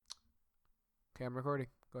Okay, I'm recording.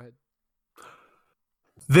 Go ahead.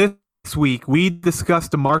 This week, we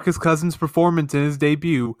discussed DeMarcus Cousins' performance in his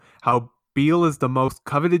debut, how Beal is the most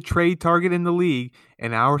coveted trade target in the league,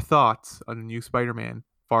 and our thoughts on the new Spider-Man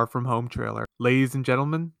Far From Home trailer. Ladies and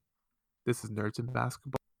gentlemen, this is Nerds in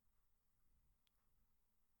Basketball.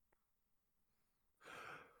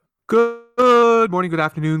 Good morning, good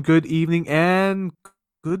afternoon, good evening, and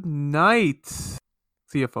good night.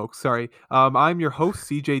 See ya, folks. Sorry. I'm your host,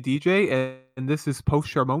 CJ DJ, and this is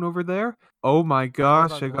Post Charmone over there. Oh my Hold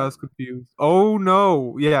gosh, on, I got what? us confused. Oh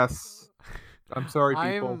no, yes. I'm sorry,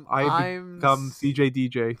 people. I'm I have I'm become s- CJ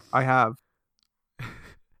DJ. I have.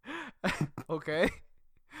 okay.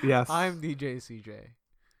 Yes. I'm DJ CJ.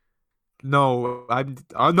 No, I'm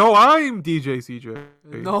DJ CJ.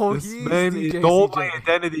 No, This he's man DJ stole my CJ.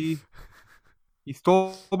 identity. He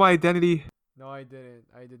stole my identity. No, I didn't.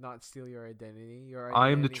 I did not steal your identity. Your I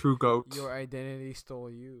am the identity true goat. your identity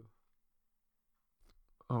stole you.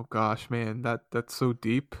 Oh gosh, man, that's so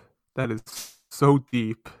deep. That is so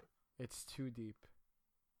deep. It's too deep.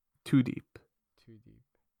 Too deep. Too deep.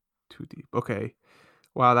 Too deep. Okay.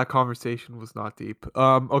 Wow, that conversation was not deep.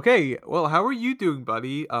 Okay. Well, how are you doing,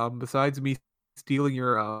 buddy? Besides me stealing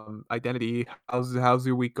your identity, how's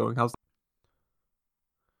your week going? How's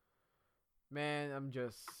Man, I'm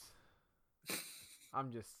just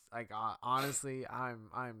like honestly,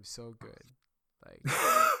 I'm so good. Like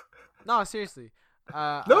no, seriously. No,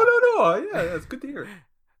 I no, no. Yeah, that's good to hear.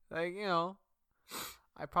 like,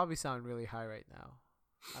 I probably sound really high right now.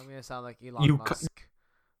 I'm gonna sound like Elon You, Musk.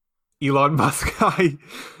 Elon Musk guy.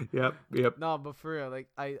 Yep, yep. No, but for real, like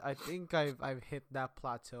I think I've hit that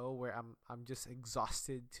plateau where I'm just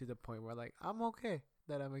exhausted to the point where like I'm okay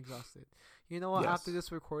that I'm exhausted. You know what? After Yes.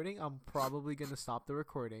 this recording, I'm probably gonna stop the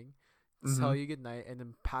recording, Mm-hmm. tell you good night, and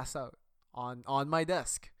then pass out on my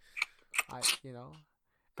desk. I you know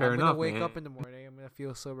Fair I'm gonna enough, wake man. up in the morning. I'm gonna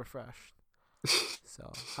feel so refreshed.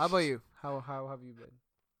 So how about you? How have you been?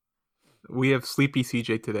 We have sleepy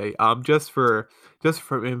CJ today. Just for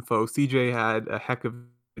info, CJ had a heck of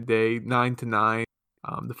a day, 9 to 9.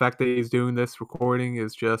 The fact that he's doing this recording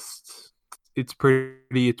is just it's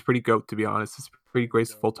pretty goat, to be honest. It's pretty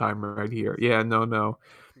graceful Dope. time right here. Yeah, no, no,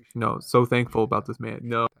 I appreciate no. that. So I thankful appreciate about that. this I man.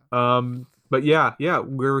 No. appreciate that. But yeah, yeah,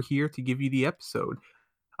 we're here to give you the episode.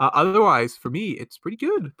 Otherwise, for me, it's pretty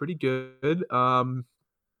good, pretty good.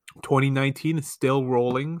 2019 is still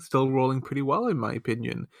rolling pretty well in my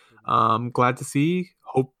opinion. Good man. Glad to see.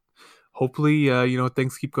 Hopefully,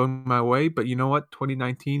 things keep going my way. But you know what?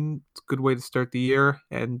 2019, it's a good way to start the year,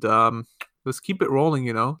 and let's keep it rolling.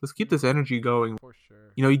 Let's keep this energy going. For sure.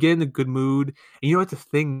 You get in a good mood, and it's a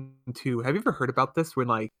thing too. Have you ever heard about this? When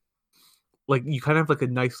like you kind of have like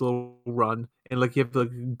a nice little run, and like you have like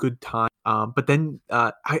a good time. But then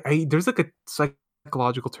I there's like a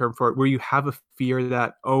psychological term for it where you have a fear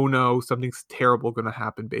that, oh no, something's terrible gonna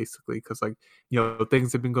happen, basically, because like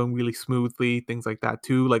things have been going really smoothly, things like that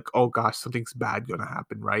too. Like, oh gosh, something's bad gonna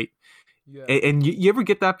happen, right? Yeah. And you ever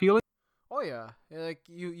get that feeling? Oh yeah. Yeah, like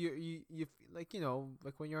like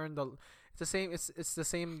like when you're in the it's the same it's the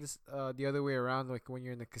same the other way around like when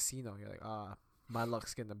you're in the casino you're like my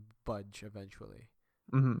luck's gonna budge eventually.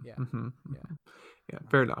 Yeah. Mm-hmm, mm-hmm. Yeah. Yeah,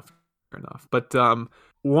 fair enough. Fair enough. But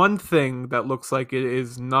one thing that looks like it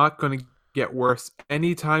is not going to get worse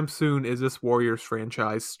anytime soon is this Warriors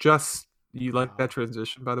franchise. Just you like that Wow.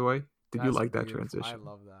 transition, by the way? Did you That's like that beautiful. I transition?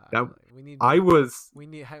 love that. That Like, we need I more was we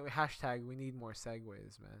need hashtag we need more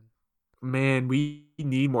segues, man. man. We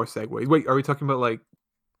need more segues. Wait, are we talking about like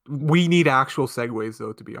we need actual segues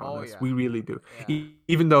though? To be Oh honest, yeah. we really do. Yeah.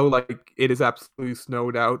 Even though like it is absolutely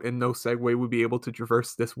snowed out and no Segway would be able to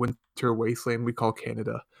traverse this winter wasteland we call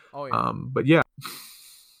Canada. Oh yeah. But yeah,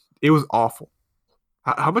 it was awful.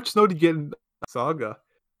 How much snow did you get in Saga?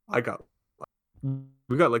 I got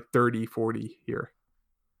we got like 30, 40 here.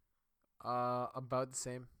 About the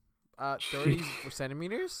same. 30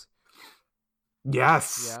 centimeters?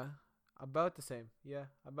 Yes. Yeah. About the same. Yeah.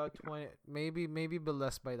 About 20 maybe but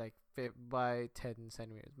less by like by 10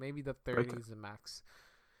 centimeters. Maybe the 30 Right. is the max.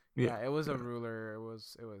 Yeah. Yeah, it was a Yeah. ruler. It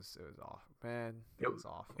was awful. Man, it It- was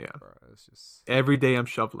awful, yeah. bro. It was just Every day I'm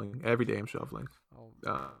shoveling. Every day I'm shoveling. oh, Uh,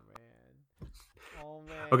 oh man. Oh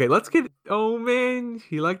okay, let's man. get. Oh man,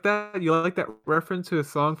 you like that? You like that reference to a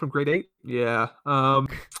song from grade 8? Yeah.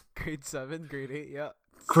 Grade 7, grade 8, yeah.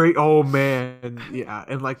 Great. Oh man, yeah,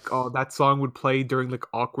 and like, oh, that song would play during like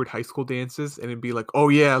awkward high school dances, and it'd be like, oh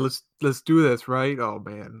yeah, let's do this, right? Oh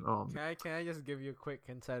man, Can I just give you a quick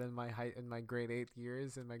insight in my height in my grade 8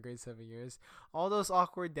 years in my grade 7 years? All those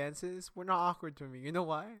awkward dances were not awkward to me. You know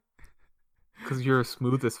why? because you're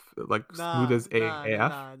smooth Nah, as nah, nah,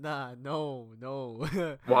 AF. nah, nah. No, no.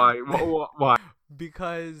 Why? Why?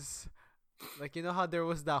 because like you know how there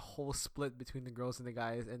was that whole split between the girls and the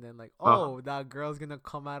guys, and then like Uh, that girl's gonna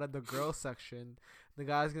come out of the girl section, the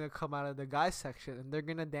guy's gonna come out of the guy section, and they're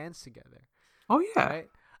gonna dance together, oh yeah. right?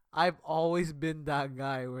 I've always been that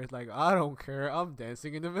guy where it's like I don't care, I'm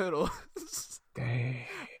dancing in the middle. Dang.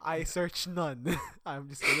 I search none. I'm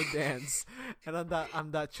just gonna dance, and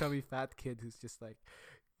I'm that chubby fat kid who's just like,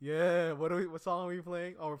 yeah. What song are we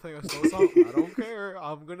playing? Oh, we're playing a slow song. I don't care.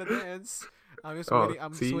 I'm gonna dance. I'm just Oh, waiting.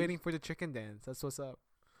 I'm just see? waiting for the chicken dance. That's what's up.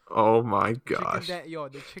 Oh my Chicken gosh. dance, yo.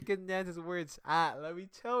 The chicken dance is where it's at. Let me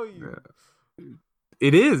tell you. Yeah.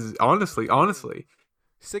 It is, honestly.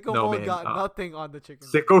 Sicko No, mode man. got nothing on the chicken.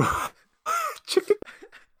 Sicko chicken.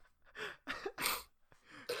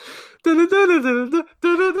 I'll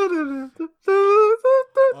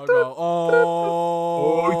go.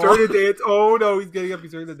 Oh, he's starting to dance. Oh no, he's getting up.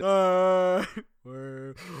 He's starting to dance.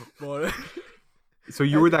 So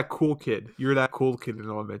you were that cool kid. You were that cool kid in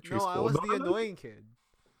elementary No, school. I was No, the annoying kid.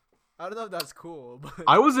 I don't know if that's cool, but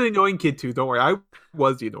I was an annoying kid too. Don't worry. I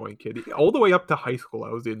was the annoying kid. All the way up to high school,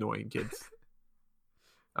 I was the annoying kid.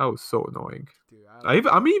 I was so annoying. dude,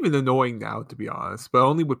 I'm even annoying now, to be honest, but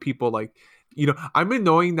only with people like, I'm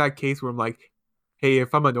annoying in that case where I'm like, hey,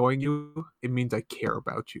 if I'm annoying you, it means I care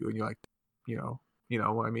about you, and you're like, you know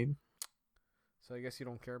what I mean? so I guess you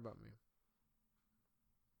don't care about me.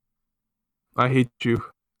 I hate you.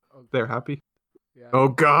 Okay. They're happy. Yeah. Oh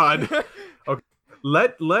God. Okay.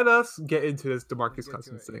 Let us get into this DeMarcus Let's get to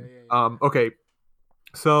Cousins it. thing. Yeah. Okay.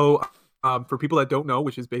 So, for people that don't know,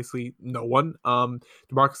 which is basically no one,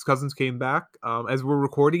 DeMarcus Cousins came back. As we're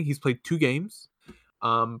recording, he's played 2 games.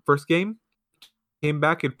 First game came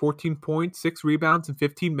back at 14 points, 6 rebounds in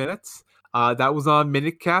 15 minutes. That was on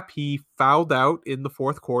minute cap. He fouled out in the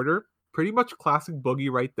fourth quarter. Pretty much classic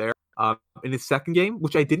Boogie right there. In his second game,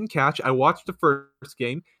 which I didn't catch, I watched the first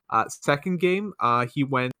game. Second game, he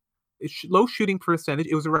went low shooting percentage.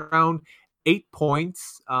 It was around 8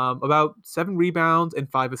 points, about 7 rebounds and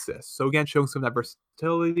 5 assists. So again, showing some of that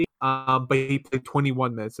versatility. But he played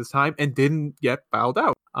 21 minutes this time and didn't get fouled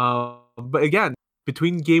out. But again,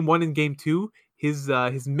 between game 1 and game 2, his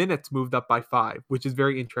minutes moved up by 5, which is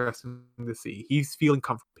very interesting to see. He's feeling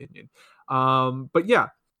comfortable. Opinion. But yeah,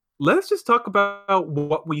 let's just talk about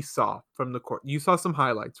what we saw from the court. You saw some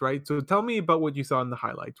highlights, right? So tell me about what you saw in the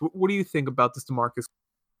highlights. What do you think about this DeMarcus?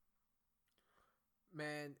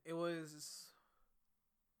 Man, it was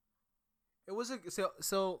a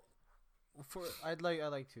so for I'd like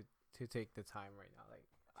to take the time right now. Like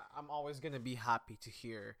I'm always gonna be happy to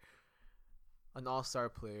hear an all-star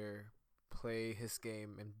player play his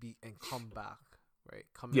game and come back, right?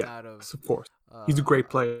 Coming out of course. He's a great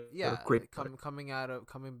player. Yeah, great player.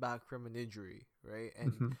 coming back from an injury, right?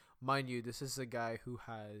 And mind you, this is a guy who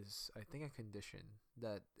has, I think, a condition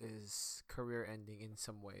that is career-ending in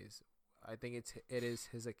some ways. I think it is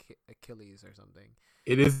his Achilles or something.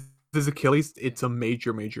 It is his Achilles. It's a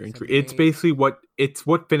major injury. It's basically what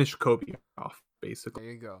finished Kobe off, basically.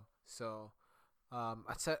 There you go. So,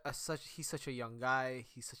 he's such a young guy.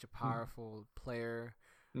 He's such a powerful player.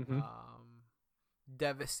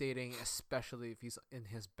 Devastating, especially if he's in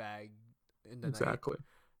his bag in the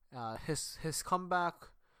night. His comeback,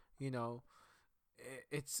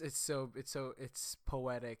 it's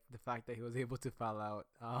poetic, the fact that he was able to foul out.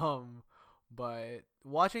 But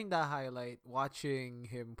watching that highlight, watching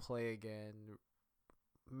him play again,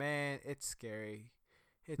 man, it's scary.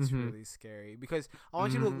 It's really scary because I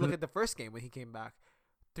want you to look at the first game when he came back,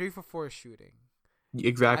 3 for 4 shooting.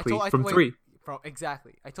 Exactly from 3.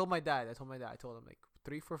 Exactly. I told my dad. I told him like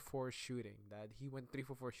 3 for 4 shooting. That he went 3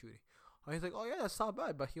 for 4 shooting. And he's like, oh yeah, that's not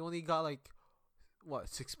bad. But he only got like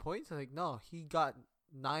 6 points. I was like, no, he got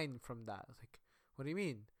 9 from that. I was like, what do you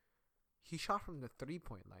mean? He shot from the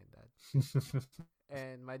 3-point line, Dad.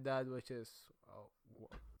 And my dad was just,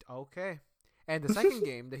 okay. And the second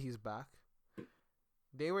game that he's back,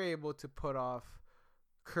 they were able to put off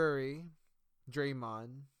Curry,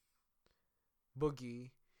 Draymond,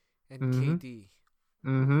 Boogie, and KD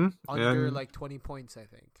under like 20 points, I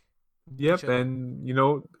think. Yep, and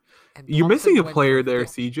you're missing a player there,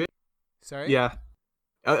 CJ. Sorry? Yeah.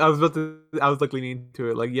 I was like leaning into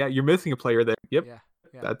it. Like, yeah, you're missing a player there. Yep. Yeah.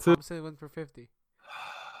 That's Thompson went for 50.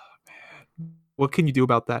 Man. What can you do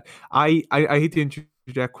about that? I hate to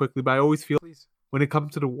interject quickly, but I always feel when it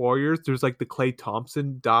comes to the Warriors, there's like the Klay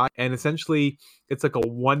Thompson die, and essentially it's like a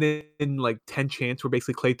 1 in like 10 chance where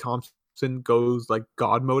basically Klay Thompson goes like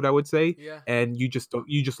God mode, I would say, and you just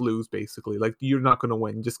lose basically. Like you're not gonna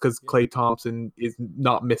win just because Klay Thompson is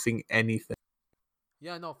not missing anything.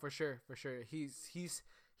 Yeah, no, for sure. He's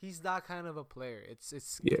that kind of a player.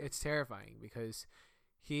 It's terrifying because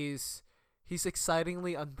he's he's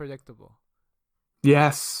excitingly unpredictable.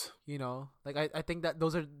 Yes. You know, like I think that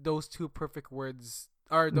those two perfect words,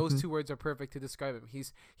 or those Hmm. two words are perfect to describe him.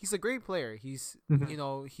 He's a great player. He's Hmm. you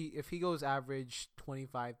know, he if he goes average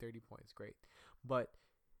 25, 30 points, great. But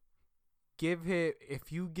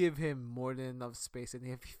if you give him more than enough space, and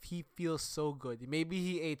if he feels so good, maybe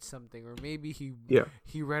he ate something, or maybe Yeah.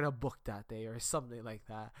 he read a book that day or something like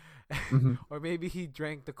that. Hmm. Or maybe he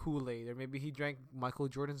drank the Kool-Aid, or maybe he drank Michael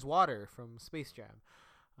Jordan's water from Space Jam.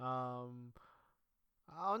 um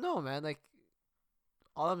I don't know, man. Like,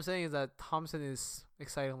 all I'm saying is that Thompson is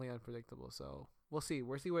excitingly unpredictable. So we'll see.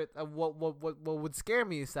 We'll see what would scare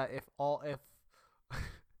me is that if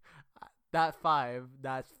that five,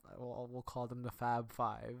 we'll call them the Fab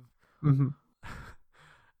Five. Hmm.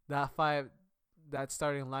 That five, that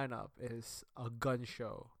starting lineup is a gun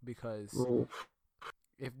show, because Oh.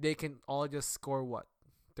 if they can all just score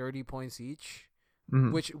 30 points each,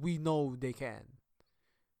 Hmm. which we know they can,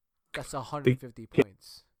 that's They 150 can.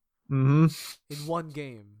 points Hmm. in one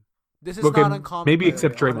game. This is Okay, not uncommon, maybe by the way.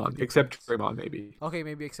 except Draymond. 150 Except points. Draymond, maybe. Okay,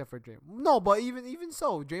 maybe except for Draymond. No, but even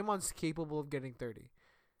so, Draymond's capable of getting 30,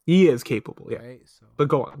 He is capable, yeah. right? So But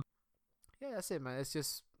go on. yeah, that's it, man.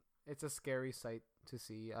 It's a scary sight to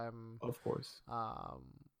see. Of course.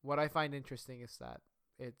 What I find interesting is that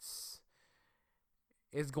it's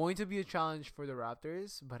it's going to be a challenge for the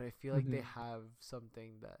Raptors, but I feel like they Hmm. have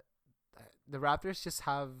something that the Raptors just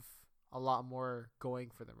have a lot more going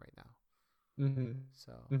for them right now. Hmm.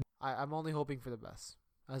 So Hmm. I'm only hoping for the best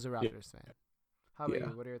as a Yeah. Raptors fan. How about Yeah.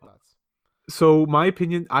 you? What are your thoughts? So my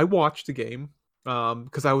opinion, I watched the game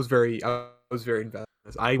because I was very invested.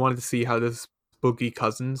 I wanted to see how this Boogie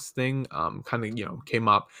Cousins thing kind of came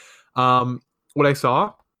up. Um, what I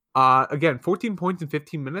saw, again, 14 points in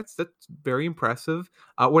 15 minutes. That's very impressive.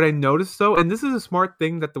 What I noticed though, and this is a smart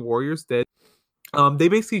thing that the Warriors did, they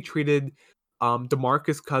basically treated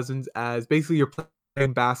DeMarcus Cousins as basically you're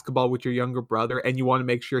playing basketball with your younger brother, and you want to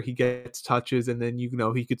make sure he gets touches, and then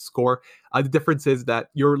he could score. The difference is that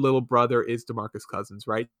your little brother is DeMarcus Cousins,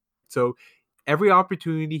 right? So every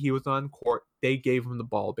opportunity he was on court, they gave him the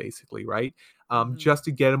ball basically, right? Mm-hmm. Just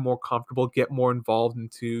to get him more comfortable, get more involved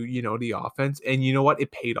into the offense, and you know what?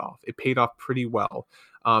 It paid off. It paid off pretty well.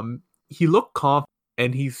 He looked confident,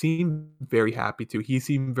 and he seemed very happy too. He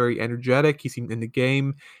seemed very energetic. He seemed in the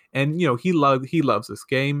game, and he loves this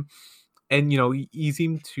game, and he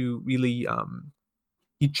seemed to really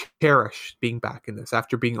he cherished being back in this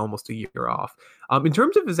after being almost a year off. In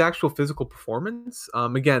terms of his actual physical performance,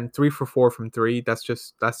 again, 3 for 4 from three. That's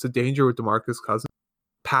the danger with DeMarcus Cousins.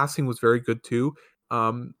 Passing was very good too.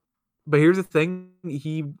 Um, but here's the thing: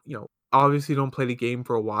 he obviously don't play the game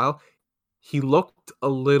for a while. He looked a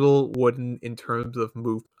little wooden in terms of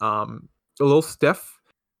move, a little stiff.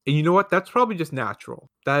 And you know what? That's probably just natural.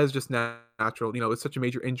 That is just natural. It's such a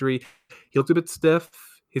major injury. He looked a bit stiff.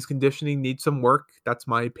 His conditioning needs some work. That's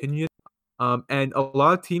my opinion. And a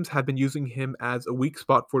lot of teams have been using him as a weak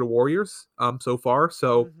spot for the Warriors so far.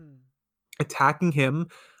 So Mm-hmm. attacking him,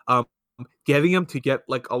 um, getting him to get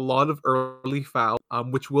like a lot of early foul,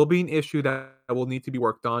 which will be an issue that will need to be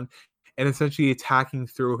worked on, and essentially attacking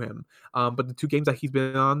through him. But the two games that he's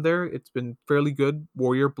been on there, it's been fairly good.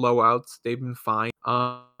 Warrior blowouts, they've been fine.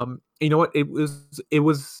 You know what?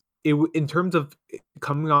 In terms of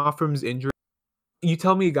coming off from his injury. You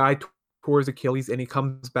tell me a guy tore his Achilles and he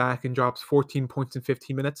comes back and drops 14 points in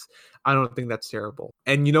 15 minutes. I don't think that's terrible.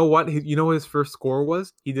 And you know what? You know what his first score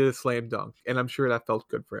was? He did a slam dunk, and I'm sure that felt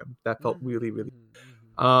good for him. That felt Mm-hmm. really, really. Mm-hmm.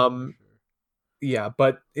 Mm-hmm. For Um, sure. yeah.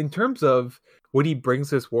 But in terms of what he brings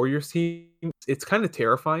to this Warriors team, it's kind of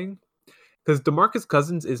terrifying because DeMarcus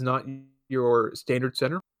Cousins is not your standard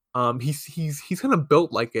center. He's kind of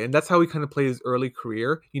built like it, and that's how he kind of played his early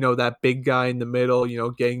career. That big guy in the middle.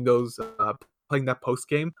 Getting those playing that post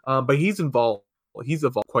game. But he's involved. He's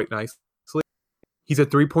evolved quite nicely. He's a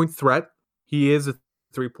 3-point threat. He is a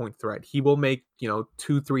 3-point threat. He will make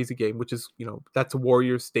 2 threes a game, which is that's a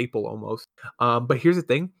Warriors staple almost. But here's the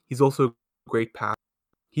thing: he's also a great pass.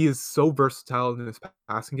 He is so versatile in his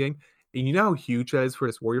passing game. And you know how huge that is for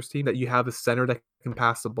this Warriors team that you have a center that can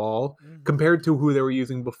pass the ball Mm-hmm. compared to who Mm-hmm. they were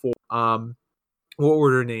using before. What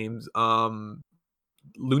were their names?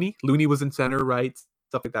 Looney. Looney was in center, right?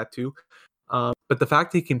 Stuff like that too. But the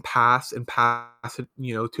fact he can pass and pass it,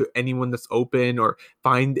 to anyone that's open or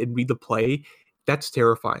find and read the play, that's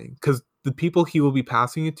terrifying because the people he will be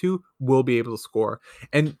passing it to will be able to score.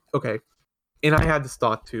 And okay, and I had this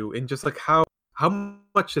thought too, and just like how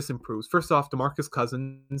much this improves. First off, DeMarcus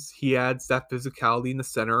Cousins, he adds that physicality in the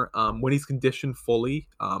center when he's conditioned fully.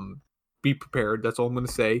 be prepared. That's all I'm going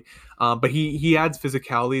to say. But he adds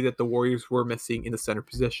physicality that the Warriors were missing in the center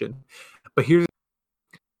position. But here's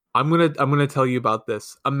I'm gonna tell you about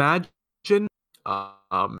this. Imagine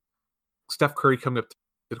um, Steph Curry coming up to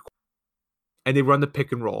the court and they run the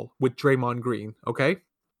pick and roll with Draymond Green. Okay,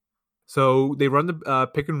 so they run the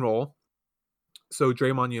pick and roll. So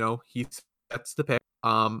Draymond, he sets the pick.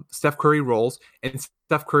 Steph Curry rolls, and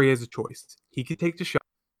Steph Curry has a choice. He can take the shot,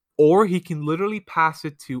 or he can literally pass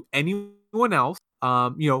it to anyone else.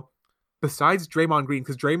 Besides Draymond Green,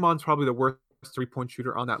 because Draymond's probably the worst 3-point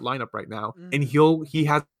shooter on that lineup right now, and he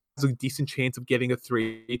has a decent chance of getting a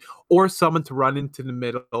 3, or someone to run into the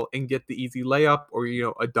middle and get the easy layup, or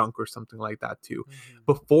a dunk or something like that too.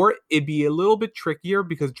 Before, it'd be a little bit trickier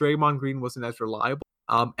because Draymond Green wasn't as reliable,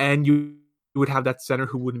 and you would have that center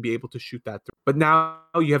who wouldn't be able to shoot that 3. But now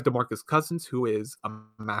you have DeMarcus Cousins, who is a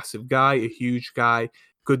massive guy, a huge guy,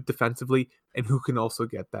 good defensively, and who can also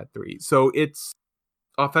get that 3. So it's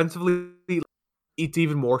offensively, it's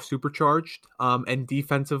even more supercharged, and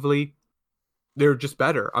defensively, they're just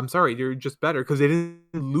better. I'm sorry, they're just better because they didn't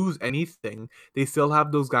lose anything. They still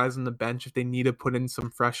have those guys on the bench if they need to put in some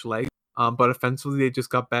fresh legs. But offensively, they just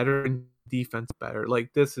got better, and defense better.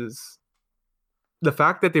 Like, this is the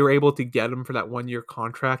fact that they were able to get him for that 1-year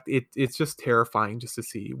contract. It's just terrifying just to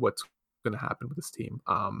see what's going to happen with this team.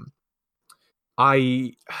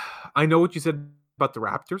 I know what you said about the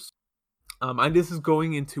Raptors. And this is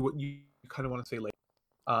going into what you kind of want to say later.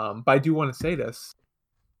 But I do want to say this.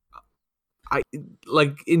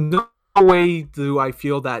 In no way do I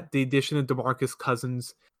feel that the addition of DeMarcus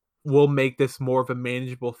Cousins will make this more of a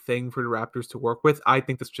manageable thing for the Raptors to work with. I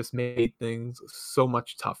think this just made things so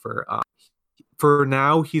much tougher. For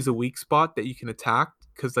now, he's a weak spot that you can attack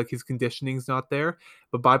because his conditioning's not there.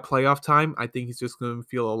 But by playoff time, I think he's just going to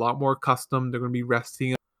feel a lot more accustomed. They're going to be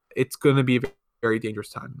resting. It's going to be a very dangerous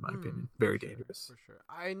time, in my opinion. Very dangerous. For sure.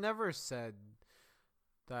 I never said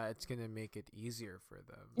that it's gonna make it easier for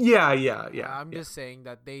them. Yeah. I'm just saying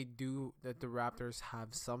that the Raptors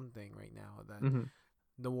have something right now that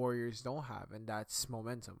the Warriors don't have, and that's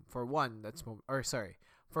momentum. For one, that's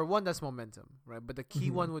momentum, right? But the key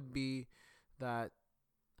one would be that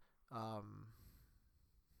the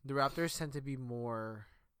Raptors tend to be more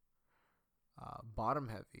bottom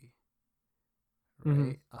heavy,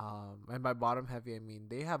 right? And by bottom heavy, I mean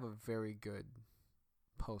they have a very good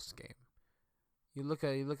post game. You look at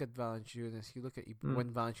Valanciunas. You look at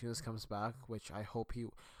when Valanciunas comes back, which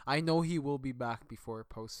I know he will be back before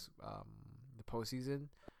the postseason.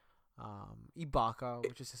 Ibaka,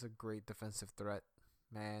 which is just a great defensive threat,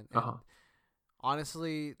 man. And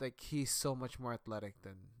honestly, he's so much more athletic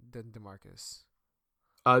than DeMarcus.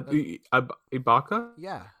 Ibaka?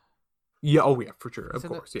 Yeah. Yeah. Oh yeah, for sure. Of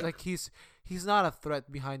course. Yeah. He's not a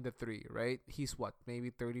threat behind the 3, right? He's what,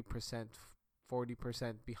 maybe 30%.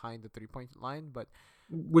 40% behind the 3-point line, but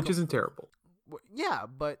which isn't terrible. Yeah,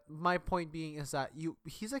 but my point being is that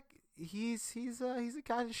he's a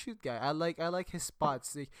catch and shoot guy. I like his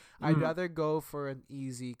spots. I'd rather go for an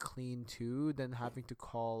easy, clean 2 than having to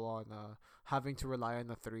rely on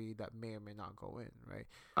a 3 that may or may not go in. Right?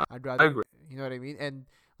 I'd rather. I agree. You know what I mean? And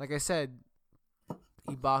like I said,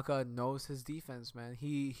 Ibaka knows his defense, man.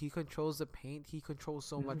 He controls the paint. He controls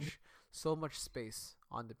so much space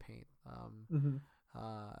on the paint.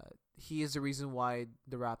 He is the reason why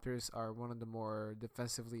the Raptors are one of the more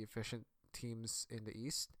defensively efficient teams in the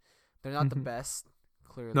East. They're not the best,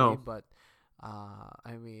 clearly, but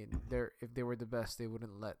I mean, if they were the best, they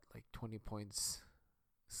wouldn't let 20 points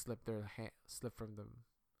slip from them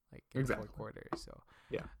in the fourth quarter. So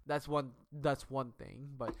yeah, that's one thing.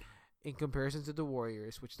 But in comparison to the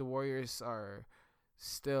Warriors, which the Warriors are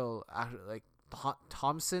still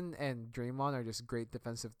Thompson and Draymond are just great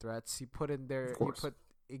defensive threats. You put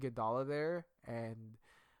Iguodala there, and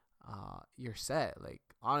you're set.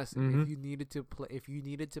 Honestly, if you needed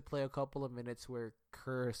to play a couple of minutes where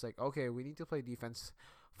Kerr's okay, we need to play defense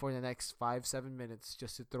for the next 5-7 minutes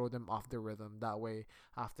just to throw them off their rhythm. That way,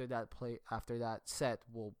 after that set,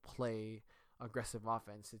 we'll play aggressive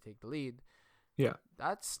offense to take the lead. Yeah,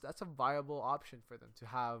 that's a viable option for them to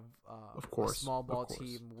have. A small ball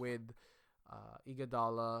team with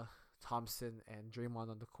Iguodala, Thompson, and Draymond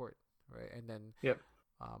on the court, right? And then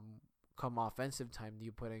come offensive time,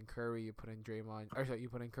 you put in Curry, you put in Draymond, you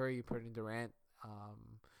put in Curry, you put in Durant,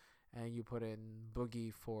 and you put in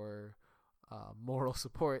Boogie for moral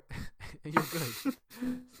support, and you're good.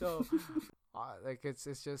 So,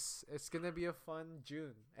 it's gonna be a fun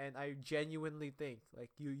June, and I genuinely think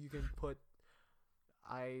you can put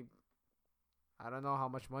I don't know how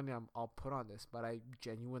much money I'll put on this, but I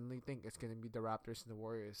genuinely think it's gonna be the Raptors and the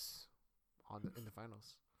Warriors in the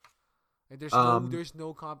finals. Like Um, there's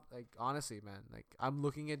no comp. Like honestly, man. Like I'm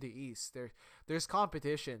looking at the East. There's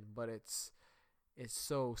competition, but it's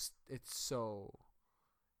so it's so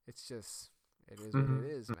it's just it is what it mhm,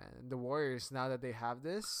 is, man. And the Warriors, now that they have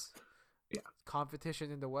this yeah,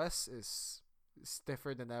 competition in the West, is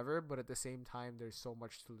stiffer than ever. But at the same time, there's so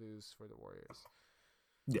much to lose for the Warriors.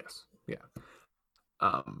 yes, yeah.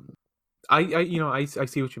 Um, I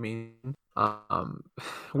see what you mean.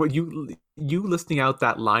 What you listing out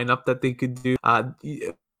that lineup that they could do.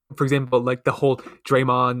 For example, like the whole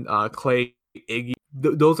Draymond, Clay, Iggy.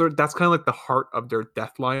 That's kind of like the heart of their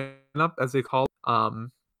death lineup, as they call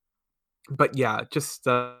it. But yeah, just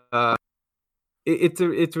it's a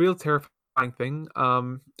real terrifying thing.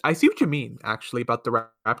 I see what you mean actually about the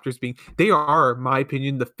Raptors being they are, in my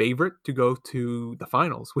opinion, the favorite to go to the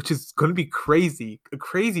finals, which is going to be crazy, a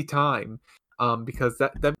crazy time. Because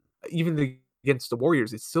that even against the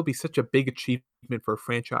Warriors, it'd still be such a big achievement for a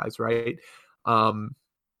franchise, right? Um,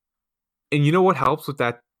 and you know what helps with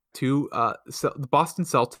that too? So the Boston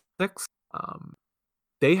Celtics, um,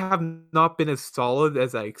 they have not been as solid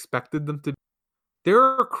as I expected them to. There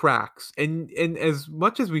are cracks, and as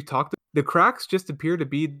much as we talked, the cracks just appear to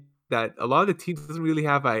be that a lot of the teams doesn't really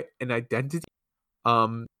have an identity.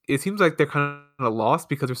 It seems like they're kind of lost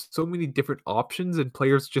because there's so many different options and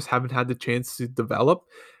players just haven't had the chance to develop.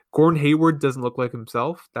 Gordon Hayward doesn't look like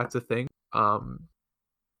himself. That's a thing. And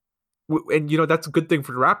that's a good thing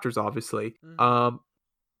for the Raptors, obviously. Mm-hmm.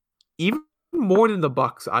 Even more than the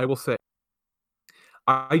Bucks, I will say.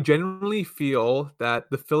 I genuinely feel that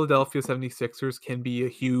the Philadelphia 76ers can be a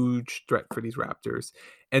huge threat for these Raptors.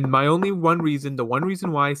 And the one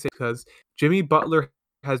reason why I say because Jimmy Butler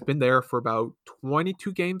has been there for about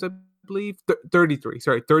 22 games, I believe, 33,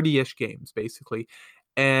 sorry, 30-ish games basically.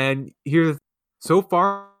 And so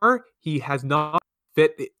far he has not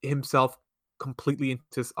fit himself completely into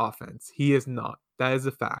this offense. He is not. That is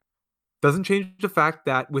a fact. Doesn't change the fact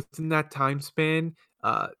that within that time span,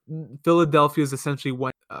 uh, Philadelphia is essentially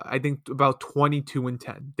went, I think, about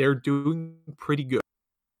 22-10. They're doing pretty good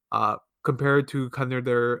compared to kind of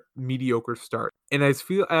their mediocre start. And I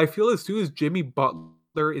feel as soon as Jimmy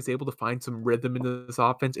Butler is able to find some rhythm in this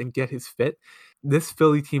offense and get his fit, this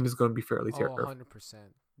Philly team is going to be fairly Oh, terrible. 100%.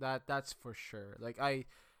 That's for sure.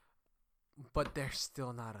 But they're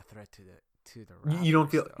still not a threat to the You don't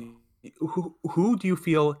Raptors feel though. who do you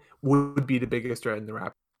feel would be the biggest threat in the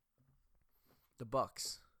rap? The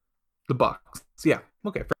Bucks. The Bucks. Yeah.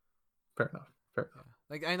 Okay. Fair enough. Fair Yeah. enough.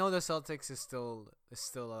 Like I know the Celtics is still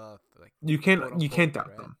a like You quote can't unquote doubt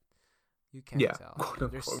threat. them. You can't Yeah, tell.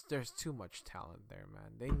 quote unquote. There's too much talent there,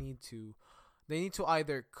 man. They need to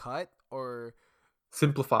either cut or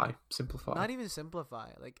Simplify. not even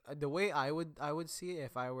simplify. Like the way I would see it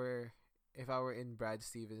if I were in Brad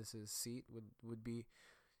Stevens' seat would be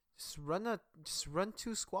just run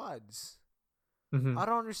two squads. Hmm. I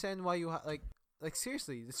don't understand why like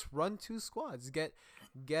seriously, just run two squads. Get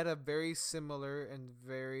a very similar and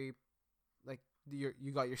very like you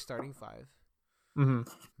got your starting five. Hmm.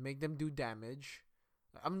 Make them do damage.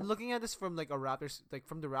 I'm looking at this from like a Raptors, like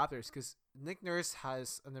from the Raptors, because Nick Nurse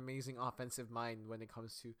has an amazing offensive mind when it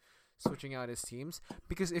comes to switching out his teams.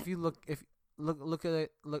 Because if at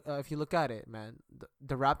it, if you look at it, man,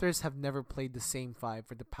 the Raptors have never played the same five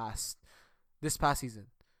for this past season.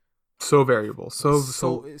 So variable. It's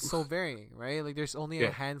so varying, right? Like there's only a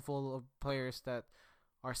Yeah. handful of players that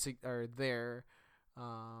are there,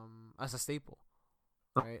 as a staple,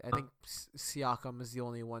 right? I think Siakam is the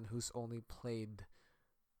only one who's only played.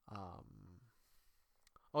 Um,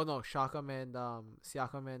 oh no, Siakam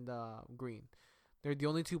and Green. They're the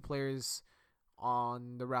only two players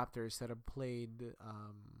on the Raptors that have played.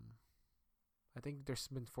 I think there's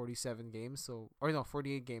been 47 games, or no,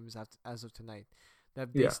 48 games as of tonight.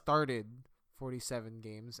 That they Yeah. started 47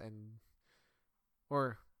 games,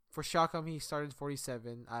 or for Siakam he started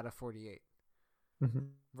 47 out of 48.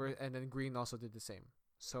 Hmm. And then Green also did the same.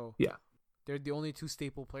 So Yeah. they're the only two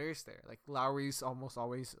staple players there. Like Lowry's almost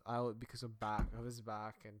always out because of his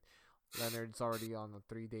back, and Leonard's already on a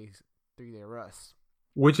 3 day rest.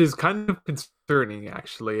 Which is kind of concerning,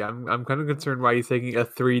 actually. I'm kind of concerned why he's taking a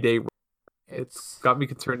 3-day. It's It's got me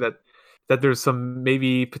concerned that there's some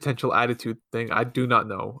maybe potential attitude thing. I do not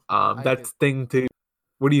know. I That's did thing to.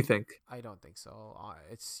 What do you think? I don't think so.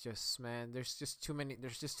 It's just, man, there's just too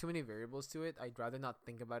many variables to it. I'd rather not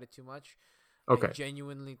think about it too much. I Okay.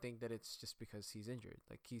 genuinely think that it's just because he's injured.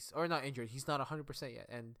 Like he's or not injured. He's not 100% yet.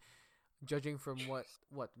 And judging from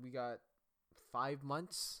what we got 5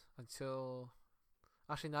 months until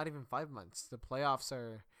actually not even 5 months. The playoffs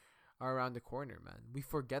are around the corner, man. We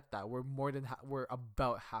forget that we're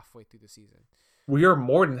about halfway through the season. We are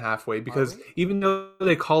more than halfway Are because we? even though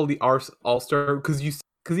they call the All Star, because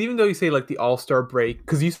even though you say like the All Star break,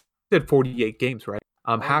 because you said 48 games, right?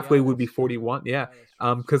 Oh Halfway yeah, would be that's true. 41. Yeah. Yeah, that's true.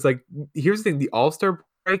 That's true. Because like here's the thing, the All Star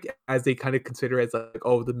break, as they kind of consider as like,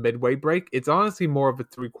 oh, the midway break, it's honestly more of a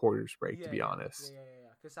 3/4 break, to Yeah, be yeah, yeah, honest. yeah, yeah,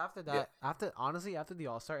 yeah. Because after Yeah. that, after the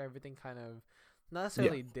All Star, everything kind of not Yeah.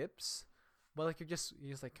 necessarily dips, but like you're just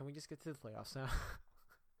like, can we just get to the playoffs now?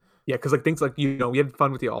 Yeah, because like things like we had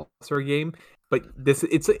fun with the All Star game, but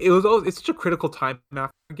it's such a critical time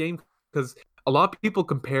after the game because a lot of people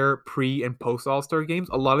compare pre and post All Star games.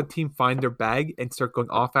 A lot of teams find their bag and start going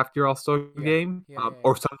off after your All Star Yeah, game, yeah, yeah,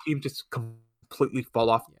 or yeah, some teams just completely fall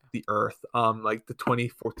off yeah. the earth. Like the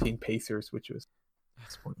 2014 Pacers, which was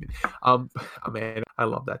disappointment. Oh, man, I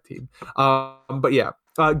love that team. But yeah,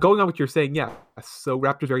 going on what you're saying, yeah. So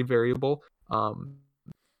Raptors very variable.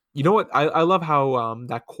 You know what? I love how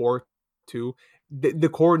that core too. The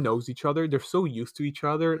core knows each other. They're so used to each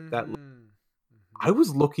other that Mm-hmm. I Mm-hmm.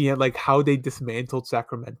 was looking at like how they dismantled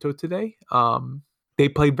Sacramento today. They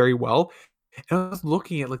played very well. And I was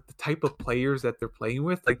looking at like the type of players that they're playing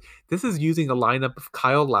with. Like this is using a lineup of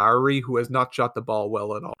Kyle Lowry, who has not shot the ball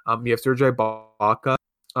well at all. You have Serge Ibaka,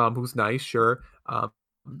 who's nice, sure.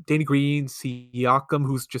 Danny Green, Siakam,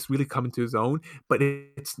 who's just really coming to his own, but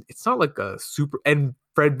it's not like a super. And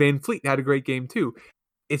Fred Van Fleet had a great game too.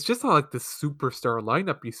 It's just not like the superstar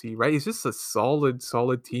lineup you see, right? It's just a solid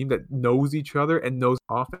team that knows each other and knows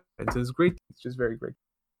offense. It's great. It's just very great.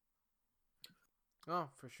 Oh,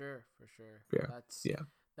 for sure, for sure. Yeah, That's yeah.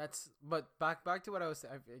 that's. But back to what I was.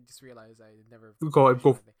 I just realized I never Go finished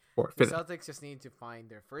my thing. for it. The Finish. Celtics just need to find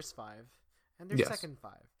their first five and their Yes. second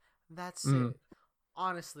five. That's Mm, it.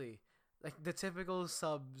 Honestly, like the typical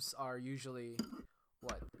subs are usually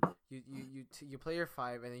what you play your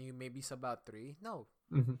five and then you maybe sub out three. No,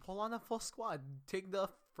 hmm pull on a full squad. Take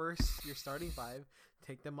your starting five,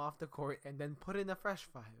 take them off the court, and then put in a fresh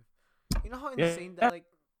five. You know how Yeah. insane that like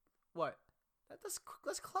what? That's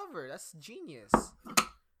clever. That's genius.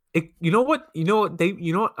 You know what?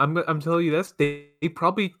 I'm telling you this. They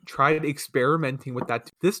probably tried experimenting with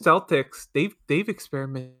that. This Celtics, they've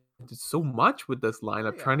experimented so much with this Oh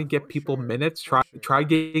lineup, trying yeah, to get for people sure, minutes. for sure. Try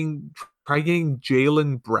getting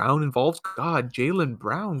Jalen Brown involved. God, Jalen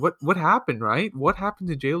Brown. What happened? Right? What happened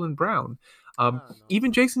to Jalen Brown? I don't know.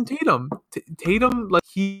 Even Jason Tatum. Tatum, like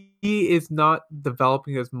he is not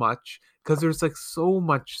developing as much because there's like so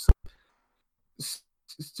much.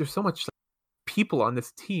 There's so much people on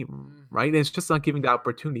this team, right? And Mm-hmm. it's just not giving the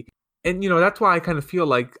opportunity. And that's why I kind of feel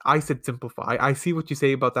like I said simplify. I see what you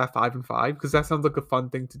say about that 5-5 because that sounds like a fun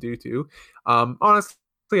thing to do too. Honestly,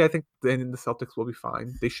 I think then the Celtics will be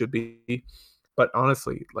fine. They should be. But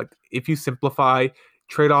honestly, like if you simplify,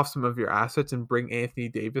 trade off some of your assets and bring Anthony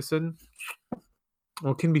Davis in,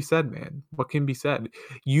 what can be said, man? What can be said?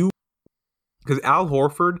 You because Al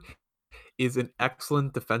Horford is an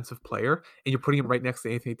excellent defensive player, and you're putting him right next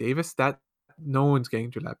to Anthony Davis. That no one's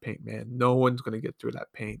getting through that paint, man. No one's going to get through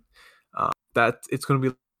that paint. That it's going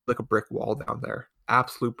to be like a brick wall down there,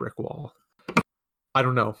 absolute brick wall. I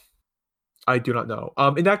don't know. I do not know.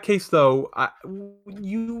 In that case, though,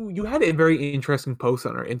 you had a very interesting post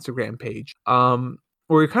on our Instagram page.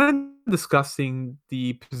 Where you're kind of discussing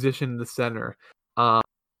the position in the center.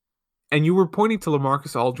 And you were pointing to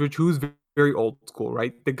LaMarcus Aldridge, who's very old school,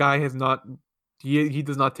 right? The guy has not he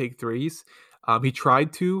does not take threes. He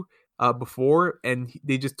tried to before, and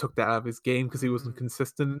they just took that out of his game because he wasn't Mm-hmm.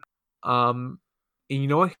 consistent. Um, and you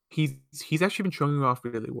know what? He's actually been showing off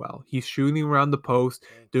really well. He's shooting around the post,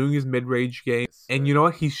 Thank you. doing his mid range game, Yes, and you sir. know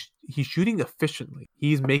what? He's shooting efficiently.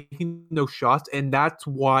 He's making those shots, and that's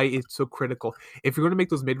why it's so critical. If you're going to make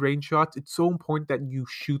those mid range shots, it's so important that you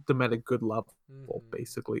shoot them at a good level, Mm-hmm.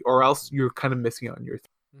 basically, or else Mm-hmm. you're kind of missing out on your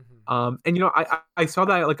Mm-hmm. and I saw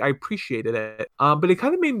that like I appreciated it. But it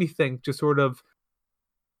kind of made me think just sort of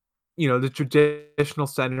the traditional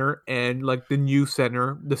center and like the new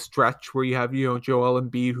center, the stretch where you have Joel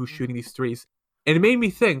Embiid who's shooting Mm-hmm. these threes, and it made me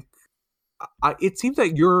think. It seems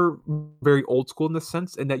that you're very old school in this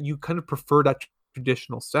sense, and that you kind of prefer that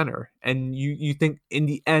traditional center, and you think in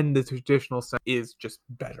the end the traditional center is just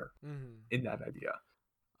better Mm-hmm. in that idea.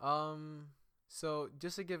 Um. So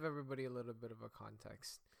just to give everybody a little bit of a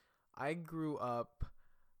context, I grew up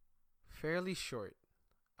fairly short.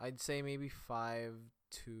 I'd say maybe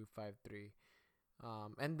 5'2", 5'3".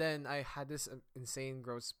 And then I had this insane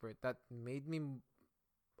growth spurt that made me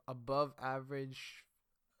above average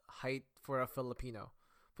height for a Filipino.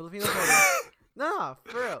 Filipinos are nah,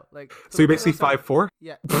 for real. Like So you're basically Filipinos are 5'4".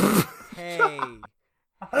 yeah. Hey,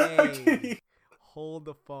 hey, hold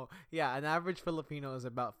the phone. Yeah, an average Filipino is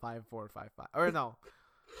about 5'4", 5'5", or no.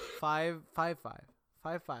 5'5".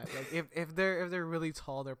 Like if they're really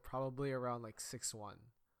tall, they're probably around like 6'1",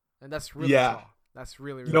 and that's really Yeah. tall. That's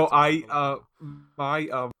really You really know, tall for I Filipino.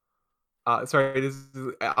 my sorry, this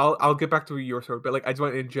is, I'll get back to your story, but like I just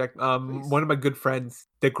want to interject. Please. One of my good friends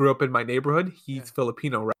that grew up in my neighborhood, Yeah. he's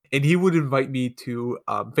Filipino, right? And he would invite me to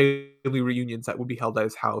family reunions that would be held at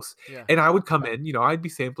his house, Yeah. and I would come in. You know, I'd be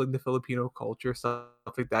sampling the Filipino culture, stuff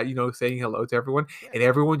like that. You know, saying hello to everyone, Yeah. and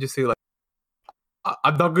everyone just say like,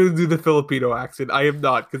 I'm not going to do the Filipino accent. I am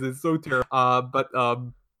not because it's so terrible. But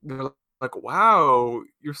they're like, wow,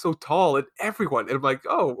 you're so tall, and everyone, and I'm like,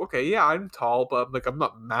 oh, okay, yeah, I'm tall, but I'm like, I'm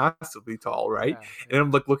not massively tall, right? Yeah. And Yeah.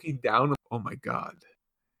 I'm like looking down. Oh my god,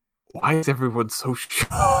 why is everyone so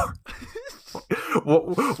short?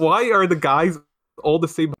 Why are the guys all the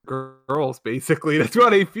same girls? Basically, that's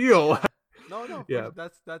what I feel. Yeah. No, no, Yeah,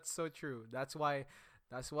 that's so true. That's why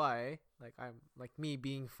like I'm like me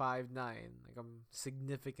being 5'9", like I'm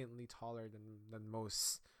significantly taller than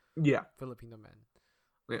most yeah, Filipino men.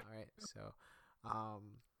 yeah. All right. So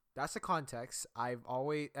that's the context. I've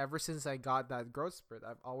always ever since I got that growth spurt,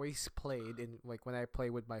 I've always played in like when I play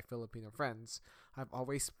with my Filipino friends, I've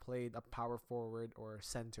always played a power forward or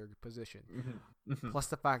center position. Plus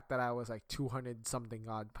the fact that I was like 200 something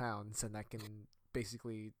odd pounds and I can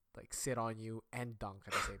basically like sit on you and dunk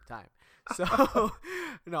at the same time. So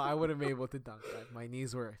no, I wouldn't be able to dunk. Like, my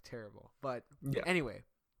knees were terrible. But Yeah. anyway,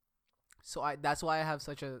 so I that's why I have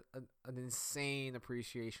such an insane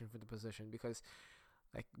appreciation for the position because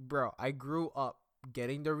like bro, I grew up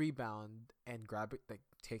getting the rebound and grabbing like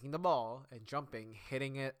taking the ball and jumping,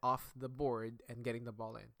 hitting it off the board and getting the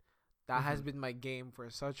ball in. That has been my game for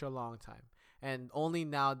such a long time. And only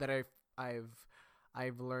now that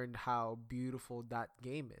I've learned how beautiful that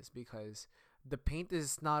game is because the paint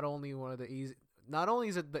is not only one of the easy not only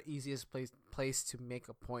is it the easiest place to make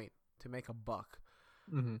a point, to make a buck,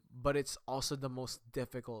 Mm-hmm. but it's also the most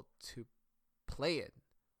difficult to play it.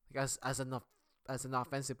 Like as an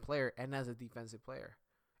offensive player and as a defensive player.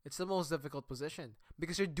 It's the most difficult position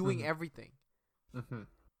because you're doing Mhm. everything. Mm-hmm.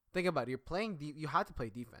 Think about it. You're playing you have to play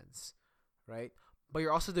defense, right? But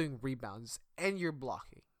you're also doing rebounds and you're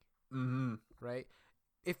blocking, Mm-hmm. right?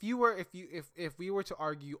 If we were to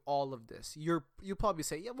argue all of this, you probably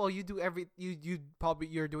say, yeah, well, you do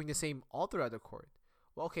you're doing the same all throughout the court.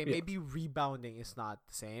 Well, okay, Yeah. maybe rebounding is not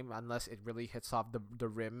the same unless it really hits off the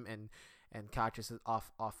rim and catches it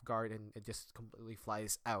off guard and it just completely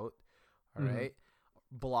flies out. All Mhm. right.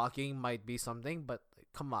 Blocking might be something, but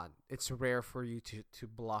come on, it's rare for you to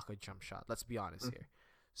block a jump shot. Let's be honest here.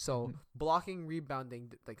 So Mhm. blocking,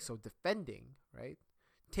 rebounding, like so defending, right?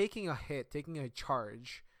 Taking a hit, taking a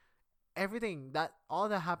charge, everything that all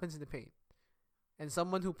that happens in the paint. And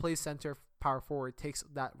someone who plays center power forward takes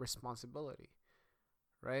that responsibility,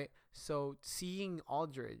 right? So seeing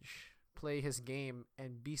Aldridge play his game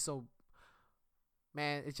and be so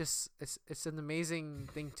man, it's an amazing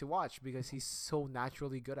thing to watch because he's so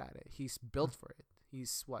naturally good at it. He's built for it.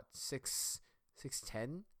 He's what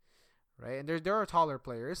 6'10", right? And there are taller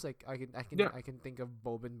players like Yeah. I can think of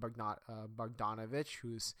Boban Bogdanovic,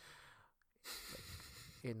 who's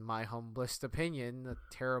in my humblest opinion a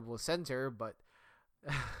terrible center, but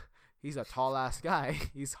he's a tall ass guy.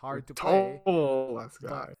 He's hard to play, Tall ass but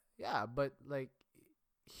guy. yeah, but like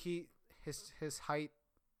he his height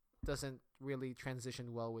doesn't really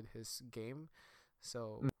transition well with his game.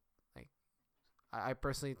 So, Mm. like, I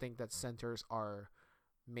personally think that centers are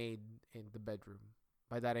made in the bedroom.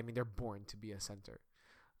 By that I mean they're born to be a center.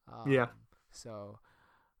 Yeah. So,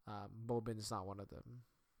 Bobin is not one of them.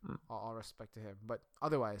 Mm. All respect to him, but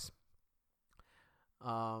otherwise,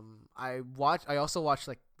 I also watched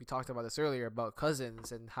like we talked about this earlier about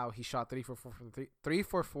Cousins and how he shot 3 for 4 from 3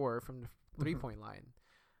 for 4 from the 3 point line.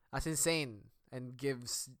 That's insane and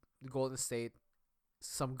gives Golden State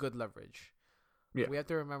some good leverage. Yeah. We have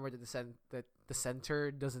to remember that the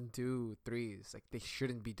center doesn't do threes. Like they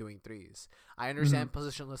shouldn't be doing threes. I understand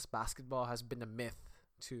positionless basketball has been a myth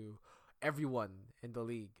to everyone in the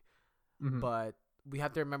league, Mhm. but we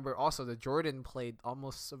have to remember also that Jordan played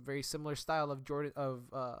almost a very similar style of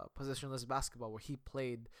positionless basketball where he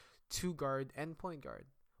played two guard and point guard.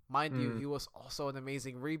 Mind you, he was also an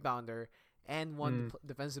amazing rebounder and won the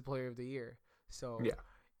defensive player of the year. So Yeah.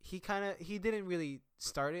 he didn't really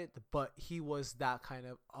start it, but he was that kind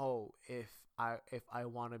of if I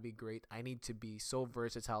want to be great, I need to be so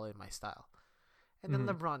versatile in my style. And then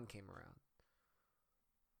LeBron came around.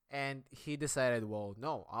 And he decided, well,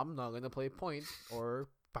 no, I'm not going to play point or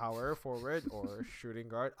power forward or shooting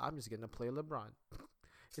guard. I'm just going to play LeBron.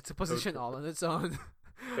 It's a position all on its own.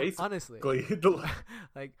 Honestly, Basically,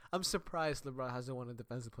 like I'm surprised LeBron hasn't won a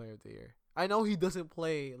Defensive Player of the Year. I know he doesn't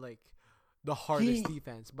play like the hardest he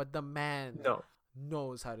defense, but the man no.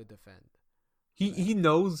 knows how to defend. He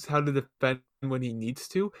knows how to defend when he needs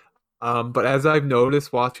to. But as I've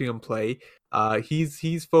noticed watching him play,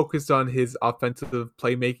 he's focused on his offensive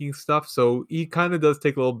playmaking stuff. So he kind of does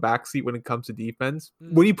take a little backseat when it comes to defense.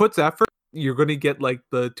 When he puts effort, you're gonna get like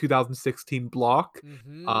the 2016 block.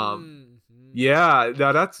 Yeah,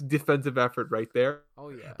 now that's defensive effort right there. Oh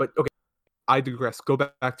yeah. But okay, I digress. Go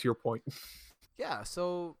back to your point. Yeah,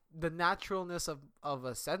 so the naturalness of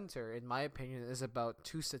a center, in my opinion, is about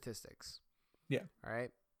two statistics. Yeah. All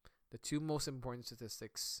right. The two most important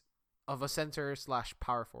statistics of a center slash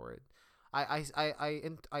power forward. I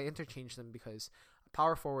interchange them because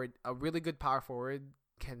power forward, a really good power forward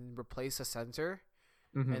can replace a center,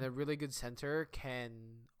 and a really good center can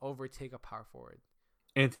overtake a power forward.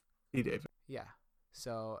 Anthony Davis. Yeah.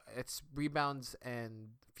 So it's rebounds and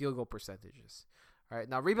field goal percentages. All right.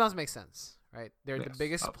 Now rebounds make sense, right? They're the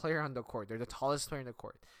biggest player on the court. They're the tallest player in the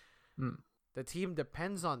court. The team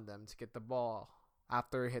depends on them to get the ball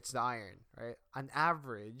after it hits the iron, right? An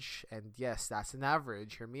average, and yes, that's an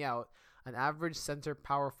average, hear me out, an average center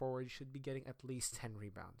power forward should be getting at least 10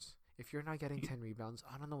 rebounds. If you're not getting 10 rebounds,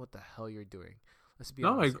 I don't know what the hell you're doing. Let's be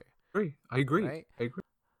honest here. I agree. Right? I agree.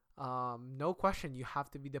 No question, you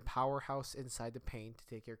have to be the powerhouse inside the paint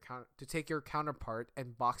to take your counterpart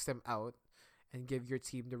and box them out and give your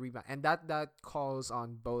team the rebound. And that calls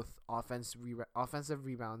on both offensive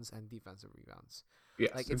rebounds and defensive rebounds.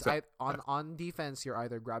 Yes, like it's exactly. on defense, you're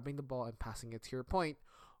either grabbing the ball and passing it to your point,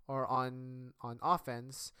 or on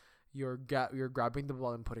offense, you're grabbing the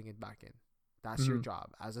ball and putting it back in. That's your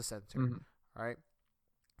job as a center, right?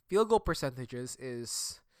 Field goal percentages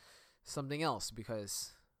is something else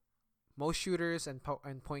because most shooters and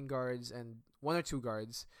point guards and one or two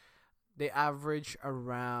guards, they average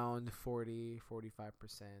around 40, 45%,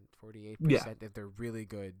 48% if they're really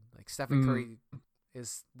good. Like Stephen Curry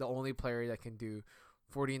is the only player that can do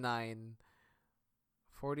 49,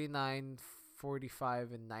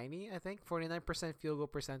 45, and 90, I think. 49% field goal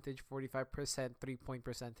percentage, 45% three-point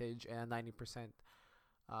percentage, and 90%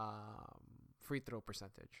 free throw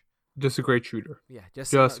percentage. Just a great shooter. Yeah,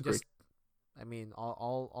 just great. I mean,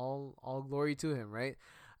 all glory to him, right?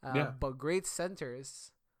 But great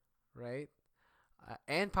centers, right,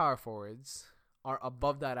 and power forwards are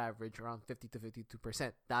above that average, around 50 to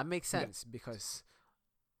 52%. That makes sense because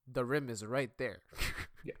the rim is right there.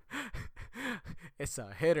 It's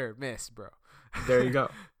a hit or miss, bro. There you go.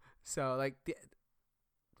 So like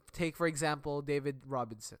take for example David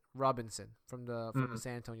Robinson from the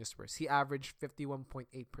San Antonio Spurs. He averaged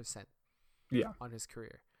 51.8% on his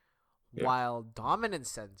career. While dominant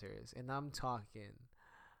centers, and I'm talking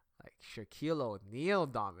like Shaquille O'Neal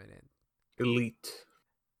dominant, elite,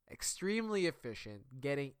 extremely efficient,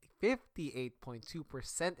 getting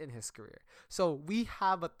 58.2% in his career. So we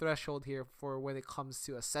have a threshold here for when it comes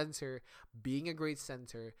to a center being a great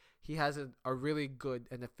center. He has a really good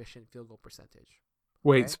and efficient field goal percentage.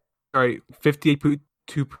 Wait, sorry,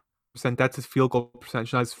 58.2%. That's his field goal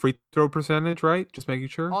percentage, not his free throw percentage, right? Just making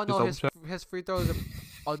sure. Oh no, his free throw is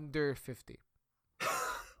under 50,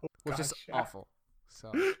 which is awful.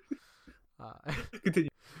 So, continue.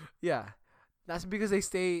 Yeah. That's because they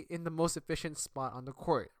stay in the most efficient spot on the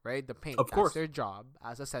court, right? The paint. Of course. That's their job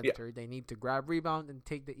as a center. Yeah. They need to grab, rebound, and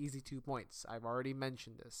take the easy 2 points. I've already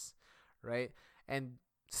mentioned this, right? And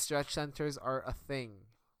stretch centers are a thing.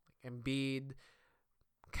 Like Embiid,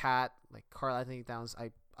 Cat, like Karl-Anthony Towns,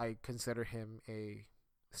 I consider him a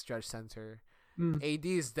stretch center. AD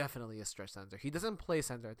is definitely a stretch center. He doesn't play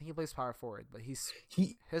center. I think he plays power forward, but his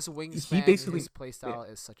wingspan, his play style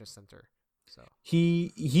is such a center. So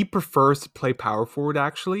he prefers to play power forward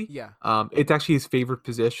actually. Yeah. It's actually his favorite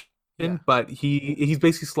position, but he's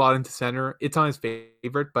basically slotted into center. It's on his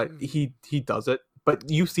favorite, but he does it. But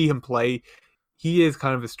you see him play, he is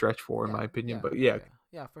kind of a stretch forward in my opinion. But yeah,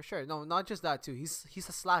 for sure. No, not just that too. He's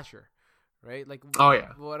a slasher, right? Like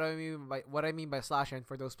what I mean by slasher, and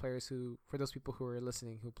for those people who are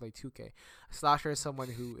listening who play 2K, a slasher is someone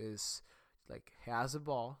who is like has a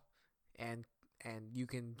ball and you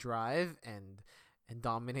can drive and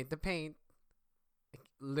dominate the paint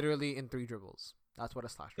literally in 3 dribbles. That's what a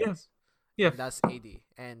slasher is. Yeah. And that's AD.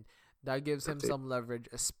 And that gives him some leverage,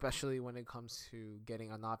 especially when it comes to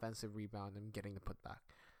getting an offensive rebound and getting the putback.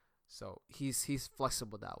 So he's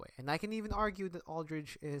flexible that way. And I can even argue that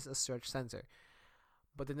Aldridge is a stretch center.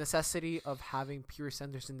 But the necessity of having pure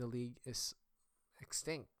centers in the league is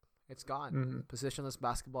extinct. It's gone. Positionless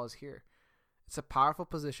basketball is here. It's a powerful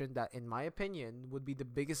position that, in my opinion, would be the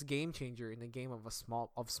biggest game changer in the game of small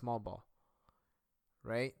ball,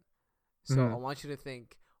 right? So I Mhm. want you to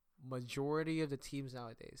think. Majority of the teams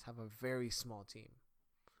nowadays have a very small team,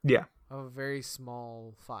 Yeah. have a very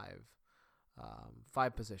small five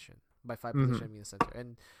position. By five position, Mhm. I mean the center,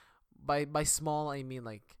 and by small, I mean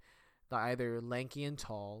like they're either lanky and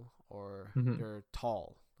tall or Mhm. they're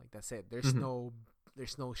tall. Like that's it. Mhm.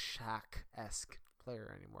 There's no Shaq-esque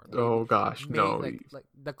player anymore. Oh gosh, Maybe no. like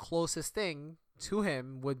the closest thing to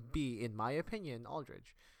him would be, in my opinion,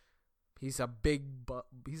 Aldridge. He's a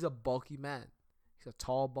bulky man. He's a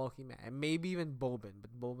tall, bulky man, and maybe even Boban.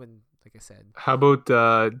 But Boban, like I said, How about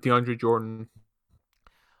DeAndre Jordan?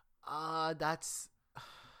 that's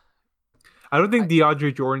I don't I think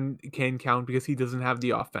DeAndre Jordan can count because he doesn't have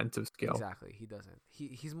the offensive skill exactly. He doesn't.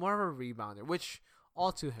 He's more of a rebounder, which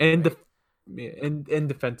all to him, and right? and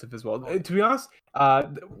defensive as well. Oh yeah. To be honest,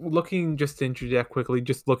 looking just to interject quickly,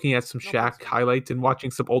 just looking at some No, please Shaq go ahead. highlights and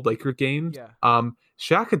watching some old Laker games. Yeah.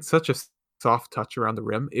 Shaq had such a soft touch around the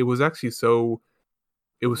rim. It was Yeah.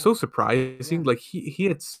 so surprising. Yeah. Like he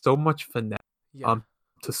had so much finesse Yeah. um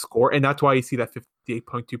to score, and that's why you see that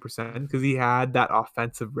 58.2% because he had that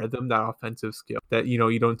offensive rhythm, that offensive skill that you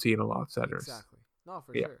don't see in a lot of centers. Exactly. No,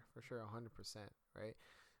 Yeah. for sure, 100%. Right.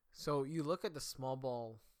 So you look at the small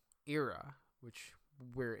ball era, which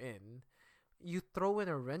we're in. You throw in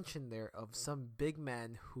a wrench in there of some big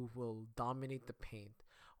man who will dominate the paint.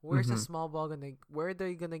 Where's the Hmm. small ball gonna? Where are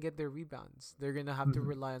they gonna get their rebounds? They're gonna have to Hmm.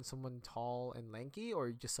 rely on someone tall and lanky,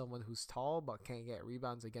 or just someone who's tall but can't get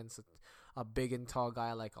rebounds against a big and tall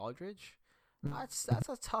guy like Aldridge. That's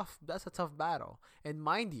a tough battle. And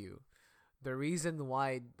mind you, the reason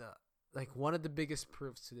why the like one of the biggest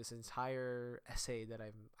proofs to this entire essay that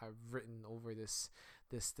I've written over this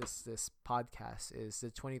podcast is the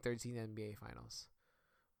 2013 NBA Finals.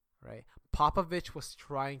 Right, Popovich was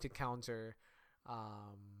trying to counter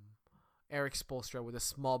Eric Spoelstra with a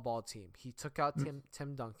small ball team. He took out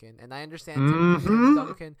Tim Duncan, and I understand Tim Hmm.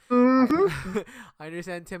 Duncan. I Hmm. I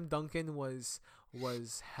understand Tim Duncan was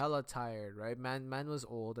hella tired, right? Man was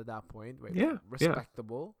old at that point, right? Yeah, yeah.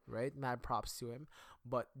 Respectable, right? Mad props to him.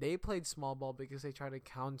 But they played small ball because they tried to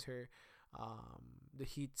counter the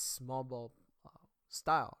Heat's small ball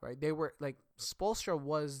style, right? They were like Spolstra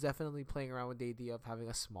was definitely playing around with the idea of having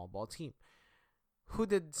a small ball team. Who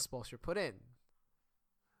did Spolstra put in?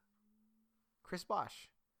 Chris Bosh.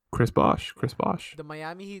 Chris Bosh. The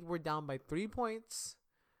Miami Heat were down by 3 points.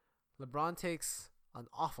 LeBron takes an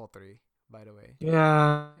awful three, by the way.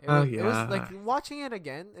 Yeah, It was like yeah. watching it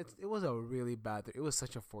again. It was a really bad. It was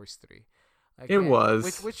such a forced three. It Which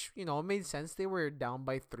was. made sense. They were down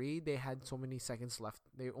by three. They had so many seconds left.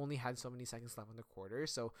 They only had so many seconds left in the quarter,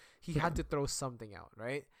 so he Yeah. had to throw something out,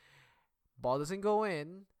 right? Ball doesn't go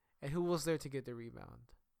in, and who was there to get the rebound?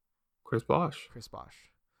 Chris Bosh. Chris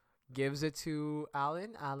Bosh gives it to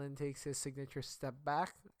Allen. Allen takes his signature step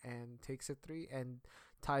back and takes a three and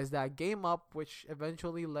ties that game up, which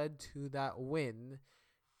eventually led to that win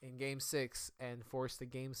in Game 6 and forced the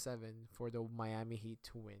Game 7 for the Miami Heat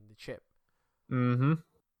to win the chip. Mm-hmm.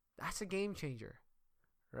 That's a game changer,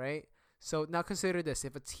 right? So now consider this.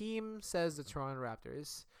 If a team says the Toronto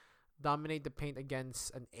Raptors dominate the paint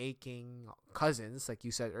against an aching Cousins, like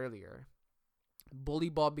you said earlier, bully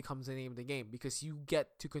ball becomes the name of the game because you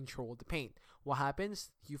get to control the paint. What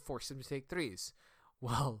happens? You force them to take threes.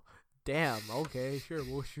 Well, damn, okay, sure,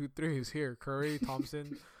 we'll shoot threes. Here, Curry,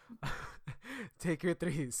 Thompson, take your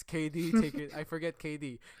threes. KD, take your. I forget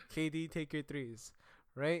KD. KD, take your threes.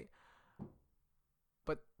 Right?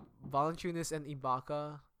 But Valanciunas and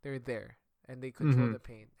Ibaka, they're there and they control Mm-hmm. the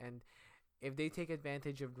paint. And if they take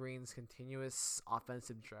advantage of Green's continuous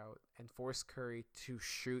offensive drought and force Curry to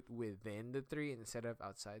shoot within the three instead of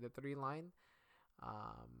outside the three line,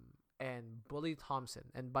 and bully Thompson,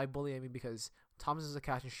 and by bully I mean because Thompson's a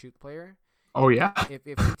catch and shoot player. Oh yeah. If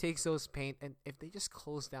he takes those paint and if they just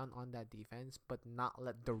close down on that defense but not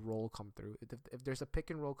let the roll come through, if there's a pick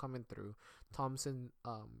and roll coming through, Thompson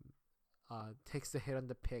takes the hit on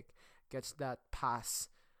the pick, gets that pass.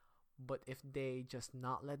 But if they just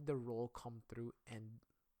not let the roll come through and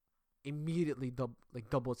immediately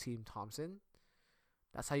double team Thompson,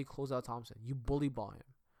 that's how you close out Thompson. You bully ball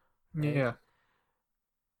him, right? Yeah.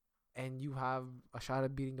 And you have a shot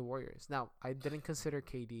at beating the Warriors. Now, I didn't consider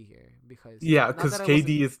KD here because Yeah, not because that I wasn't.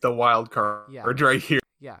 KD is the wild card Yeah, right here.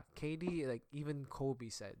 yeah, KD, like even Kobe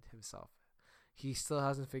said himself, he still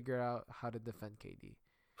hasn't figured out how to defend KD.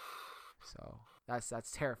 So that's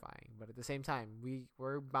terrifying. But at the same time,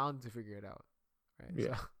 we're bound to figure it out, right?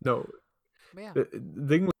 Yeah. So, No. but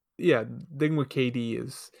yeah, The thing with KD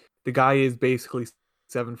is the guy is basically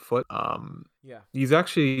 7 foot. Yeah. He's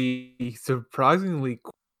actually surprisingly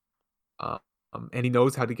and he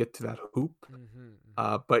knows how to get to that hoop.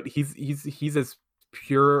 But he's as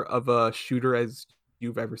pure of a shooter as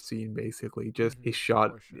you've ever seen. Basically, just his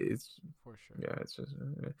shot For sure. is For sure. yeah, it's just.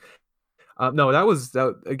 No, that was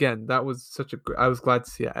that again. That was such a. I was glad to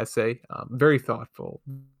see that essay. Very thoughtful,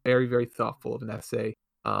 very very thoughtful of an essay.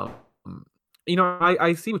 Um,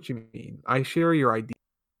 I see what you mean. I share your idea.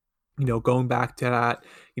 Going back to that,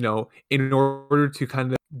 in order to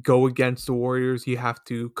kind of go against the Warriors, you have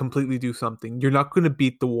to completely do something. You're not going to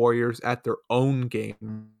beat the Warriors at their own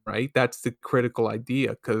game, right? That's the critical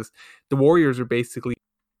idea because the Warriors are basically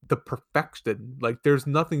the perfection. Like, there's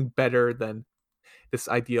nothing better than this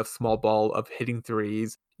idea of small ball, of hitting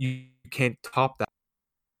threes. You can't top that.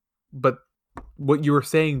 But what you were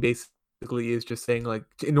saying basically is just saying, like,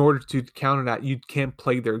 in order to counter that, you can't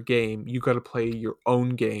play their game. You got to play your own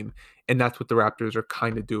game, and that's what the Raptors are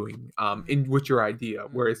kind of doing. In with your idea,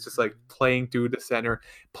 where it's just like playing through the center,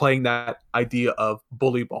 playing that idea of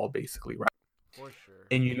bully ball, basically, right? For sure.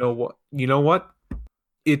 And you know what?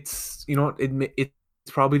 It's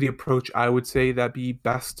probably the approach I would say that'd be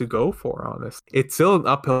best to go for. Honest, it's still an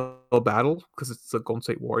uphill battle because it's the Golden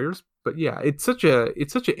State Warriors. But yeah, it's such an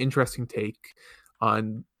interesting take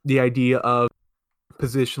on the idea of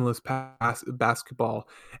positionless basketball.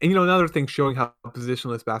 And another thing showing how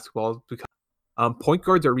positionless basketball is because point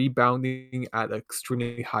guards are rebounding at an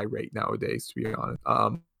extremely high rate nowadays. To be honest,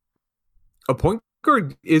 a point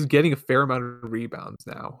guard is getting a fair amount of rebounds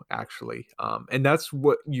now, actually, and that's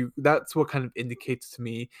what kind of indicates to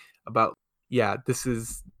me about, yeah, this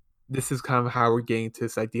is kind of how we're getting to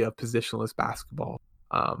this idea of positionless basketball.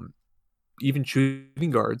 Even shooting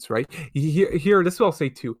guards, right? Here, this is what I'll say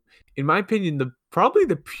too. In my opinion, probably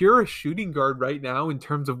the purest shooting guard right now, in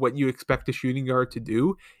terms of what you expect a shooting guard to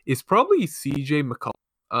do, is probably CJ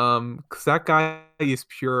McCollum. Because that guy is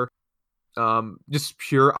pure, just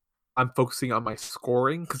pure. I'm focusing on my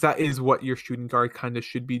scoring because that is what your shooting guard kind of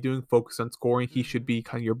should be doing. Focus on scoring. He should be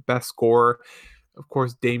kind of your best scorer. Of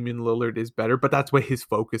course, Damian Lillard is better, but that's what his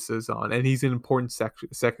focus is on, and he's an important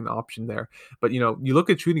second option there. But you look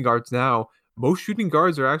at shooting guards now. Most shooting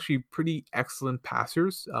guards are actually pretty excellent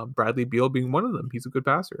passers. Bradley Beal being one of them. He's a good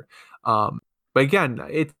passer. But again,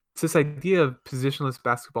 it's this idea of positionless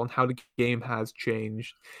basketball and how the game has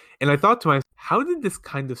changed. And I thought to myself, how did this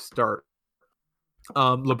kind of start?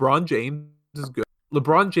 LeBron James is good.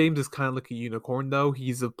 LeBron James is kind of like a unicorn, though.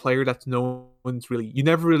 He's a player that's you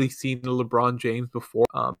never really seen a LeBron James before.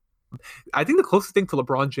 I think the closest thing to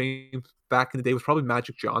LeBron James back in the day was probably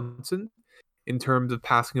Magic Johnson in terms of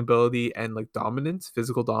passing ability and like dominance,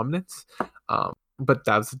 physical dominance. But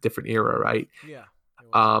that was a different era, right? Yeah.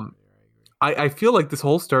 I feel like this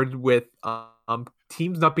whole started with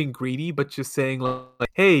teams not being greedy, but just saying like,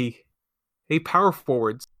 hey, power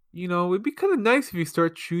forwards, it'd be kind of nice if you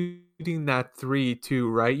start shooting that three too,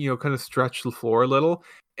 right? Kind of stretch the floor a little.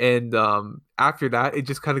 And after that, it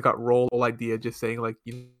just kind of got rolled, whole idea, just saying like,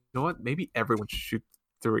 you know what, maybe everyone should shoot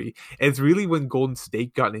three. And it's really when Golden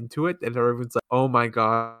State got into it, and everyone's like, oh my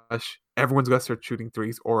gosh, everyone's got to start shooting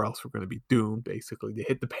threes, or else we're going to be doomed. Basically, they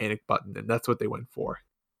hit the panic button, and that's what they went for.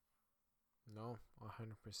 No,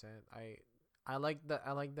 100%. I like that.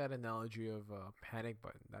 I like that analogy of panic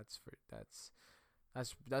button. That's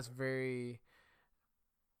very,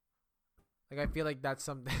 like, I feel like that's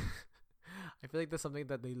something. I feel like that's something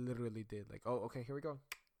that they literally did. Like, oh, okay, here we go.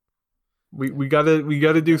 We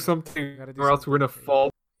gotta do something, or else we're gonna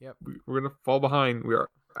fall. Yep. We're gonna fall behind. We are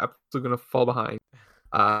absolutely gonna fall behind.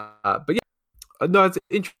 But yeah, no, it's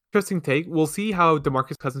an interesting take. We'll see how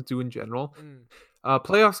DeMarcus Cousins do in general.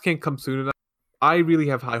 Playoffs can't come soon enough. I really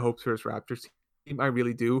have high hopes for this Raptors team. I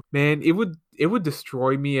really do. Man, it would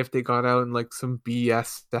destroy me if they got out in like some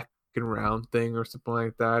BS second round thing or something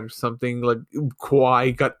like that, or something like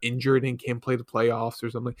Kawhi got injured and can't play the playoffs or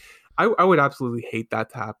something. I would absolutely hate that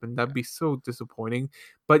to happen. That'd be so disappointing.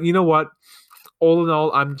 But you know what? All in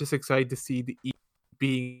all, I'm just excited to see the East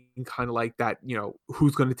being kind of like that.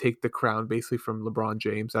 Who's going to take the crown basically from LeBron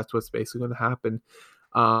James? That's what's basically going to happen.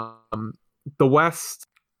 The West,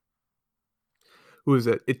 who is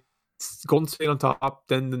it? It's Golden State on top,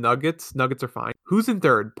 then the Nuggets. Nuggets are fine. Who's in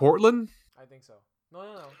third? Portland? I think so.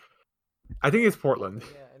 No. I think it's Portland.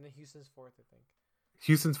 Yeah, and then Houston's fourth, I think.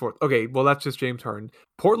 Houston's fourth. Okay, well, that's just James Harden.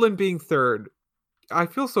 Portland being third. I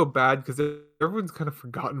feel so bad because everyone's kind of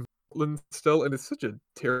forgotten Portland still, and it's such a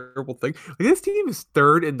terrible thing. Like, this team is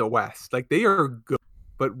third in the West. Like, they are good,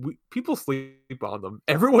 but people sleep on them.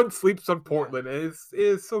 Everyone sleeps on Portland. Yeah. It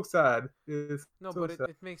is so sad. No, so but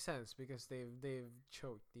it makes sense because they've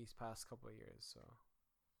choked these past couple of years. So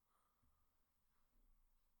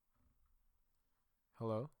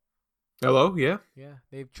Hello. Hello, yeah. Yeah,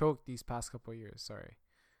 they've choked these past couple of years. Sorry.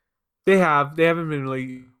 They have. They haven't been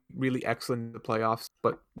really excellent in the playoffs,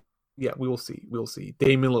 but yeah, we will see. We'll see.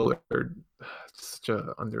 Damian Lillard, such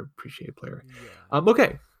a underappreciated player. Yeah.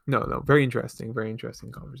 Okay. No. Very interesting. Very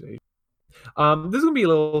interesting conversation. This is gonna be a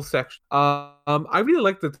little section. I really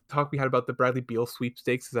like the talk we had about the Bradley Beal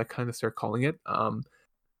sweepstakes, as I kind of start calling it.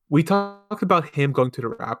 We talked about him going to the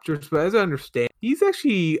Raptors, but as I understand, he's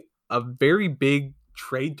actually a very big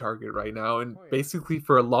trade target right now, and Oh yeah. basically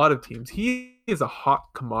for a lot of teams, he is a hot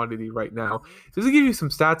commodity right now. Mhm. Just to give you some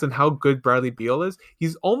stats on how good Bradley Beal is,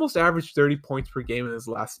 he's almost averaged 30 points per game in his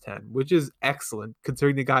last 10, which is excellent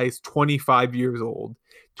considering the guy is 25 years old.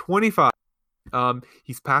 25.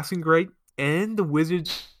 He's passing great, and the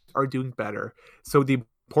Wizards are doing better. So the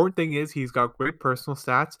important thing is he's got great personal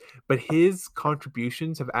stats, but his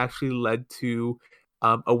contributions have actually led to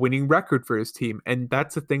a winning record for his team, and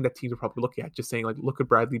that's the thing that teams are probably looking at. Just saying, like, look at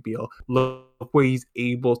Bradley Beal, look what he's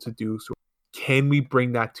able to do. So, can we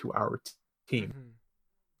bring that to our team? Mhm.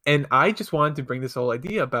 And I just wanted to bring this whole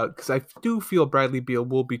idea about because I do feel Bradley Beal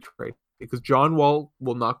will be traded because John Wall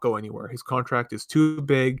will not go anywhere. His contract is too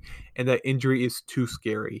big, and that injury is too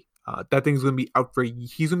scary. That thing's gonna be out for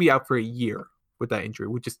he's gonna be out for a year with that injury,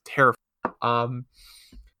 which is terrifying. Um,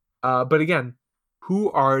 but again, who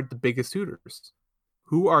are the biggest suitors?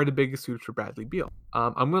 Who are the biggest suitors for Bradley Beal?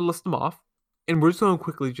 I'm gonna list them off, and we're just gonna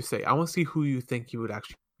quickly just say I want to see who you think he would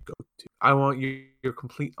actually go to. I want your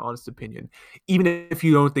complete honest opinion, even if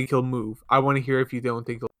you don't think he'll move. I want to hear if you don't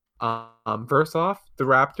think he'll. First off, the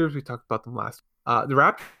Raptors. We talked about them last. The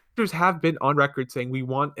Raptors have been on record saying we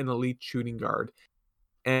want an elite shooting guard,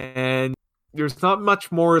 and there's not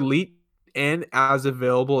much more elite and as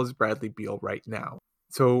available as Bradley Beal right now.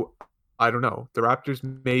 So I don't know. The Raptors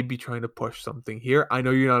may be trying to push something here. I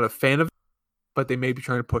know you're not a fan of it, but they may be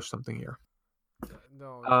trying to push something here.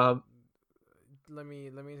 No. Um, Let me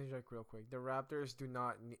interject real quick. The Raptors do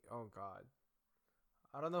not need. Oh God.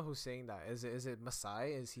 I don't know who's saying that. Is it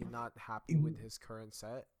Masai? Is he not happy with his current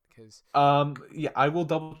set? yeah, I will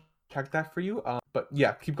double check that for you. But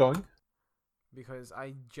yeah, keep going. Because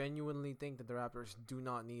I genuinely think that the Raptors do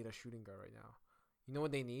not need a shooting guard right now. You know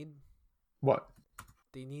what they need? What?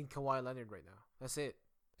 They need Kawhi Leonard right now. That's it.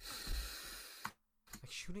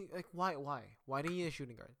 Like shooting, like why do you need a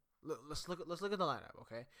shooting guard? Let's look at the lineup,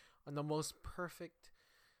 okay? On the most perfect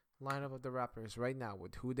lineup of the Raptors right now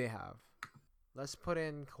with who they have. Let's put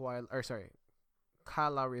in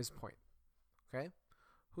Kyle Lowry as point. Okay,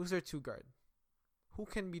 who's their two guard? Who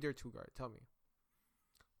can be their two guard? Tell me.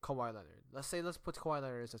 Kawhi Leonard. Let's put Kawhi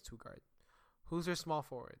Leonard as a two guard. Who's their small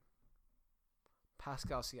forward?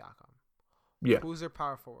 Pascal Siakam. Yeah. Who's their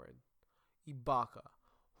power forward? Ibaka.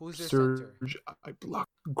 Who's their Serge, center? I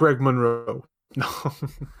blocked Greg Monroe. No.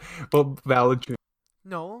 Well, Valanciunas.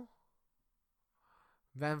 No.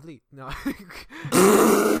 Van Vliet. No.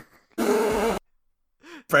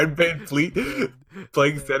 Fred VanVleet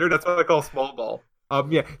playing center. That's what I call small ball.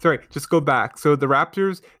 Yeah, sorry, just go back. So the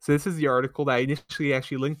Raptors, so this is the article that I initially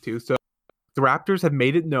actually linked to. So the Raptors have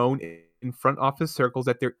made it known in front office circles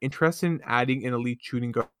that they're interested in adding an elite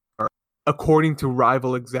shooting guard, according to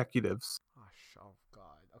rival executives. Oh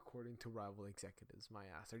God! According to rival executives, my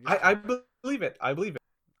ass. I believe it. I believe it.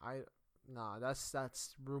 Nah.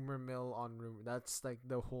 That's rumor mill on rumor. That's like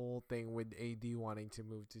the whole thing with AD wanting to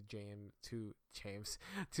move to James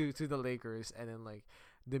to the Lakers, and then like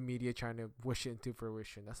the media trying to wish it into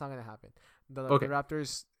fruition. That's not gonna happen. The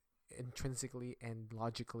Raptors, intrinsically and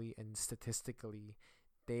logically and statistically,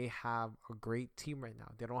 they have a great team right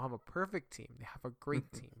now. They don't have a perfect team. They have a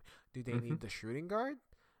great team. Do they need the shooting guard?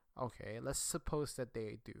 Okay, let's suppose that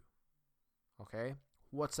they do. Okay,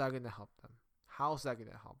 what's that gonna help them? How's that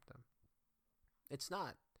gonna help them? It's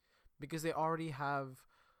not, because they already have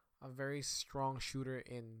a very strong shooter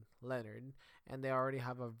in Leonard, and they already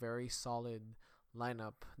have a very solid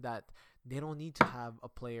lineup that they don't need to have a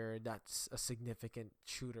player that's a significant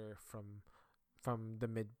shooter from the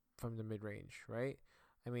mid range, right?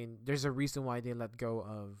 I mean, there's a reason why they let go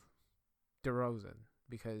of DeRozan,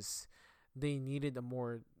 because they needed a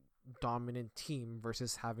more dominant team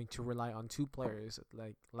versus having to rely on two players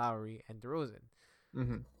like Lowry and DeRozan.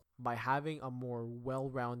 Mm-hmm. By having a more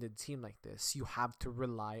well-rounded team like this, you have to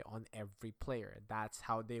rely on every player. That's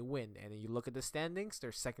how they win. And you look at the standings,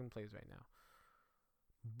 they're second place right now.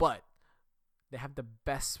 But they have the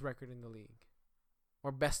best record in the league.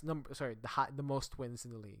 Or the most wins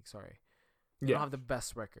in the league, sorry. They don't have the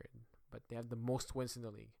best record, but they have the most wins in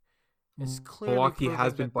the league. It's clearly Milwaukee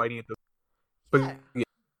has been biting at the. But yeah.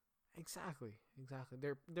 Exactly.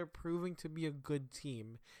 They're proving to be a good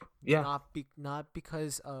team, Yeah. not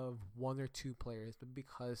because of one or two players, but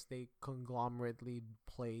because they conglomerately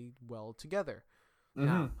play well together. Mm-hmm.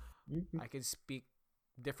 Now, I can speak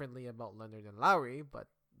differently about Leonard and Lowry, but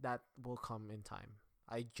that will come in time.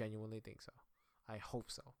 I genuinely think so. I hope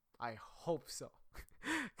so. I hope so.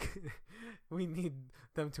 We need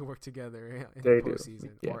them to work together in the They do.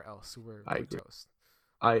 postseason, Yeah, or else I we're agree. toast.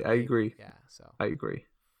 I They, agree. yeah. So I agree.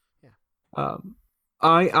 yeah. Um,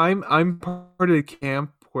 I'm part of the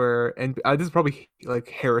camp where, and this is probably like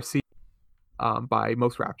heresy, by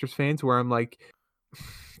most Raptors fans, where I'm like,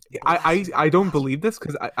 Blasphemy. I don't believe this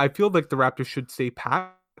because I feel like the Raptors should stay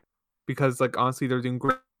pat because like honestly they're doing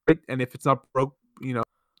great, and if it's not broke,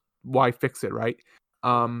 why fix it, right?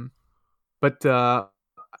 Yeah. Um, but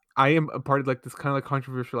I am a part of like this kind of like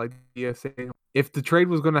controversial idea saying if the trade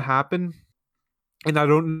was going to happen, and I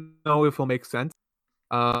don't know if it'll make sense.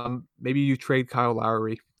 Maybe you trade Kyle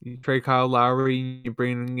Lowry. You trade Kyle Lowry. You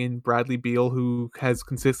bring in Bradley Beal, who has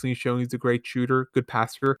consistently shown he's a great shooter, good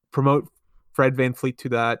passer. Promote Fred VanVleet to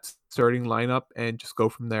that starting lineup, and just go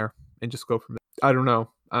from there. I don't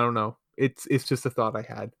know. It's just a thought I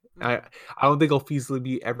had. I Mm-hmm. I don't think it'll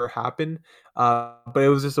feasibly ever happen. But it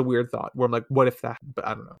was just a weird thought where I'm like, what if that? But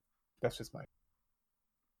I don't know. That's just my.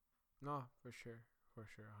 No, for sure,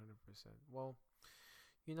 100%. Well,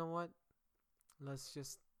 you know what? Let's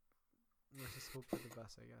just let's just hope for the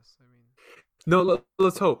best, I guess. I mean, No,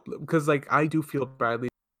 let's hope because like I do feel Bradley.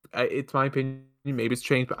 It's my opinion. Maybe it's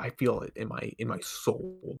changed, but I feel it in my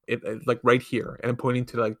soul. Like right here, and I'm pointing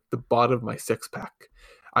to like the bottom of my six pack.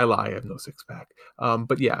 I lie. I have no six pack.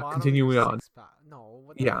 But the yeah, bottom of your continuing on. six pack. No,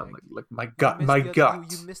 what the Yeah, heck? like my You gut, missed my you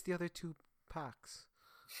gut. missed the other two packs.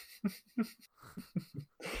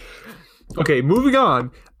 Okay, moving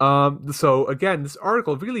on. So again, this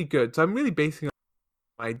article really good. So I'm really basing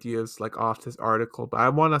my ideas like off this article, but I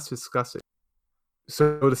want us to discuss it.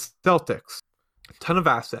 So the Celtics, ton of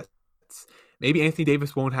assets. Maybe Anthony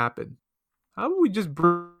Davis won't happen. How about we just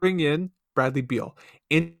bring in Bradley Beal?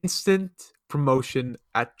 Instant promotion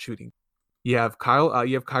at shooting. You have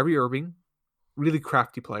Kyrie Irving, really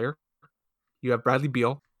crafty player. You have Bradley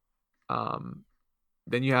Beal. Um,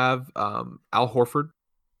 then you have Al Horford.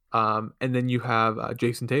 And then you have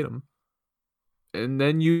Jason Tatum. And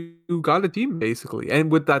then you got a team basically,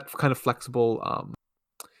 and with that kind of flexible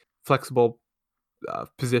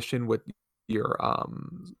position with your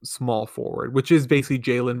small forward, which is basically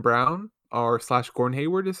Jaylen Brown or slash Gordon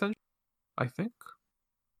Hayward, essentially. I think.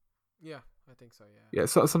 Yeah, I think so. Yeah,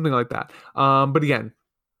 so something like that. But again,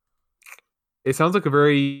 it sounds like a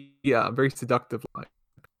very seductive line.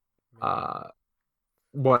 Maybe.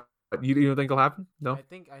 What you don't think will happen? No, I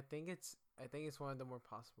think it's one of the more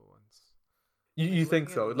possible ones. you think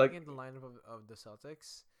so? Looking at the lineup of the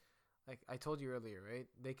Celtics, like I told you earlier, right?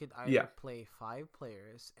 They could either Yeah, play five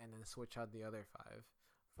players and then switch out the other five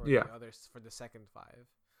for yeah, the others for the second five,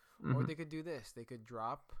 or hmm they could do this. They could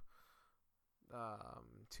drop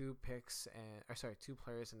two picks and or sorry, two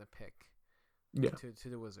players and a pick yeah, to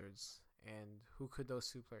the Wizards. And who could those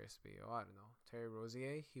two players be? Oh, I don't know. Terry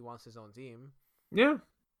Rozier. He wants his own team, yeah.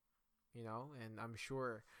 and I'm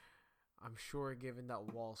sure, given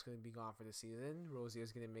that Wall's going to be gone for the season, Rozier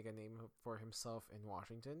is going to make a name for himself in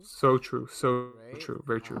Washington, So true, so right? true,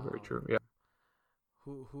 very true, very true. Yeah.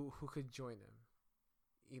 Who could join him?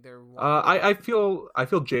 Either one. I feel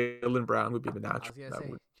Jaylen Brown would be the I natural. was gonna That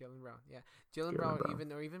say would Jalen Brown. Yeah, Jalen Jaylen Brown,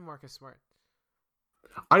 Brown. even Marcus Smart.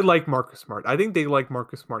 I like Marcus Smart. I think they like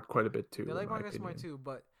Marcus Smart quite a bit too, They in like my Marcus Smart opinion. too,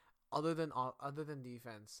 but other than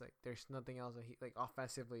defense, like there's nothing else that he like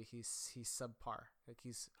offensively. He's subpar. Like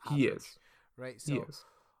he's He average, is. right? He So, is.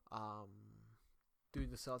 um, do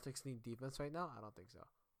the Celtics need defense right now? I don't think so.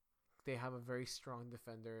 They have a very strong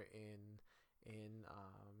defender in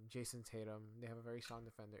Jason Tatum. They have a very strong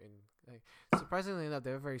defender in like surprisingly enough,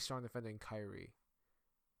 they have a very strong defender in Kyrie.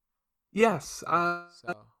 Yes.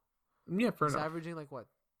 So Yeah. Fair he's enough. averaging like what,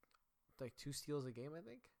 like 2 steals a game, I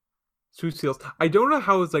think. 2 steals. I don't know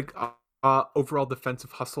how his like overall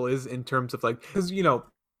defensive hustle is in terms of like because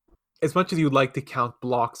as much as you like to count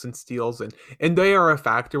blocks and steals and they are a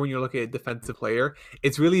factor when you're looking at a defensive player,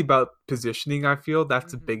 it's really about positioning. I feel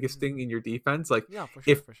that's the biggest thing in your defense. Like Yeah, for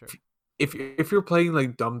sure, if for sure. if you're playing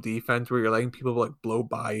like dumb defense where you're letting people like blow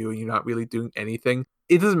by you and you're not really doing anything,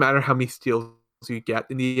 it doesn't matter how many steals you get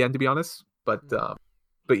in the end, to be honest. But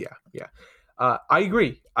yeah. I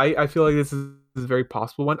agree. I feel like this is a very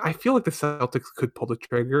possible one. I feel like the Celtics could pull the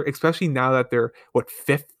trigger, especially now that they're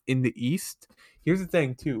fifth in the East. Here's the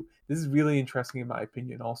thing too. This is really interesting in my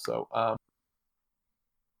opinion. Also,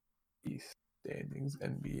 East standings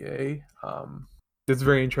NBA. That's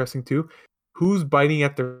very interesting too. Who's biting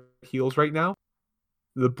at their heels right now?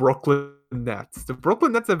 The Brooklyn Nets. The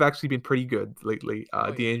Brooklyn Nets have actually been pretty good lately. Oh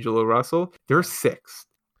yeah, D'Angelo Russell, they're yeah, sixth,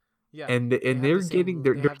 yeah. and They and have they're the getting same.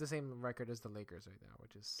 They they're have the same record as the Lakers right now,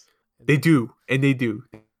 which is they insane. do and they do,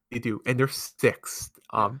 and they're sixth.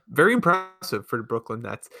 Yeah. Very impressive for the Brooklyn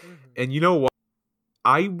Nets. Hmm. And you know what?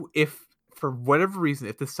 If for whatever reason,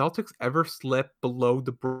 if the Celtics ever slip below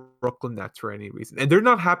the Brooklyn Nets for any reason, and they're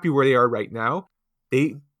not happy where they are right now,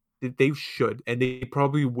 they they should and they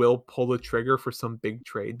probably will pull the trigger for some big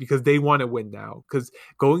trade because they want to win now. Because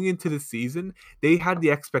going into the season, they had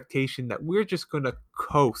the expectation that we're just going to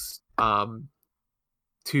coast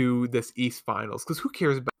to this East Finals. Because who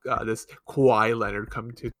cares about this Kawhi Leonard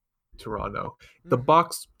coming to Toronto? The Hmm.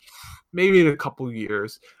 Bucks, maybe in a couple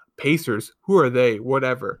years. Pacers, who are they?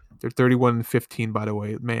 Whatever. They're 31-15, by the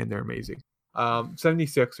way. Man, they're amazing.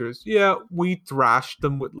 76ers, yeah, we thrashed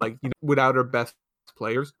them with without our best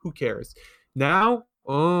players. Who cares? Now,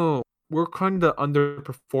 oh, we're kind of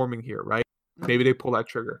underperforming here, right? Maybe they Hmm. pull that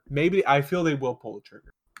trigger. Maybe I feel they will pull the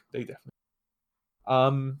trigger. They definitely.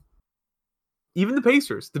 Um, Even the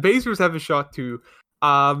Pacers. The Pacers have a shot to.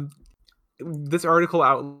 Um, this article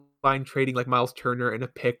outlined trading like Miles Turner and a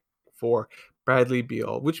pick for Bradley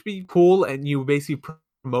Beal, which would be cool, and you basically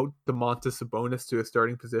promote Domantas Sabonis to a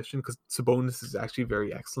starting position because Sabonis is actually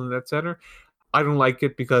very excellent at center. I don't like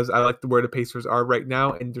it because I like where the Pacers are right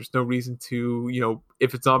now, and there's no reason to,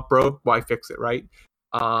 if it's not broke, why fix it, right?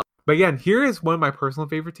 But again, here is one of my personal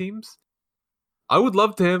favorite teams. I would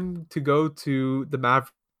love him to go to the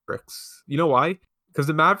Mavericks. You know why? Because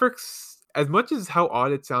the Mavericks, as much as how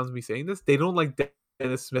odd it sounds me saying this, they don't like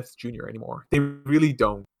Dennis Smith Jr. anymore. They really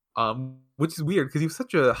don't. Which is weird because he was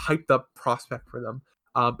such a hyped up prospect for them.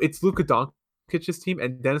 It's Luka Doncic's team,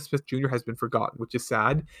 and Dennis Smith Jr. has been forgotten, which is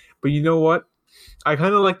sad. But you know what? I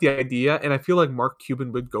kind of like the idea, and I feel like Mark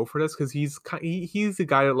Cuban would go for this because he's the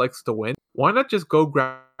guy that likes to win. Why not just go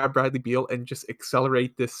grab Bradley Beal and just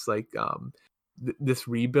accelerate this this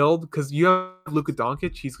rebuild? Because you have Luka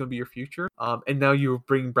Doncic, he's going to be your future, and now you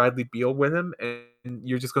bring Bradley Beal with him, and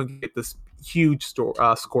you're just going to get this huge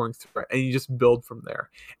scoring threat, and you just build from there.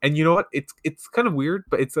 And you know what? It's kind of weird,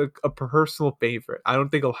 but it's a personal favorite. I don't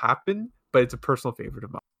think it'll happen, but it's a personal favorite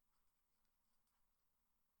of mine.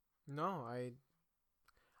 No,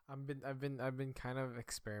 I've been kind of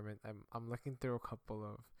experiment. I'm looking through a couple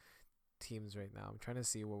of teams right now. I'm trying to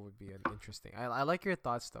see what would be an interesting. I like your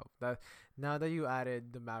thoughts though. That now that you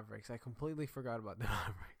added the Mavericks, I completely forgot about the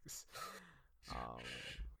Mavericks. Um,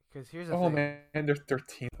 because here's the Oh thing. man, they're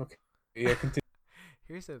 13. Okay, yeah, continue.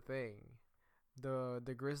 Here's the thing. The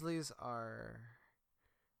Grizzlies are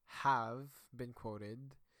have been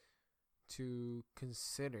quoted to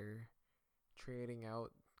consider trading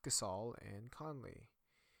out Gasol and Conley.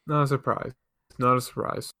 Not a surprise. Not a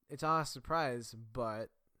surprise. It's not a surprise, but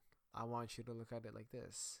I want you to look at it like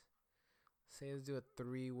this. Say let's do a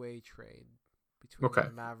three-way trade between Okay.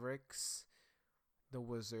 the Mavericks, the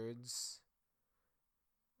Wizards,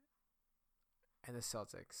 and the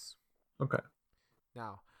Celtics. Okay.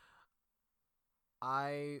 Now,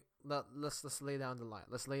 let's lay down the line.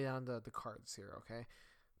 Let's lay down the cards here, okay?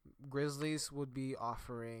 Grizzlies would be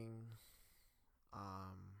offering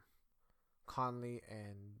Conley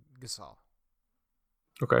and Gasol.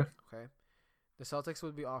 Okay. Okay. The Celtics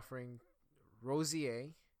would be offering Rosier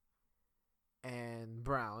and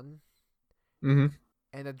Brown Mm-hmm.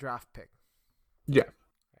 and a draft pick. Yeah.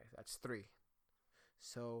 Okay, that's three.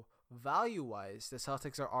 So value wise, the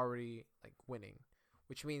Celtics are already like winning,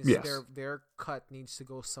 which means Yes. their cut needs to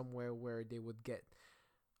go somewhere where they would get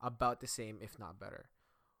about the same, if not better.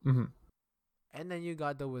 Mm-hmm. And then you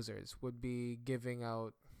got the Wizards would be giving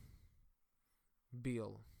out Beal,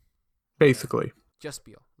 whatever, Basically. just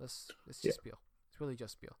Beal. Let's Yeah. just Beal. It's really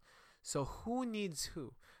just Beal. So who needs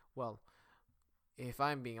who? Well, if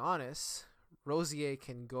I'm being honest, Rosier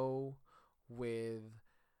can go with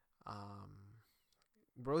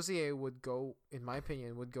Rosier would go, in my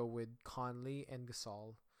opinion, would go with Conley and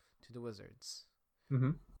Gasol to the Wizards.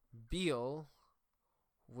 Mm-hmm. Beal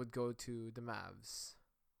would go to the Mavs.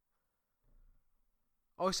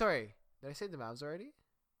 Oh, sorry, did I say the Mavs already?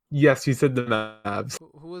 Yes, you said the Mavs.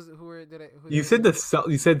 Who did You I said say?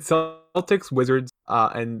 you said Celtics, Wizards,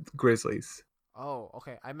 and Grizzlies. Oh,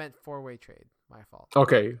 okay. I meant four-way trade. My fault.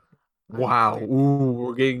 Okay. I meant Wow. Ooh,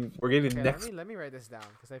 we're getting okay. Let next. me write this down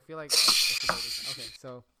because I feel like I should write this down. Okay,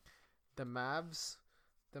 so the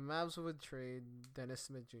Mavs would trade Dennis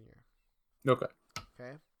Smith Jr. Okay.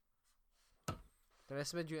 Okay, Dennis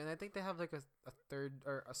Smith Jr. And I think they have like a third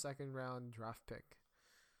or a second round draft pick.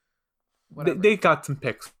 They, Whatever. they got some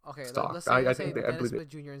picks Okay, stock. let's I say think I Dennis believe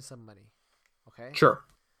it. Smith Jr. and some money. Okay. Sure.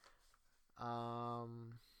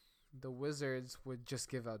 The Wizards would just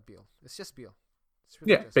give out Beal. It's just Beal. It's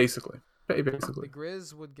really Yeah, just basically. The Basically.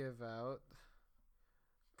 Grizz would give out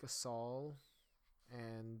Gasol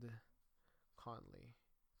and Conley.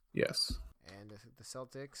 Yes. And the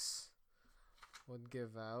Celtics would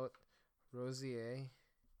give out Rozier.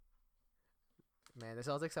 Man, the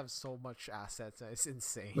Celtics have so much assets. It's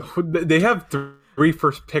insane. They have 3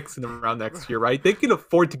 first picks in the round next year, right? They can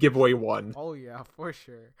afford to give away 1. Oh yeah, for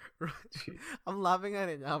sure. I'm laughing at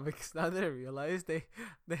it now because now that I realize they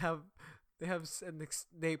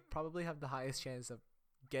probably have the highest chance of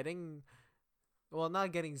getting, well,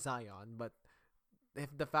 not getting Zion, but if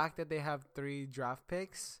the fact that they have 3 draft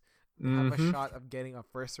picks, they have a shot of getting a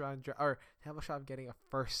first round or they have a shot of getting a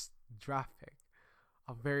first draft pick.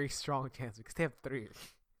 A very strong chance because they have 3.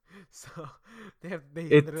 So they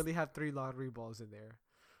literally have 3 lottery balls in there.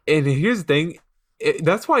 And here's the thing,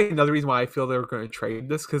 that's why another reason why I feel they're going to trade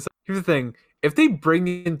this, because here's the thing: if they bring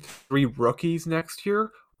in 3 rookies next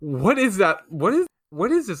year, what is that? What is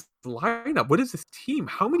this lineup? What is this team?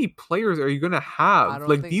 How many players are you going to have?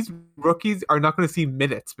 Like, these rookies are not going to see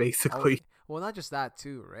minutes, basically. Well, not just that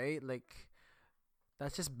too, right? Like,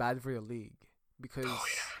 that's just bad for the league because. Oh,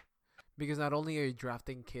 yeah. Because not only are you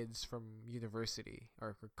drafting kids from university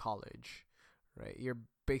or college, right? You're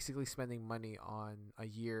basically spending money on a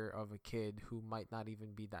year of a kid who might not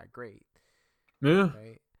even be that great. Yeah.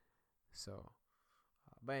 Right? So,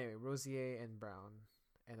 but anyway, Rozier and Brown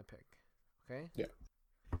and a pick. Okay? Yeah.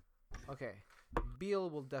 Okay. Beal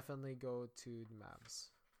will definitely go to the Mavs.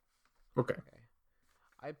 Okay.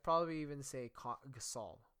 I'd probably even say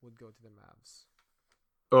Gasol would go to the Mavs.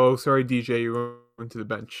 Oh, sorry, DJ, you're going to the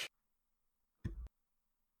bench.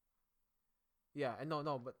 Yeah, and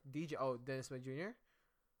no, but DJ. Oh, Dennis Smith Jr.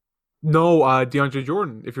 No, DeAndre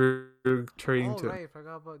Jordan. If you're trading to. Oh right, I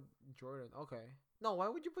forgot about Jordan. Okay. No, why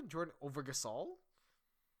would you put Jordan over Gasol?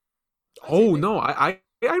 No, I'd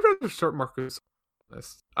rather start Marcus.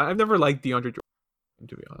 I've never liked DeAndre Jordan,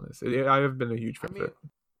 to be honest. I have been a huge fan of it.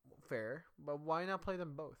 Fair, but why not play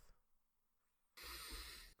them both?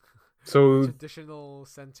 So traditional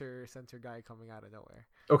center guy coming out of nowhere.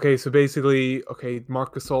 Okay, so basically,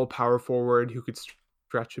 Marc Gasol, power forward, who could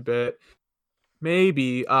stretch a bit.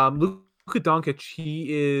 Maybe Luka Doncic.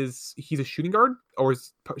 He's a shooting guard or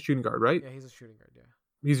is shooting guard, right? Yeah, he's a shooting guard. Yeah,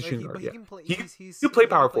 he's a shooting guard. He can play. He'll play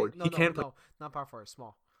power forward. He can play. No, not power forward.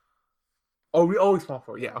 Small. Oh, we always small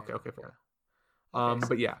forward. Yeah. Okay. Forward.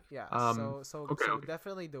 But yeah. Yeah. So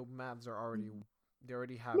definitely the Mavs are already. They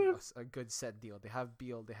already have a good set deal. They have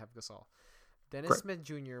Beal. They have Gasol. Dennis Smith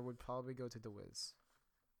Jr. would probably go to the Wiz.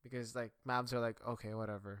 Because like Mavs are like, okay,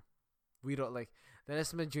 whatever. We don't like Dennis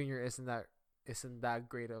Smith Jr. isn't that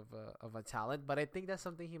great of a talent, but I think that's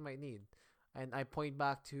something he might need. And I point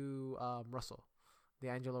back to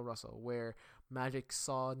D'Angelo Russell, where Magic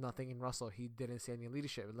saw nothing in Russell. He didn't see any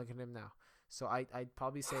leadership. Look at him now. So I'd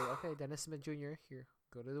probably say, okay, Dennis Smith Jr. here,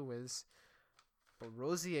 go to the Wiz. But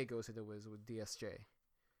Rozier goes to the Wiz with DSJ.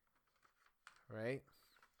 Right?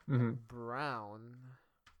 Mm-hmm. Brown.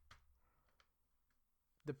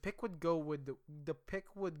 The pick would go with the pick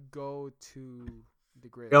would go to the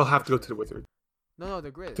Grizz. They'll have to go to the Wizards. No,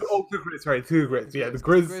 the Grizz. Oh, the Grizz. Sorry, to the Grizz. Yeah, the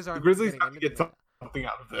Grizzlies have to get something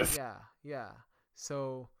out of this. Yeah.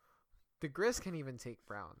 So the Grizz can even take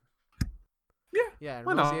Brown. Yeah. Yeah,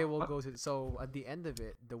 and Rozier will go to. So at the end of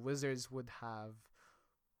it, the Wizards would have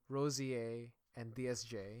Rozier and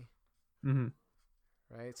DSJ. Mm-hmm.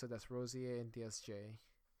 Right. So that's Rozier and DSJ.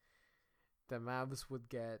 The Mavs would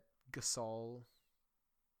get Gasol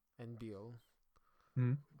and Beal,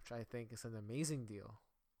 which I think is an amazing deal.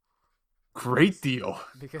 Great deal.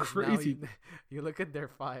 Because crazy. Now you look at their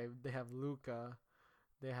 5. They have Luka.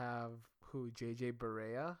 They have JJ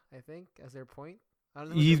Barea, I think, as their point. I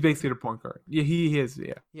don't know. He's basically the point guard. Yeah, he is.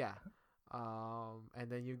 Yeah. Yeah. And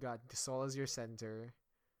then you got Gasol as your center.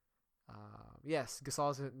 Yes,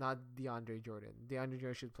 Gasol is not DeAndre Jordan. DeAndre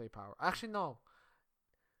Jordan should play power. Actually, no.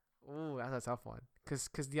 Ooh, that's a tough one. Because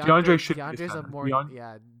DeAndre's a more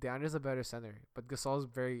DeAndre's a better center, but Gasol's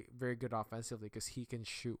very very good offensively because he can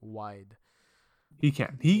shoot wide. He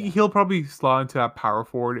can. He'll probably slot into that power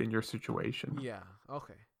forward in your situation. Yeah.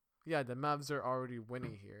 Okay. Yeah, the Mavs are already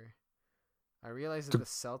winning here. I realized that the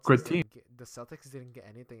Celtics didn't get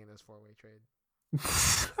anything in this 4-way trade.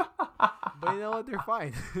 But you know what? They're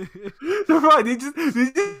fine. They're fine. They just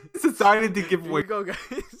decided to give away. Here you go,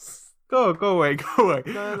 guys. Go away.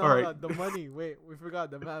 No, all right. The money. Wait, we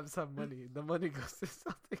forgot. The Mavs have money. The money goes to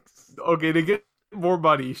Celtics. Okay, they get more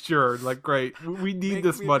money. Sure, like great. We need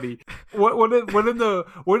this money. One of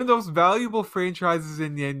the most valuable franchises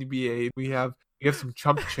in the NBA. We have some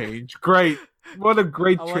chump change. Great. What a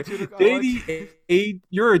great I trade. want you to. Danny Ainge,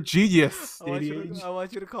 you're a genius, I want Danny you to. Ainge. I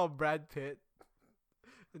want you to call Brad Pitt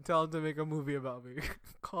and tell him to make a movie about me.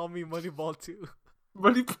 Call me Moneyball 2.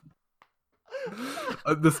 Money.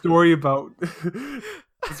 The story about the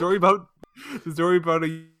story about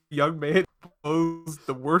a young man proposed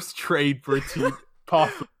the worst trade for a team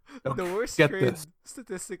possible. Now, The worst get trade this.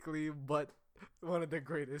 statistically, but one of the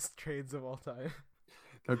greatest trades of all time.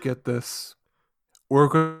 Now get this. We're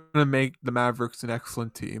gonna make the Mavericks an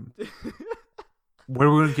excellent team. What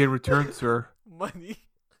are we gonna get in return, sir? Money.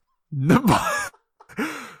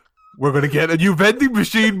 We're gonna get a new vending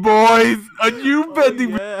machine, boys. A new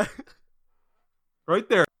vending machine. Yeah. Right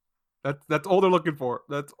there. That's all they're looking for.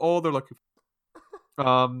 That's all they're looking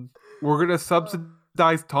for. We're gonna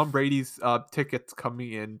subsidize Tom Brady's tickets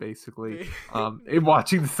coming in, basically. And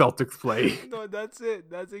watching the Celtics play. No, that's it.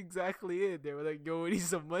 That's exactly it. They were like, "Yo, we need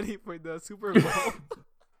some money for the Super Bowl."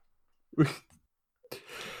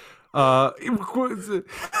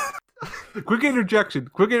 Quick interjection.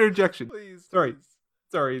 Please. Sorry. please.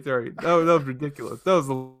 Sorry. That was ridiculous. That was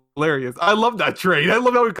hilarious. I love that trade. I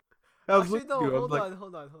love how we. Actually, no. Hold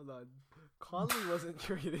on. Conley wasn't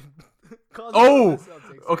traded. Conley Oh, went to the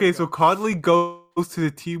Celtics. okay. So Conley goes to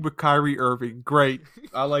the team with Kyrie Irving. Great.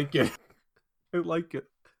 I like it. I like it.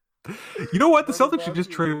 You know what? The Celtics should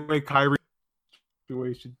just trade away Kyrie.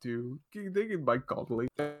 Situation too. They can Mike Conley.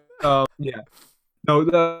 Yeah. No.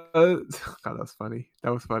 God, that was funny.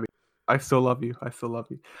 I still love you.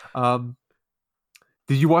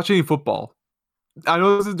 Did you watch any football? I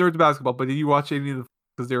know this is Nerds basketball, but did you watch any of the?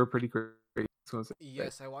 Because they were pretty great.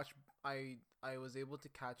 Yes, I watched. I was able to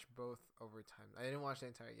catch both overtime. I didn't watch the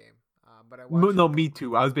entire game, but I watched. No, me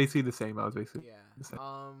too. I was basically the same. Yeah.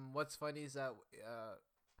 What's funny is that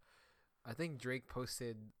I think Drake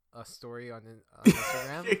posted a story on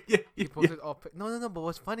Instagram. He posted all. No. But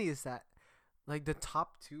what's funny is that like the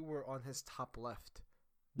top two were on his top left.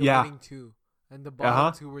 The winning two, and the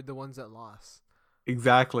bottom two were the ones that lost.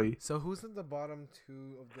 Exactly. So who's in the bottom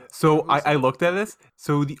two of the? So I looked at this.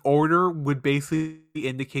 So the order would basically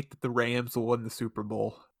indicate that the Rams will win the Super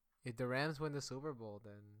Bowl. If the Rams win the Super Bowl,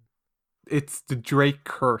 then it's the Drake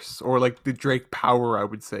curse, or like the Drake power, I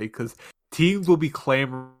would say, because teams will be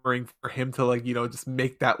clamoring for him to just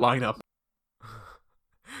make that lineup.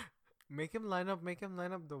 Make him line up the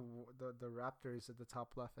Raptors at the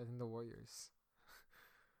top left and the Warriors.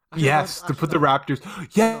 Yes, to put the Raptors.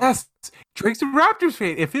 Yes, Drake's a Raptors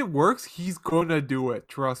fan. If it works, he's gonna do it.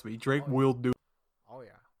 Trust me, Drake will do it. Oh yeah,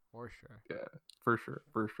 for sure. Yeah, for sure.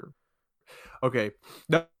 Okay,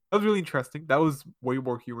 that was really interesting. That was way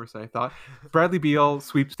more humorous than I thought. Bradley Beal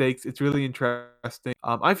sweepstakes. It's really interesting.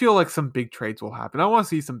 I feel like some big trades will happen. I want to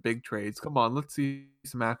see some big trades. Come on, let's see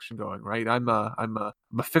some action going. Right? I'm a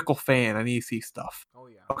fickle fan. I need to see stuff. Oh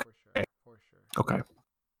yeah, okay. for sure. Okay.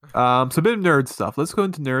 So a bit of nerd stuff. Let's go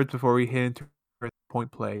into nerds before we hit into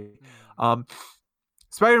point play.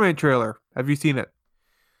 Spider-Man trailer. Have you seen it?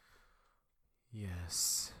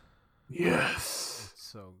 Yes. Yes. It's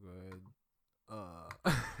so good.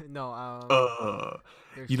 No.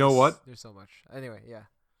 You know what? There's so much. Anyway, yeah.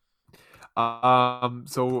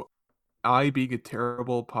 So I, being a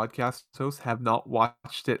terrible podcast host, have not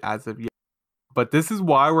watched it as of yet. But this is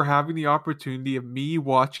why we're having the opportunity of me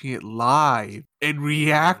watching it live and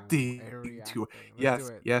reacting to it.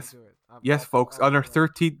 Yes, folks. On our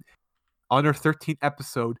 13th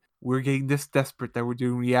episode, we're getting this desperate that we're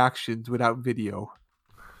doing reactions without video.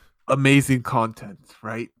 Amazing content,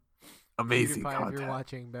 right? Amazing content. If you're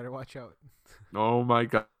watching, better watch out. Oh my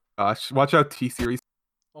gosh. Watch out, T-Series.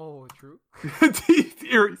 Oh, true.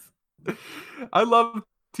 T-Series. I love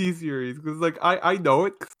T-Series because I know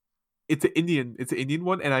it. It's an Indian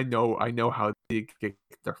one, and I know how they get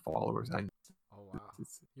their followers. Oh wow,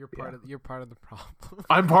 you're part of the problem.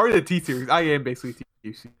 I'm part of the T-Series. I am basically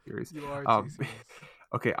T-Series. You are T-Series.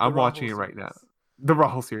 Okay, I'm watching it right now. The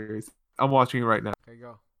Rahul series. I'm watching it right now. Okay,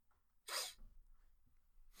 go.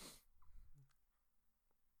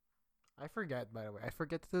 I forget, by the way. I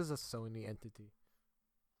forget this is a Sony entity.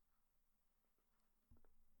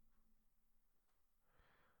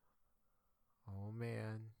 Oh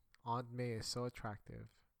man. Aunt May is so attractive.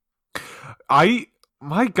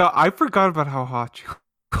 My God, I forgot about how hot she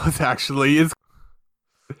was actually.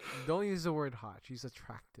 Don't use the word hot. She's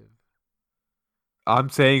attractive. I'm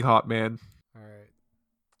saying hot, man. All right.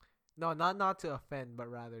 No, not to offend, but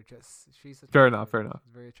rather just she's attractive. Fair enough.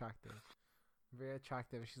 She's very attractive. Very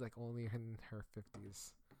attractive. She's like only in her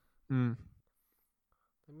 50s. Let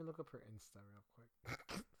me look up her Insta real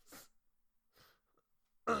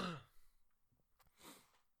quick.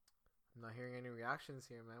 I'm not hearing any reactions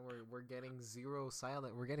here, man. We're getting zero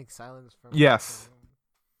silent. We're getting silence from. Yes.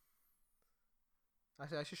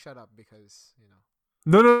 Actually, I should shut up because you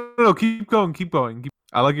know. No. Keep going.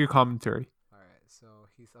 I like your commentary. All right, so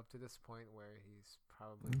he's up to this point where he's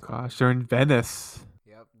probably. Gosh, they're in Venice.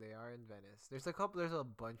 Yep, they are in Venice. There's a couple. There's a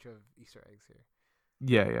bunch of Easter eggs here.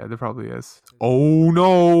 Yeah, there probably is. Oh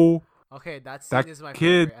no! Okay, that scene is my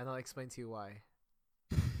kid. favorite, and I'll explain to you why.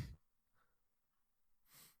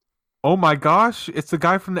 Oh my gosh! It's the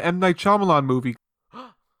guy from the M. Night Shyamalan movie.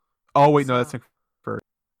 Oh wait, no, that's Nick Fury.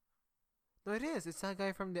 No, it is. It's that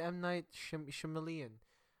guy from the M. Night Shyamalan movie.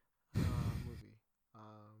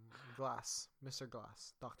 Glass, Mr.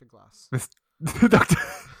 Glass, Dr. Glass. Doctor.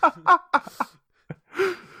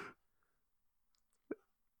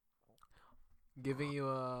 Giving you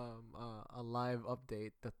a live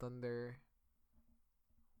update. The Thunder.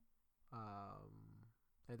 I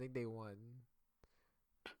think they won.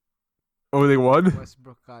 Oh, they won?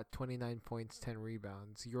 Westbrook got 29 points, 10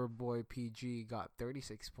 rebounds. Your boy PG got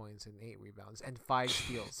 36 points and 8 rebounds and 5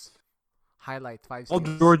 steals. Highlight 5 steals.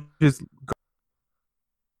 Paul George is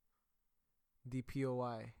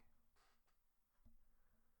DPOY.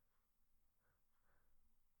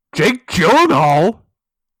 Jake Gyllenhaal.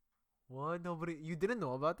 What? Nobody? You didn't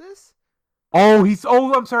know about this? Oh,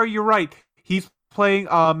 I'm sorry. You're right. He's playing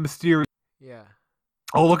Mysterio. Yeah.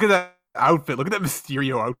 Oh, look at that outfit. Look at that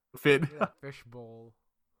Mysterio outfit. Look at that fishbowl.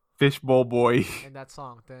 Fishbowl boy. And that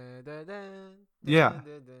song. Dun, dun, dun, Yeah. dun,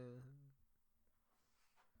 dun, dun.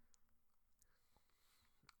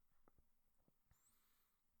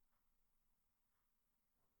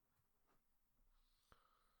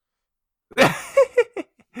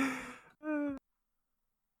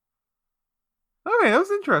 Okay, that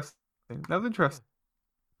was interesting. Yeah.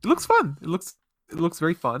 It looks fun. It looks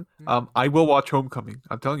very fun. I will watch Homecoming.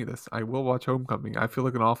 I'm telling you this. I will watch Homecoming. I feel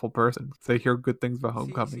like an awful person. They hear good things about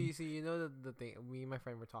Homecoming. See, you know the thing. Me and my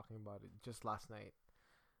friend were talking about it just last night.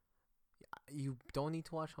 You don't need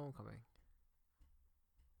to watch Homecoming.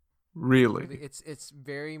 Really? It's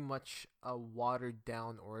very much a watered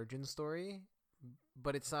down origin story,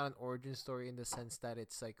 but it's not an origin story in the sense that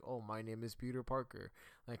it's like, oh, my name is Peter Parker,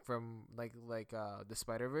 like from the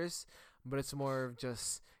Spider-Verse, but it's more of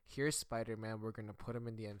just, here's Spider-Man, we're gonna put him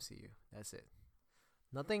in the MCU. That's it.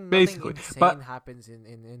 Nothing Basically, insane but happens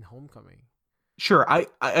in Homecoming. sure, I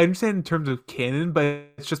understand in terms of canon, but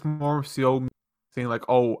it's just more so saying like,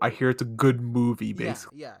 oh, I hear it's a good movie,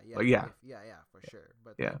 basically. Yeah, Like, yeah. For sure.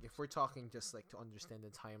 But Yeah. like, if we're talking just like to understand the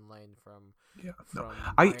timeline from No,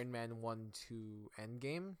 Iron Man 1 to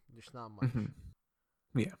Endgame, there's not much.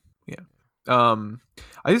 Yeah.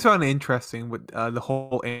 I just found it interesting with the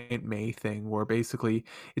whole Aunt May thing, where basically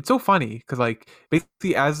it's so funny because like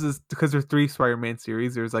basically because there's 3 Spider-Man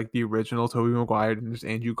series. There's like the original Tobey Maguire, and there's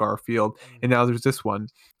Andrew Garfield, and now there's this one.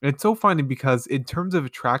 And it's so funny because in terms of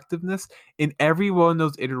attractiveness, in every one of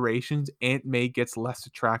those iterations, Aunt May gets less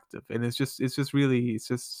attractive, and it's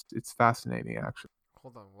fascinating actually.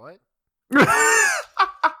 Hold on, what?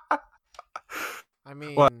 I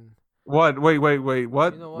mean, What? Wait.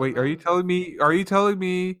 What? You know what, Wait, are you telling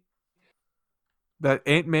me that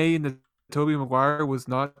Aunt May and the Tobey Maguire was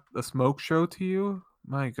not a smoke show to you?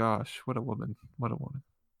 My gosh, what a woman.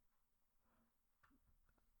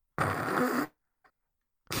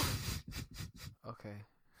 okay.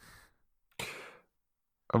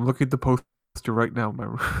 I'm looking at the poster right now in my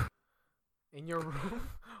room. In your room?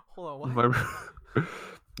 Hold on, In what? my room.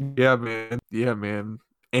 Yeah, man.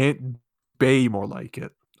 Aunt Bay more like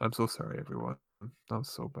it. I'm so sorry, everyone. That was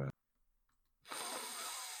so bad.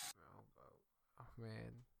 Oh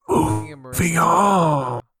man. Looking at Moving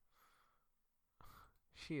Marissa, on.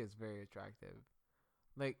 she is very attractive.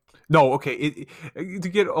 Like, No, okay. To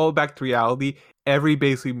get all back to reality, every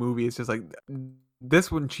basically movie is just like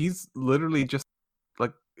this one. She's literally just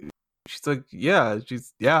like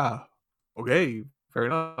okay, fair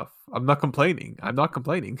enough. I'm not complaining.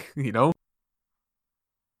 You know.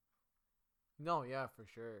 no, yeah, for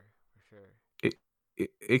sure.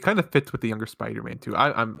 It kind of fits with the younger Spider-Man too. It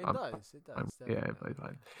does. Yeah, Definitely.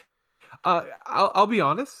 fine. I'll be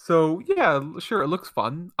honest. So yeah, sure, it looks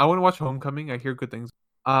fun. I want to watch Homecoming. I hear good things.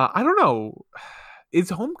 I don't know. Is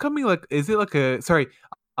Homecoming like? Is it like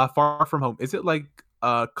Far From Home? Is it like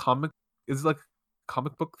a comic? Is it like a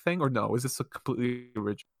comic book thing or no? Is this a completely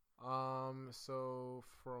original? So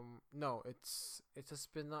no, it's a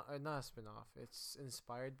spin-off, not a spin-off. It's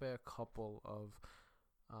inspired by a couple of,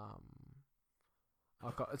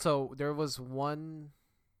 so there was one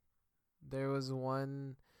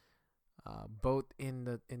boat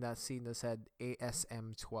in that scene that said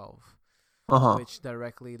ASM 12. Uh-huh. which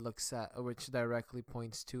directly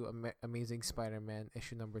points to Amazing Spider-Man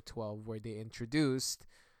issue number 12, where they introduced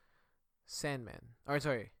Sandman. Or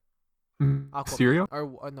sorry, Aquaman. Mysterio?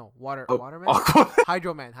 Or no, Oh, Waterman?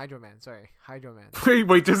 Aquaman. Hydro-Man. Sorry, Hydro-Man.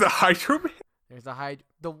 Wait, there's a Hydro Man? There's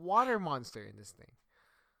the water monster in this thing.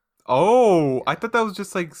 Oh, I Yeah. thought that was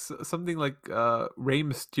just like something like Rey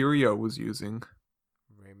Mysterio was using.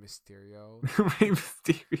 Rey Mysterio. Rey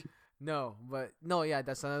Mysterio. No, but no, yeah,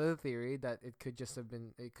 that's another theory that it could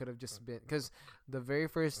have just been because the very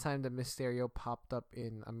first time that Mysterio popped up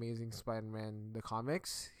in Amazing Spider-Man the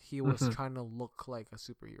comics, he was Mhm. trying to look like a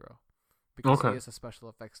superhero because he Okay. is a special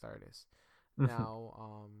effects artist. Mhm.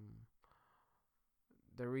 Now,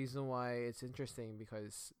 the reason why it's interesting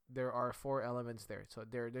because there are 4 elements there, so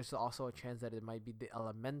there's also a chance that it might be the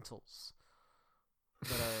elementals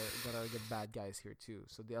that are the bad guys here too.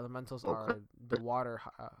 So the elementals Okay. are the water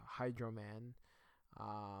Hydro Man,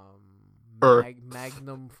 Earth,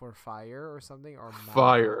 Magnum for fire or something, or Magma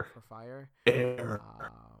fire, for fire. air,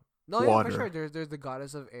 No, yeah, for sure. water. There's the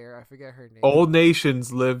goddess of air. I forget her name. All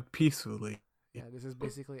nations lived peacefully. Yeah, this is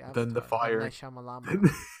basically Then the Avatar. M fire. Night Shyamalan.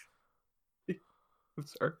 I'm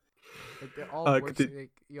sorry. Like they're all works. Continue.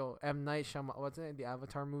 Like M Night Shyamalan. What's it? The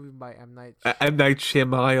Avatar movie by M Night M. Night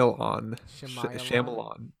Shyamalan.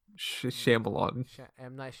 Shyamalan. Shyamalan.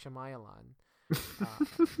 M Night Shyamalan.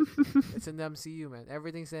 It's in the MCU, man.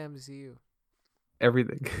 Everything's in the MCU.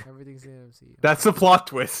 Everything. Everything's in the MCU. That's a plot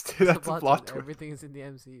twist. It's That's a plot twist. Everything is in the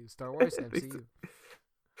MCU. Star Wars, MCU.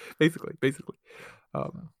 Basically.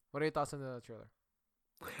 So, what are your thoughts on the trailer?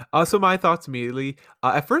 So my thoughts immediately.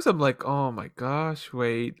 At first, I'm like, oh my gosh,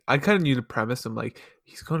 wait. I kind of knew the premise. I'm like,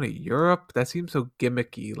 he's going to Europe. That seems so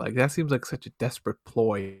gimmicky. Like that seems like such a desperate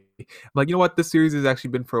ploy. I'm like, you know what? This series has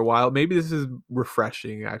actually been for a while. Maybe this is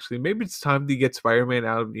refreshing. Actually, maybe it's time to get Spider-Man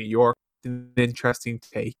out of New York. An interesting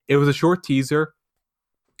take. It was a short teaser.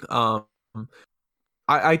 I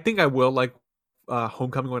think I will like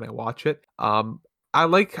Homecoming when I watch it. I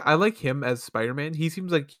like him as Spider-Man. He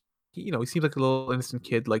seems like he seems like a little innocent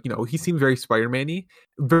kid. Like he seems very Spider-Man-y,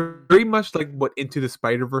 very much like what Into the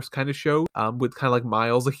Spider-Verse kind of show. With kind of like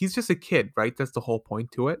Miles. Like he's just a kid, right? That's the whole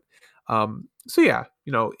point to it. So yeah,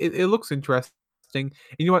 it looks interesting. And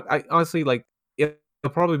you know what? I honestly like it'll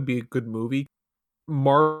probably be a good movie.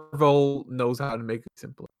 Marvel knows how to make it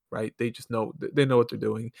simpler, right? They just know they know what they're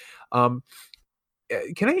doing. Can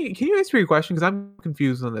you answer your question because I'm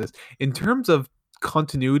confused on this in terms of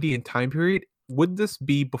continuity and time period? Would this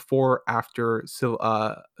be before or after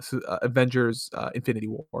Avengers Infinity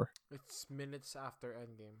War? It's minutes after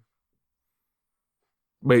Endgame.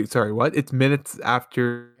 Wait, sorry, what? It's minutes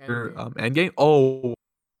after Endgame. Endgame. Oh,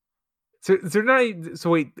 so they're not.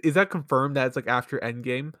 So wait, is that confirmed that it's like after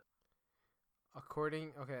Endgame?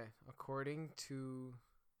 According to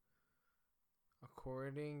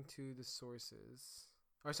the sources,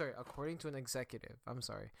 or sorry, according to an executive,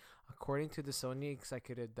 according to the Sony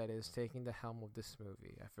executive that is taking the helm of this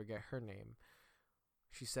movie, I forget her name,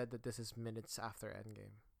 she said that this is minutes after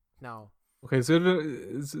Endgame. Now, okay, so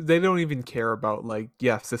they don't even care about like,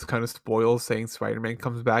 yes, this kind of spoils saying Spider-Man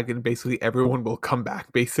comes back and basically everyone will come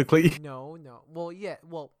back, basically. no, well, yeah,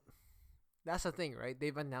 well, that's the thing, right?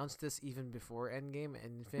 They've announced this even before Endgame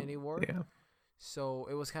and Infinity War. Yeah. So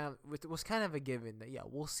it was kind of a given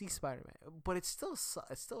that we'll see Spider-Man, but it still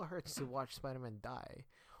hurts to watch Spider-Man die.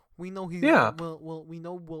 We know Yeah. we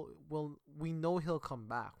know he'll come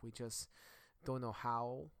back. We just don't know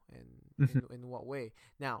how and in what way.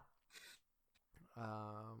 Now,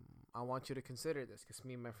 I want you to consider this because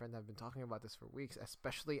me and my friend have been talking about this for weeks,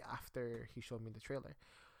 especially after he showed me the trailer.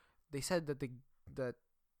 They said that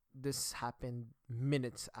this happened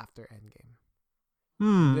minutes after Endgame.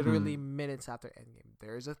 Literally minutes after Endgame.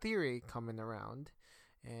 There's a theory coming around,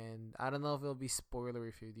 and I don't know if it'll be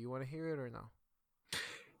spoilery for you. Do you want to hear it or no?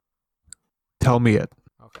 Tell me it.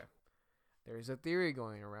 Okay. There's a theory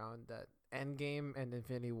going around that Endgame and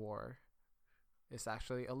Infinity War is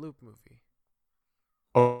actually a loop movie.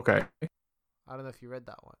 Okay. I don't know if you read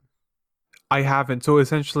that one. I haven't. So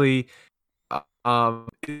essentially,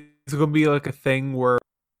 it's gonna be like a thing where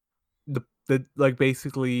the like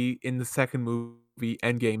basically in the second movie,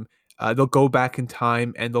 Endgame, they'll go back in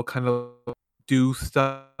time and they'll kind of do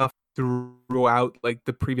stuff throughout like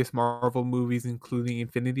the previous Marvel movies, including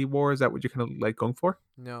Infinity War. Is that what you're kind of like going for?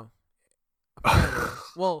 No. Apparently.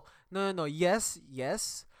 Well, no. Yes,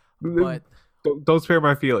 but don't spare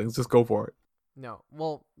my feelings. Just go for it. no.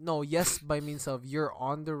 Well, no. Yes, by means of you're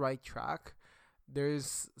on the right track.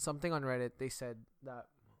 There's something on Reddit. They said that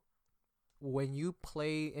when you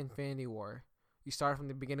play Infinity War, You start from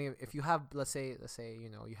the beginning. If you have, let's say,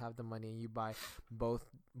 you have the money and you buy both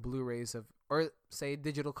Blu-rays of, or say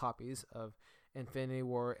digital copies of Infinity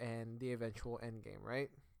War and the eventual Endgame, right?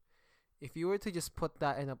 If you were to just put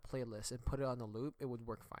that in a playlist and put it on a loop, it would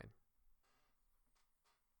work fine.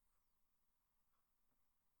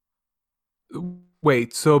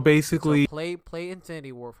 Wait, so So basically, play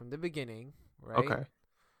Infinity War from the beginning, right? okay.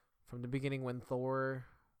 From the beginning when Thor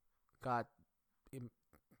got im-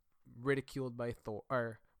 ridiculed by Thor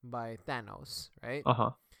or by Thanos, right?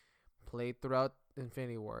 Uh-huh. Play throughout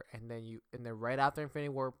Infinity War, and then right after Infinity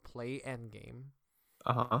War, play Endgame,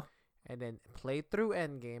 Uh-huh. and then play through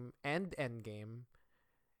Endgame.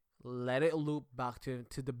 Let it loop back to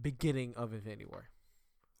the beginning of Infinity War.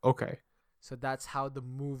 Okay. So that's how the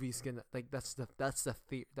movie's gonna, like, that's the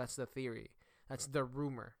theory. That's the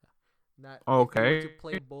rumor. That if you were to Okay.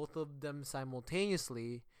 play both of them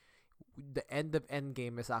simultaneously, the end of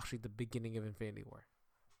Endgame is actually the beginning of Infinity War.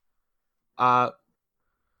 Uh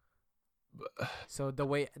So the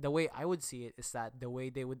way I would see it is that the way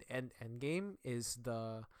they would end Endgame is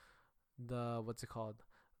the what's it called,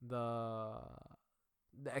 the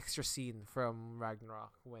the extra scene from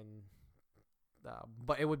Ragnarok when,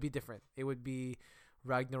 but it would be different. It would be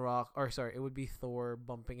Ragnarok, or sorry, it would be Thor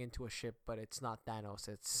bumping into a ship, but it's not Thanos.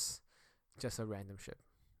 It's just a random ship.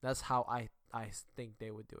 That's how I think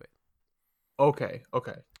they would do it. okay.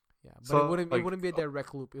 Okay. Yeah, but it So wouldn't it like wouldn't be a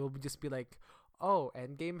direct loop. It would just be like, oh,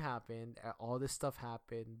 Endgame happened, all this stuff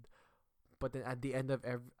happened, but then at the end of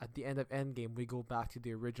Endgame, we go back to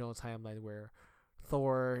the original timeline where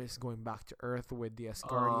Thor is going back to Earth with the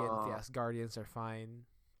Asgardians. The uh Asgardians are fine.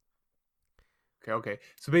 okay, okay.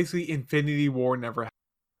 So basically Infinity War never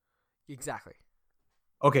Exactly.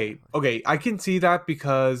 Okay, Exactly. okay, I can see that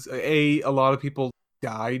because a lot of people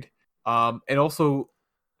died, and also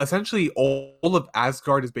essentially all of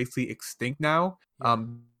Asgard is basically extinct now, Yeah.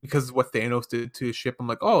 because of what Thanos did to his ship. I'm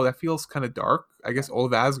like, oh, that feels kind of dark. I Yeah. guess all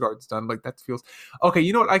of Asgard's done. Like that feels okay.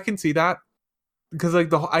 You know what? I can see that because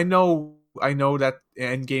like I know that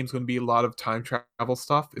Endgame's going to be a lot of time travel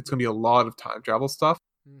stuff. It's going to be a lot of time travel stuff.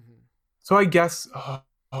 Mm-hmm. So I guess.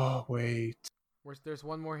 Oh wait. There's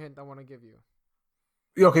one more hint I want to give you.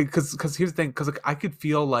 Yeah, okay, because here's the thing, because like I could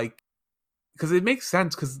feel like because it makes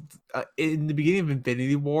sense because in the beginning of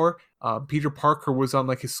Infinity War, Peter Parker was on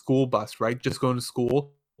like his school bus, right, just going to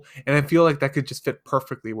school, and I feel like that could just fit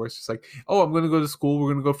perfectly. Where it's just like, oh, I'm going to go to school, we're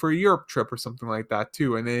going to go for a Europe trip or something like that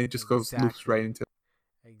too, and then it just goes loops Exactly. right into.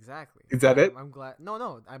 Exactly. Is that it? I'm glad. No,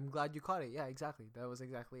 no. I'm glad you caught it. Yeah, exactly. That was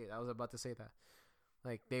exactly it. I was about to say that.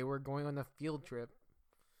 Like they were going on a field trip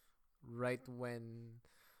right when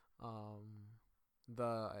um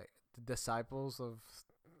the disciples of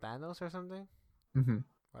Thanos or something, Hmm.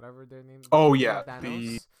 whatever their name, the Oh children yeah, of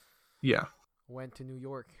the Thanos yeah. went to New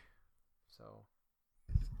York. So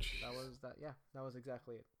that was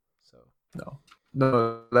exactly it. So No,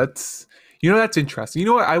 no, that's interesting. You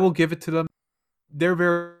know what? I will give it to them. They're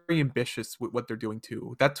very ambitious with what they're doing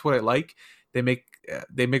too. That's what I like. They make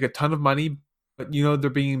a ton of money, but they're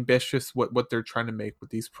being ambitious what they're trying to make with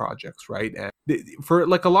these projects, right? And for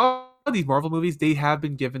like a lot of these Marvel movies, they have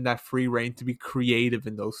been given that free reign to be creative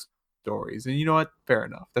in those stories. And you know what? Fair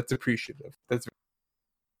enough. That's appreciative. That's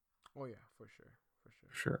oh yeah, for sure, for sure.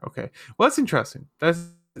 sure. Okay. Well, that's interesting. That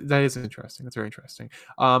is interesting. That's very interesting.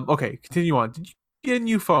 Okay, continue on. Did you get a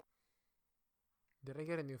new phone? Did I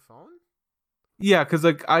get a new phone? Yeah, because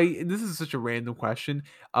like this is such a random question.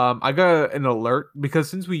 I got an alert because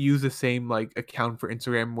since we use the same like account for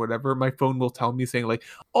Instagram, or whatever, my phone will tell me saying like,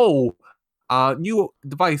 "Oh, new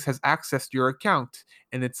device has accessed your account,"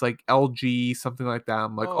 and it's like LG something like that.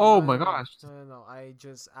 I'm like, Oh "Oh no my no no gosh!" no no no! I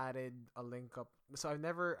just added a link up. So I've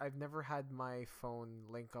never had my phone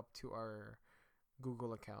link up to our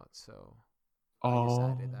Google account. So I just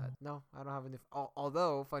added that. Oh, No, I don't have any.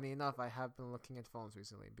 Although funny enough, I have been looking at phones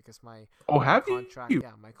recently because oh, my have contract, you?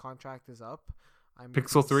 yeah, my contract is up. I'm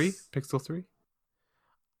Pixel 3, Pixel 3.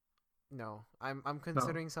 No, I'm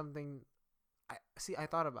No. considering something. I see. I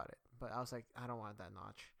thought about it, but I was like, I don't want that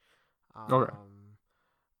notch. Okay. Um,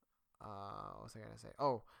 what was I gonna say?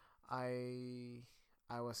 Oh, I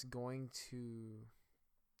I was going to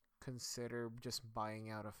consider just buying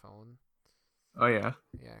out a phone. Oh yeah.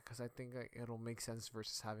 Yeah, because I think like it'll make sense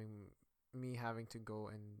versus having to go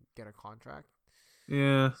and get a contract.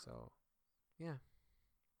 Yeah. So yeah.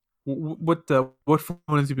 What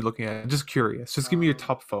phone has you been looking at? Just curious. Just give me your Um.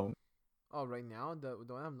 top phone. Oh, right now the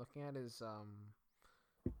one I'm looking at is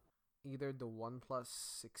either the OnePlus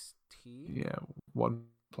 6T. Yeah, One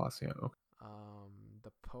Plus. Yeah. Okay.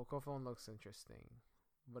 The Poco phone looks interesting,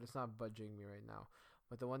 but it's not budging me right now.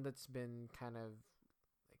 But the one that's been kind of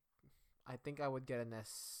like I think I would get an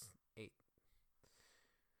S8.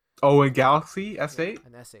 Oh, and Galaxy Yeah, S8.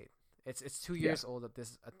 an S8. It's 2 Yeah, years old at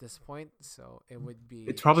this point, so it would be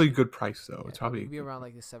it's probably a cheap. good price though. Yeah, It's it probably would be around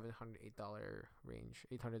like the $700 range,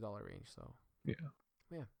 $800 range. So yeah.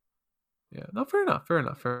 yeah, Yeah, no, fair enough, fair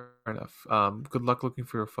enough, fair enough. Good luck looking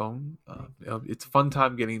for your phone. thank you. It's a fun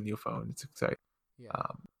time getting a new phone. It's exciting. Yeah,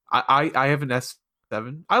 Um, I have an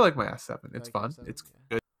S7. I like my S7. you It's like your fun. S7? It's Yeah,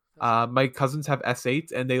 good. that's good. My cousins have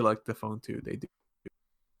S8s and they like the phone too. They do.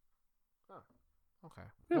 Oh, okay.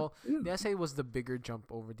 Yeah, Well, yeah. the S8 was the bigger jump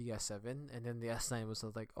over the S7, and then the S9 was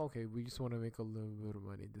like, okay, we just want to make a little bit of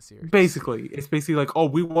money this year. Basically, it's basically like, oh,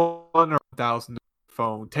 we won our 1,000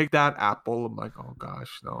 phone. Take that, Apple. I'm like, oh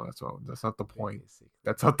gosh, no, that's not the point. Basically.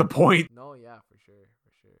 That's not the point. No, yeah, for sure,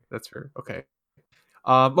 for sure. That's fair. Okay.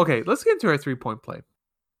 Okay, let's get into our 3-point play.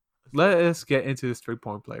 Let us get into this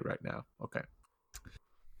 3-point play right now. Okay.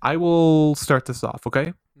 I will start this off,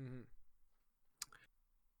 okay? Mm-hmm.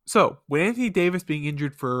 So, with Anthony Davis being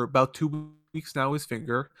injured for about 2 weeks now, his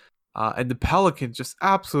finger, and the Pelicans just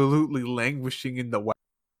absolutely languishing in the West.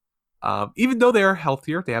 Even though they are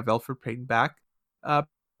healthier, they have Elfrid Payton back.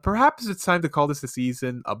 Perhaps it's time to call this a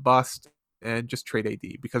season a bust and just trade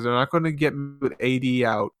AD because they're not going to get with AD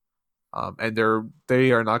out, and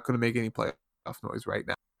they are not going to make any playoff noise right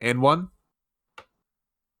now. And one,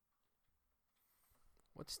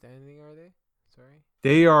 What standing are they? Sorry,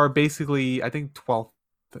 they are basically, I think, 12th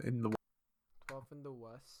in the. 12th in the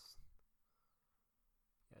West.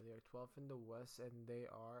 Yeah, they are 12th in the West, and they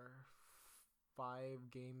are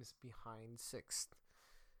 5 games behind 6th.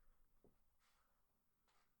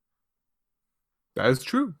 That is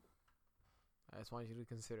true. I just want you to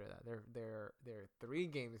consider that they're 3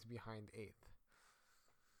 games behind 8th.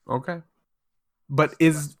 Okay, but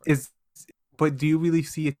but do you really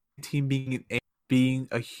see a team being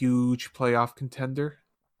a huge playoff contender?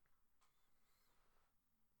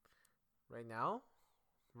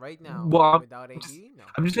 Right now, Well, without AD, no.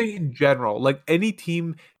 I'm just saying in general, like any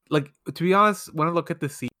team, like to be honest, when I look at the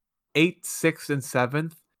seed, 8th, 6th, and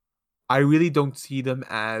 7th, I really don't see them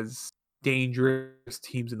as dangerous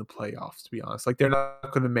teams in the playoffs. To be honest, like they're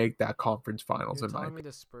not going to make that conference finals. You're In my telling me opinion,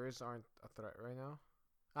 the Spurs aren't a threat right now?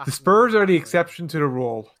 the No, Spurs are the no, exception to the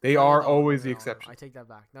rule. They no, no, are no, no, always no, the no. exception. I take that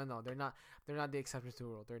back. No, they're not. They're not the exception to the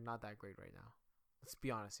rule. They're not that great right now. Let's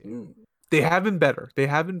be honest here. They have been better. They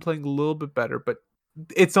have been playing a little bit better, but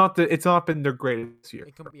it's not been their greatest year.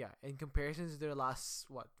 In comparison to their last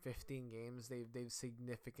 15 games, they've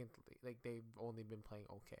significantly they've only been playing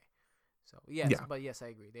okay. So yes, Yeah. but yes, I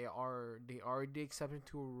agree. They are the exception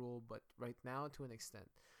to a rule, but right now to an extent.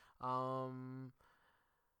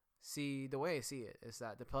 See, the way I see it is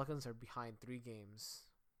that the Pelicans are behind 3 games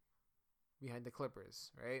behind the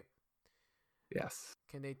Clippers, right? Yes.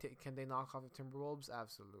 Can they knock off the Timberwolves?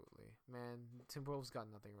 Absolutely, man. Timberwolves got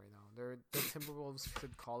nothing right now. The Timberwolves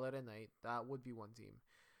should call it a night. That would be one team.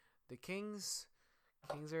 The Kings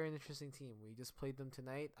are an interesting team. We just played them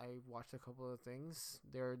tonight. I watched a couple of things.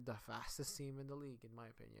 They're the fastest team in the league, in my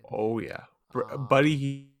opinion. Oh yeah. Um, Buddy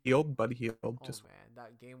Hield. Oh Just man,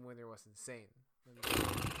 that game winner was insane.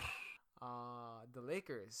 The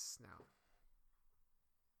Lakers now.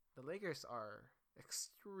 The Lakers are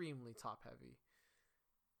extremely top heavy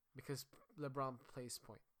because LeBron plays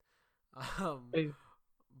point. Hey.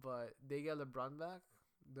 But they get LeBron back,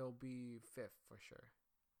 they'll be 5th for sure.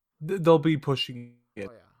 They'll be pushing it.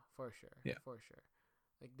 Oh yeah, for sure. Yeah. For sure.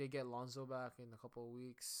 Like they get Lonzo back in a couple of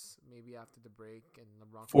weeks, maybe after the break, and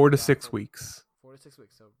LeBron 4 to comes back 6 weeks. 4 to 6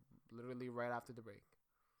 weeks, so literally right after the break.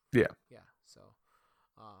 Yeah. Yeah. So,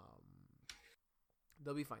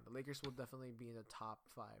 they'll be fine. The Lakers will definitely be in the top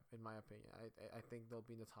 5, in my opinion. I think they'll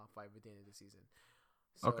be in the top 5 at the end of the season.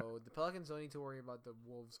 So Okay. the Pelicans don't need to worry about the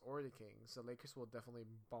Wolves or the Kings. The Lakers will definitely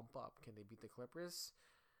bump up. Can they beat the Clippers?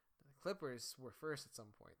 The Clippers were first at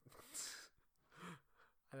some point.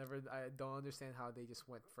 I don't understand how they just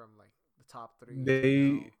went from like the top 3 to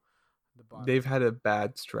now the bottom. They've had a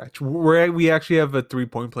bad stretch. We actually have a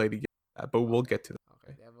 3-point play to get that, but we'll get to that.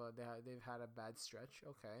 Okay, they've had a bad stretch.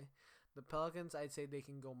 Okay, the Pelicans, I'd say they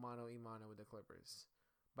can go mano a mano with the Clippers.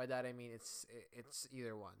 By that I mean it's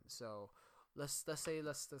either one. So let's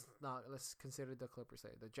consider the Clippers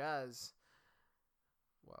there. The Jazz,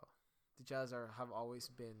 well, the Jazz have always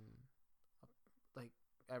been like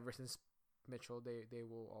ever since Mitchell, they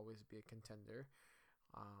will always be a contender.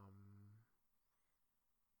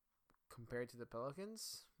 Compared to the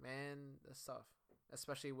Pelicans, man, that's tough.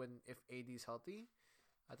 Especially if AD's healthy,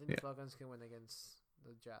 I think the Pelicans can win against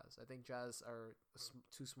the Jazz. I think Jazz are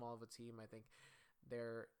too small of a team. I think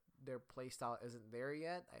their play style isn't there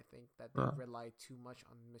yet. I think that they rely too much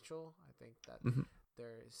on Mitchell. I think that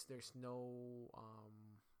There's no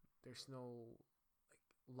there's no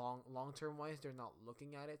like long term wise they're not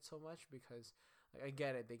looking at it so much because like I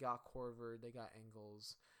get it, they got Corver, they got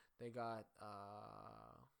Engels, they got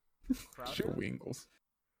Crowder. Joey Ingles.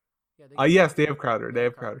 Yeah, Yes, they have Crowder. They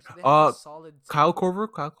have Crowder. So they have a solid Kyle Korver.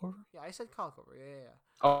 Kyle Korver. Yeah, I said Kyle Corver. Yeah.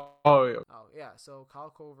 Oh yeah. Oh yeah. So Kyle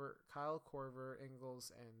Corver,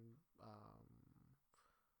 Ingles, and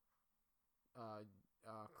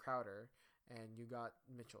Crowder, and you got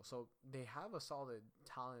Mitchell. So they have a solid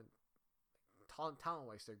talent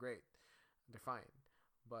wise, they're great. They're fine,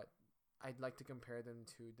 but I'd like to compare them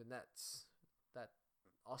to the Nets that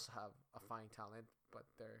also have a fine talent, but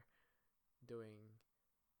they're doing.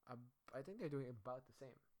 I think they're doing about the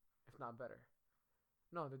same, if not better.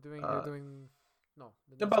 No, they're doing. They're doing. No,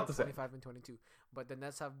 the Nets about are the same. 25 and 22, but the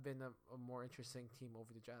Nets have been a more interesting team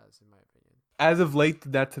over the Jazz, in my opinion. As of late, the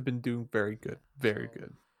Nets have been doing very good, very So,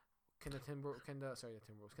 good. Can the Timberwolves?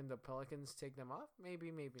 Can the Pelicans take them off?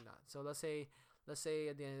 Maybe, maybe not. So let's say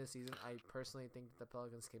at the end of the season, I personally think that the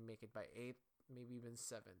Pelicans can make it by 8, maybe even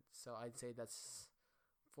 7. So I'd say that's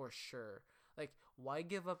for sure. Like, why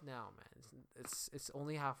give up now, man? It's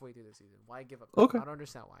only halfway through the season. Why give up now? Okay. I don't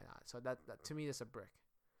understand why not. So that to me is a brick.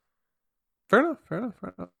 Fair enough.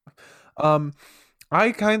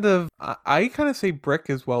 I kind of say brick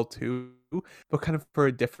as well too, but kind of for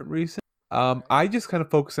a different reason. Okay. I just kind of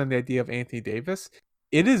focus on the idea of Anthony Davis.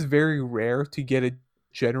 It is very rare to get a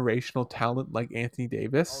generational talent like Anthony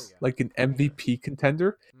Davis, like an MVP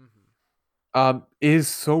contender. It is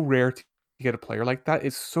so rare to get a player like that.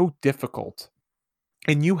 It's so difficult,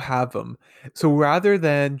 and you have them. So rather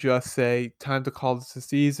than just say time to call this a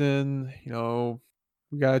season,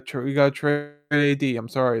 we gotta trade AD. I'm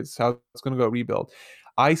sorry, it's how it's gonna go rebuild.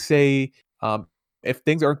 I say, if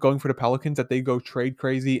things aren't going for the Pelicans, that they go trade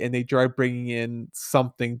crazy and they try bringing in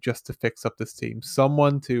something just to fix up this team,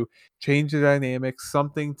 someone to change the dynamics,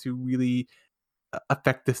 something to really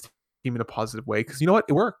affect this team in a positive way. Because you know what,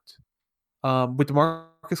 it worked. With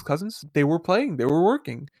DeMarcus Cousins, they were playing, they were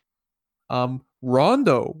working.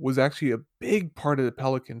 Rondo was actually a big part of the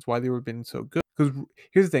Pelicans why they were being so good. Because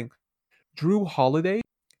here's the thing, Drew Holiday,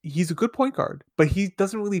 he's a good point guard, but he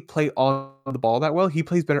doesn't really play on the ball that well. He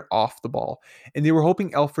plays better off the ball. And they were hoping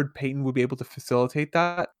Elfrid Payton would be able to facilitate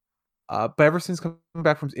that. But ever since coming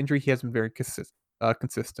back from his injury, he has been very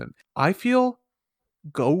consistent. I feel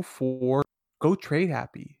go trade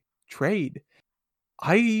happy. Trade.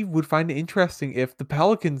 I would find it interesting if the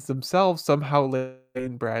Pelicans themselves somehow let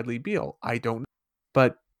in Bradley Beal. I don't know.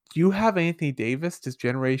 But you have Anthony Davis, this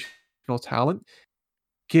generational talent.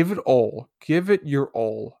 Give it all. Give it your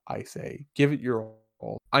all, I say. Give it your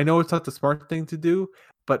all. I know it's not the smart thing to do,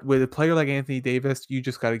 but with a player like Anthony Davis, you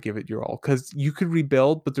just got to give it your all. Because you could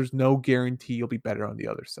rebuild, but there's no guarantee you'll be better on the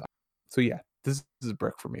other side. So yeah, this is a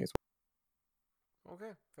brick for me as well.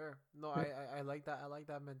 Okay, fair. No, yeah. I like that. I like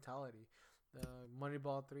that mentality.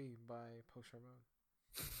 Moneyball 3 by Post Ramon.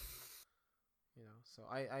 So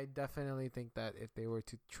I definitely think that if they were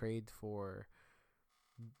to trade for,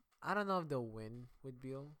 I don't know if they'll win with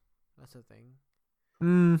Beal. That's the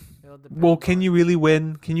thing. Well, can you really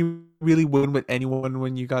win? Can you really win with anyone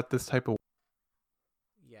when you got this type of?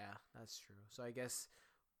 Yeah, that's true. So I guess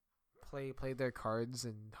play their cards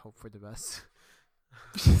and hope for the best.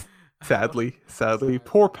 Sadly,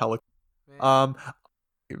 poor Pelican. I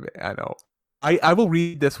know. I will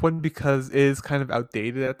read this one because it is kind of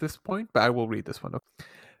outdated at this point, but I will read this one. Okay.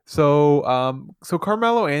 So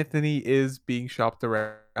Carmelo Anthony is being shopped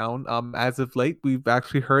around. As of late, we've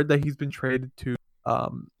actually heard that he's been traded to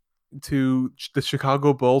the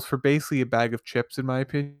Chicago Bulls for basically a bag of chips, in my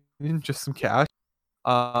opinion, just some cash.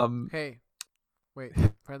 Hey, wait,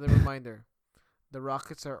 friendly reminder: the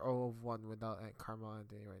Rockets are 0-1 without Carmelo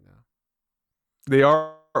Anthony right now. They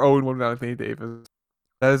are 0-1 without Anthony Davis.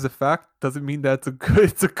 That is a fact. Doesn't mean that's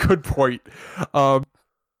it's a good point. So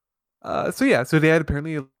they had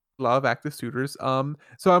apparently a lot of active suitors. So I'm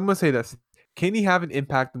gonna say this: can he have an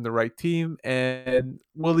impact on the right team, and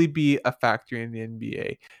will he be a factor in the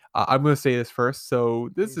NBA? I'm gonna say this first.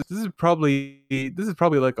 So this is probably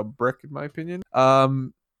like a brick in my opinion.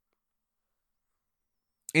 Carmelo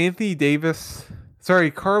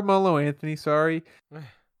Anthony. Sorry.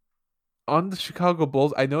 On the Chicago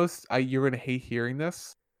Bulls, I know you're gonna hate hearing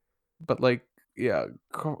this, but like, yeah,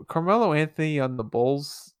 Carmelo Anthony on the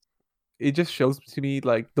Bulls, it just shows to me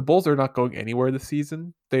like the Bulls are not going anywhere this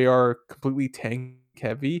season. They are completely tank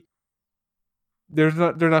heavy. They're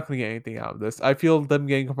not going to get anything out of this. I feel them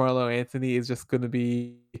getting Carmelo Anthony is just going to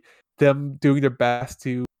be them doing their best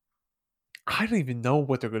to. I don't even know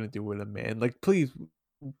what they're going to do with him, man. Like, please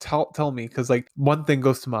tell me, because like one thing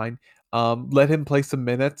goes to mind. Let him play some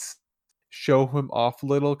minutes, show him off a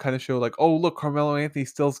little, kind of show like, oh look, Carmelo Anthony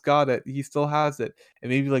still's got it, he still has it, and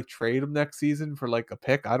maybe like trade him next season for like a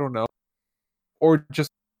pick, I don't know, or just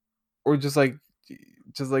like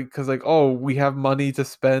because like, oh, we have money to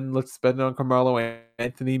spend, let's spend it on Carmelo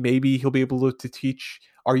Anthony. Maybe he'll be able to teach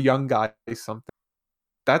our young guys something.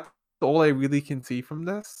 That's all I really can see from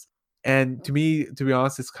this. And to me, to be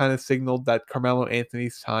honest, it's kind of signaled that Carmelo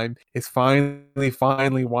Anthony's time is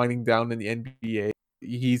finally winding down in the NBA.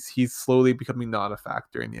 He's slowly becoming not a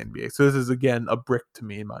factor in the NBA. So this is again a brick to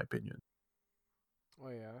me, in my opinion. Oh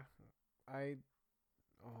yeah, I.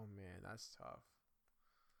 Oh man, that's tough.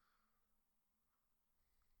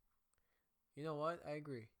 You know what? I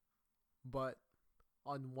agree, but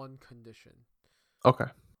on one condition. Okay.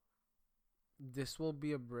 This will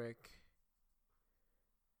be a brick.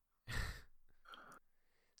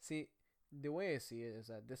 See, the way I see it is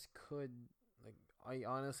that this could, like, I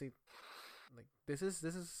honestly, like, this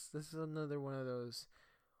is another one of those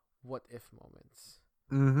what if moments.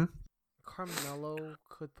 Mm-hmm. Carmelo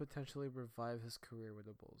could potentially revive his career with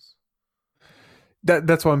the Bulls.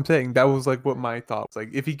 That's what I'm saying. That was like what my thought was.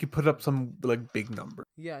 Like if he could put up some like big number.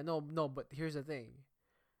 Yeah, no, but here's the thing.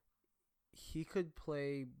 He could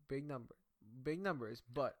play big numbers,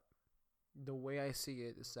 but the way I see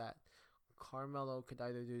it is that Carmelo could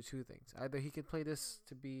either do two things. Either he could play this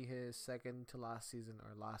to be his second to last season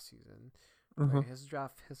or last season. Mm-hmm. Right? His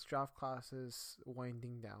draft class is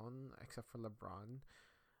winding down, except for LeBron.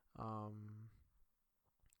 Um.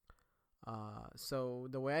 So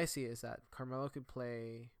the way I see it is that Carmelo could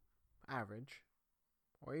play average,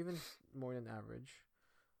 or even more than average,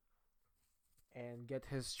 and get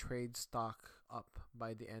his trade stock up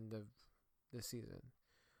by the end of the season.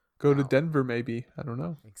 Go to Now, Denver, maybe. I don't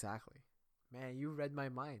know. exactly. Man, you read my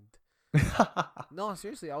mind. No,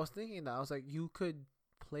 seriously, I was thinking that. I was like, you could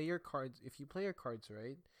play your cards if you play your cards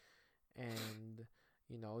right, and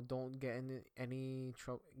don't get in any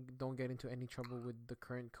trouble. Don't get into any trouble with the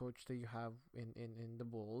current coach that you have in the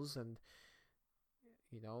Bulls, and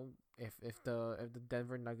if the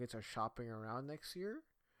Denver Nuggets are shopping around next year,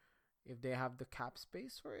 if they have the cap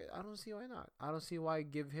space for it, I don't see why not. I don't see why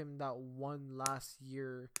give him that one last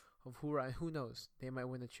year of who knows, they might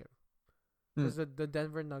win a chip. Because the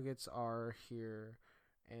Denver Nuggets are here,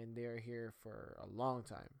 and they are here for a long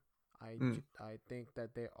time. I think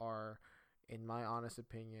that they are, in my honest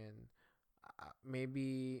opinion,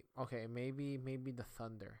 maybe the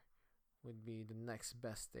Thunder would be the next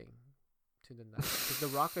best thing to the Nuggets. 'Cause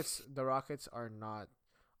the Rockets are not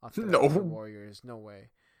a threat to the No. Warriors. No way.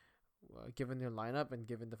 Given their lineup and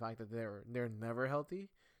given the fact that they're never healthy,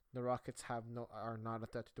 the Rockets are not a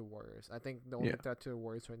threat to the Warriors. I think the only threat to the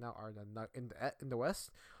Warriors right now are in the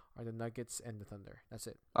West are the Nuggets and the Thunder. That's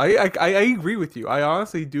it. I agree with you. I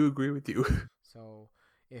honestly do agree with you. So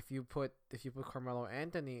if you put Carmelo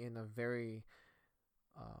Anthony in a very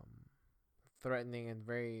threatening and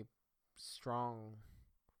very strong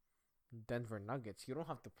Denver Nuggets, you don't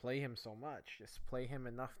have to play him so much. Just play him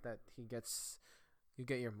enough that you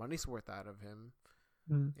get your money's worth out of him.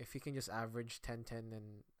 If he can just average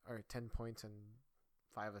 10-10 or 10 points and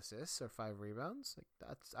 5 assists or 5 rebounds,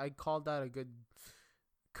 like I call that a good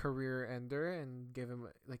career ender, and give him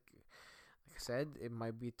like I said, it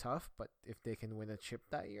might be tough, but if they can win a chip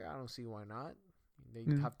that year, I don't see why not. They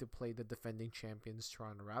have to play the defending champions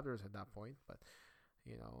Toronto Raptors at that point, but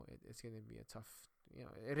it's going to be a tough.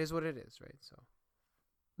 It is what it is, right?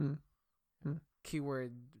 So,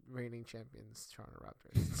 keyword reigning champions Toronto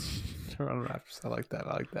Raptors. Toronto Raptors. I like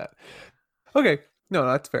that. Okay, no,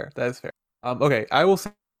 that's fair. That is fair. Okay, I will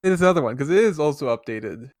say this other one because it is also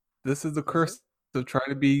updated. This is the curse of trying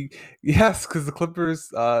to be because the Clippers,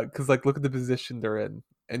 because like look at the position they're in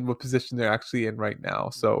and what position they're actually in right now.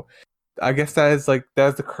 So I guess that is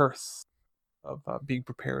the curse of being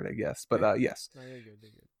prepared, I guess. But yes. No, you're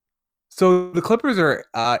good. So the Clippers are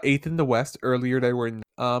 8th in the West. Earlier they were in.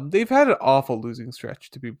 They've had an awful losing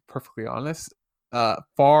stretch, to be perfectly honest.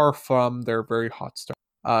 Far from their very hot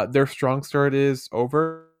start. Their strong start is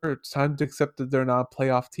over. It's time to accept that they're not a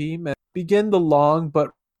playoff team and begin the long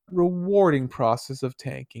but rewarding process of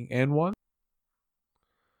tanking. And one.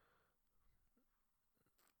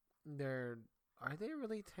 Are they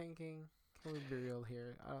really tanking? Can we be real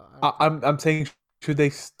here? I'm saying, should they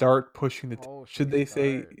start pushing the? Should they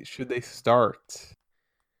start?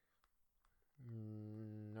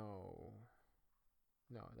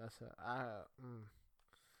 No, that's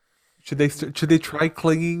Should they try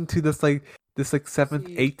clinging to this 7th,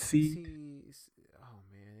 8th seed? Oh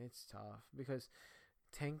man, it's tough because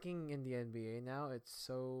tanking in the NBA now, it's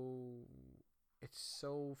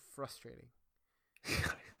so frustrating.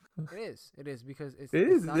 It is because It it's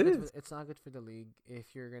is. not It good. is. It's not good for the league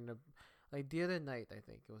if you're gonna like the other night. I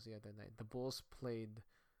think it was the other night. The Bulls played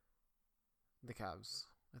the Cavs.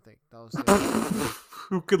 I think that was the other night.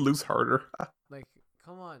 Who could lose harder? Like,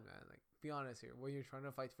 come on, man. Like, be honest here. When you're trying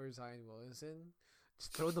to fight for Zion Williamson,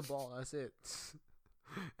 just throw the ball. That's it,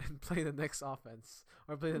 and play the next offense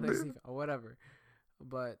or play the next defense or whatever.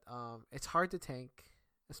 But it's hard to tank,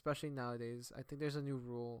 especially nowadays. I think there's a new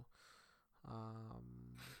rule,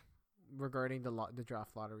 regarding the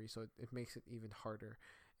draft lottery, so it makes it even harder.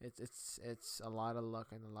 It's a lot of luck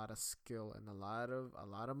and a lot of skill and a lot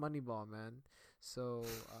of money ball, man. So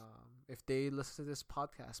if they listen to this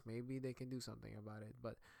podcast, maybe they can do something about it.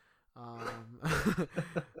 But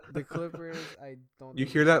the Clippers, I don't You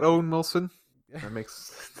think hear they that, should Owen be. Wilson? That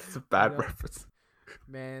makes it's a You bad know, reference.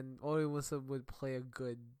 man, Owen Wilson would play a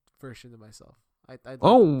good version of myself. I'd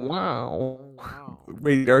Oh like to think. wow! Oh wow.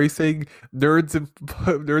 Wait, are you saying nerds in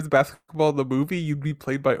nerds basketball the movie? You'd be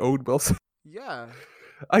played by Owen Wilson. Yeah,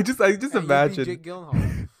 I just and you'd be imagine Jake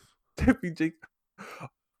Gyllenhaal. that'd be Jake.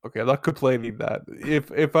 Okay, I'm not complaining that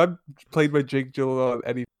if I'm played by Jake Gyllenhaal on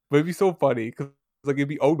any, but it'd be so funny because like it'd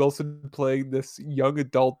be Owen Wilson playing this young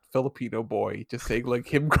adult Filipino boy, just saying like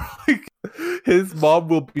him growing. His mom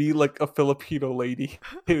will be like a Filipino lady.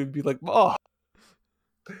 It would be like, "Mom,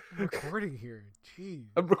 I'm recording here. Jeez.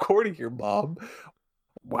 I'm recording here, Mom."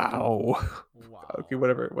 Wow. Okay, Wow.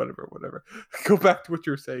 whatever. Go back to what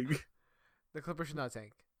you were saying. The Clippers should not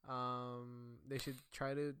tank. They should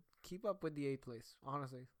try to keep up with the eighth place.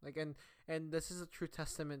 Honestly, like, and this is a true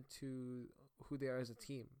testament to who they are as a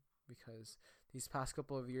team because these past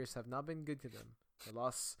couple of years have not been good to them. They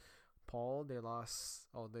lost Paul. They lost.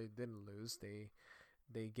 Oh, they didn't lose. They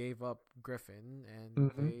gave up Griffin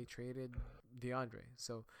and Hmm. they traded DeAndre.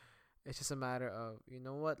 So it's just a matter of, you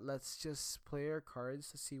know what? Let's just play our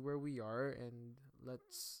cards to see where we are, and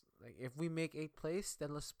let's, like, if we make eighth place,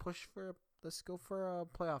 then let's go for a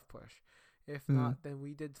playoff push. If Mm, not, then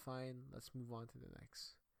we did fine. Let's move on to the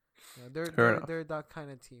next. Yeah, they're fair they're enough. they're that kind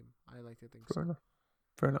of team. I like to think Fair so. enough.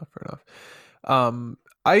 Fair enough. Fair enough.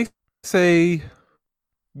 I say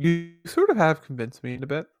you sort of have convinced me in a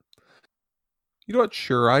bit. You know what?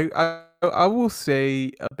 Sure, I will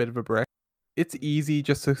say a bit of a brick. It's easy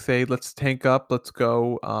just to say let's tank up, let's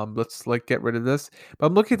go, let's like get rid of this. But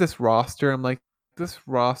I'm looking at this roster. I'm like, this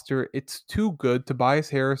roster, it's too good. Tobias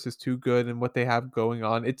Harris is too good, and what they have going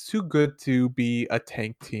on, it's too good to be a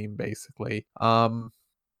tank team. Basically,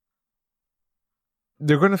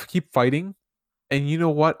 they're gonna keep fighting. And you know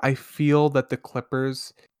what? I feel that the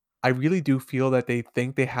Clippers, I really do feel that they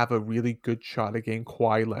think they have a really good shot against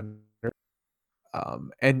Kawhi Leonard.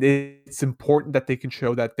 And it's important that they can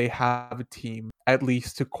show that they have a team, at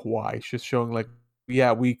least to Kawhi. It's just showing like,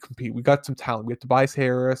 yeah, we compete. We got some talent. We have Tobias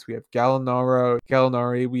Harris. We have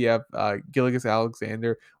Gallinari. We have Gilgeous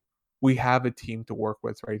Alexander. We have a team to work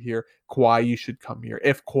with right here. Kawhi, you should come here.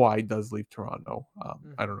 If Kawhi does leave Toronto, I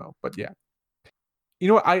Mm-hmm. don't know, but yeah, you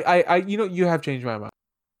know what? You have changed my mind.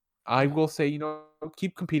 I Yeah. will say,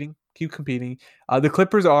 keep competing, keep competing. The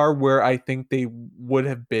Clippers are where I think they would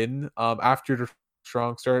have been after the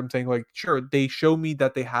strong start. I'm saying like, sure, they show me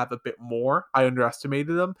that they have a bit more. I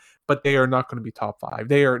underestimated them, but they are not going to be top five.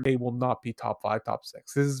 They will not be top five, top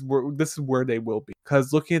six. This is where they will be.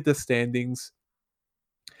 Because looking at the standings,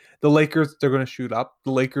 the Lakers, they're going to shoot up.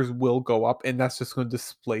 The Lakers will go up, and that's just going to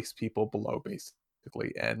displace people below,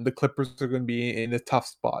 basically. And the Clippers are going to be in a tough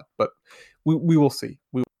spot, but we will see.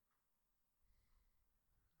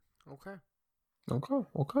 Okay.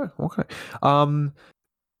 Okay. Um,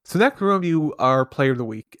 so next we're gonna do our player of the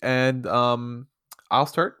week, and I'll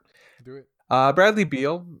start. Do it. Bradley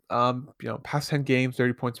Beal, past 10 games,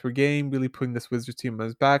 30 points per game, really putting this Wizards team on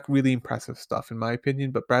his back. Really impressive stuff, in my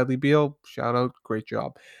opinion. But Bradley Beal, shout out, great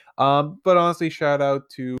job. But honestly, shout out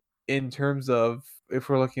to, in terms of, if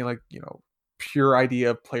we're looking like, pure idea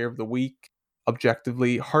of player of the week,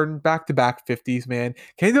 objectively, Harden back to back 50s, man.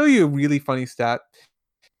 Can I tell you a really funny stat?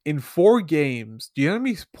 In 4 games, do you know how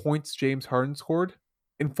many points James Harden scored?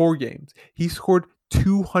 In 4 games, he scored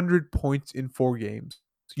 200 points in 4 games.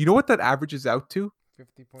 So you know what that averages out to?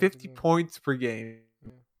 50 points a 50 game. points per game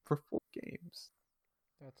Yeah, for 4 games.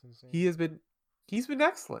 that's insane. He's been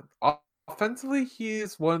excellent. Offensively, he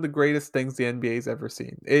is one of the greatest things the NBA has ever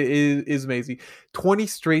seen. It is amazing. 20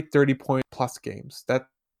 straight 30-point plus games. That's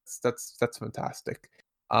fantastic.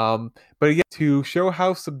 But again, to show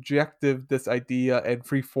how subjective this idea and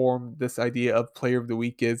freeform this idea of player of the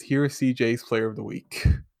week is, here is CJ's player of the week.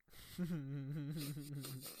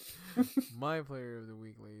 My player of the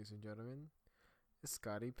week, ladies and gentlemen, is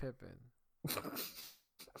Scottie Pippen.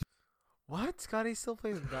 What? Scotty still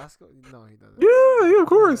plays basketball? No, he doesn't. Yeah, of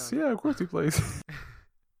course. No. Yeah, of course he plays.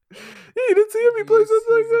 Yeah, you didn't see him. He plays He's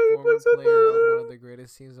at like the he former plays at player of one of the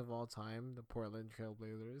greatest teams of all time, the Portland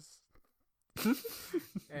Trailblazers,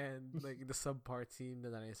 and like the subpar team, the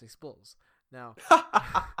 96 Bulls. Now,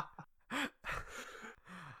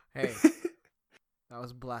 hey, that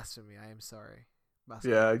was blasphemy. I am sorry.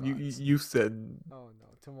 Yeah, Basketball gods. you said Oh no!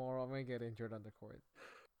 Tomorrow I'm gonna get injured on the court.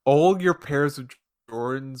 all your pairs of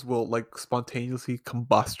Jordans will like spontaneously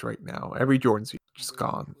combust right now. Every Jordan's just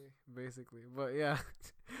gone. Basically, but yeah,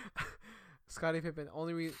 Scottie Pippen.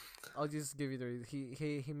 I'll just give you the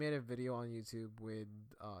reason. He made a video on YouTube with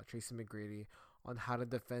Tracy McGrady on how to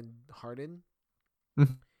defend Harden,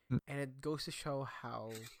 Mhm. and it goes to show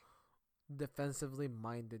how defensively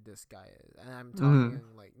minded this guy is. And I'm Mhm.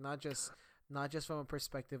 talking like not just from a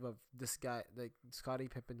perspective of this guy. Like Scottie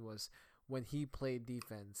Pippen was when he played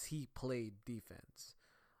defense. He played defense.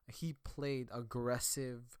 He played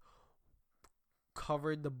aggressive.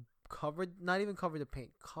 Not even covered the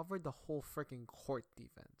paint, covered the whole freaking court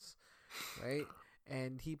defense, right?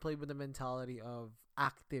 And he played with the mentality of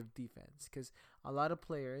active defense because a lot of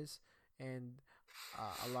players and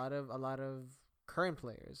a lot of current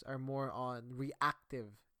players are more on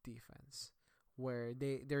reactive defense, where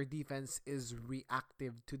their defense is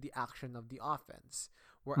reactive to the action of the offense,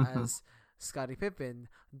 whereas Scottie Pippen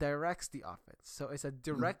directs the offense. So it's a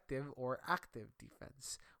directive or active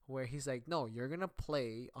defense where he's like, no, you're going to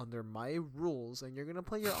play under my rules and you're going to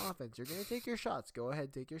play your offense. You're going to take your shots. Go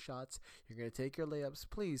ahead, take your shots. You're going to take your layups.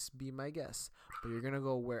 Please be my guest. But you're going to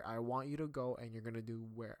go where I want you to go and you're going to do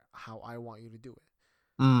how I want you to do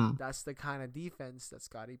it. Mm. That's the kind of defense that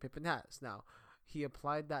Scottie Pippen has. Now, he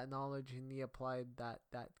applied that knowledge and he applied that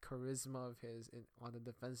charisma of his on the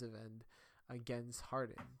defensive end against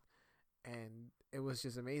Harden. And it was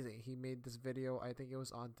just amazing. He made this video. I think it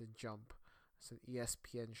was on The Jump. It's an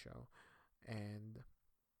ESPN show. And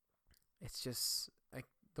it's just like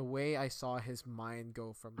the way I saw his mind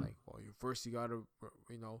go from like, well, you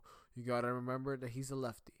gotta remember that he's a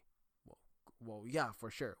lefty. Well, yeah,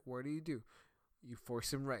 for sure. What do? You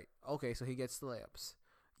force him right. Okay, so he gets the layups.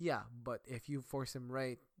 Yeah, but if you force him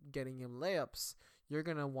right, getting him layups, you're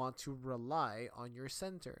going to want to rely on your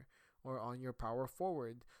center or on your power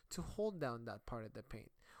forward to hold down that part of the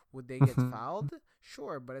paint. Would they get fouled?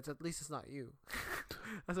 Sure, but at least it's not you.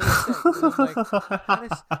 That's what I said. And I'm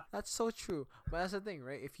like, that's so true. But that's the thing,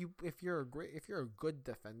 right? If you're a good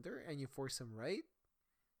defender and you force him right,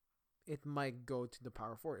 it might go to the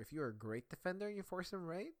power forward. If you're a great defender and you force him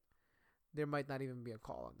right, there might not even be a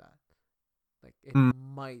call on that. Like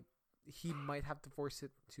he might have to force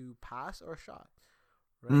it to pass or shot,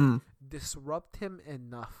 right? Disrupt him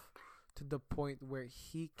enough to the point where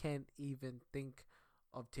he can't even think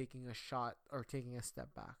of taking a shot or taking a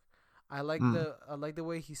step back. I like the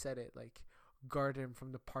way he said it, like guard him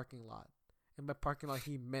from the parking lot. And by parking lot,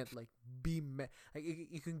 he meant like like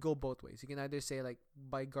you can go both ways. You can either say like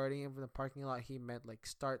by guarding him from the parking lot, he meant like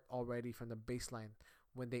start already from the baseline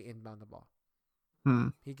when they inbound the ball.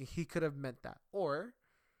 He could have meant that, or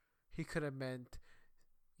he could have meant,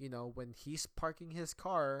 when he's parking his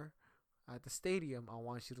car at the stadium, I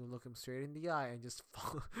want you to look him straight in the eye and just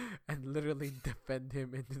fall and literally defend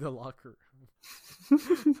him into the locker room.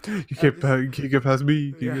 You can't get past me.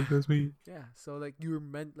 You Yeah. get past me. Yeah, so like you were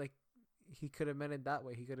meant like he could have meant it that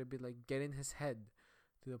way. He could have been like get in his head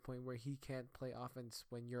to the point where he can't play offense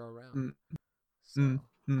when you're around. So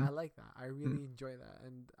I like that. I really enjoy that,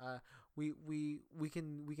 and we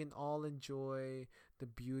can all enjoy the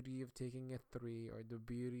beauty of taking a three or the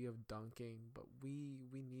beauty of dunking, but we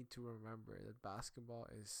need to remember that basketball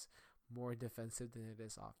is more defensive than it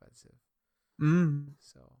is offensive.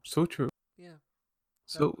 So true. Yeah.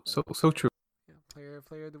 So true. Yeah.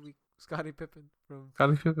 Player of the week, Scottie Pippen from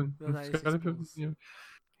Scottie Pippen. the 96 Bulls. Yeah.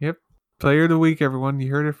 Yep. Player of the week, everyone.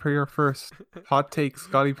 You heard it here first. Hot take,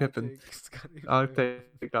 Scottie Pippen. Hot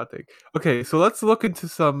take. Okay, so let's look into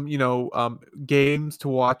some, games to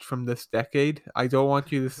watch from this decade. I don't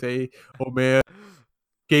want you to say, "Oh man,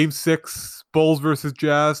 Game 6, Bulls versus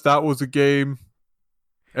Jazz. That was a game.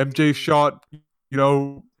 MJ shot,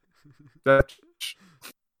 that."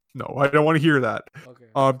 No, I don't want to hear that.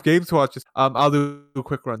 Okay. Games to watch. I'll do a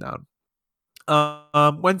quick rundown.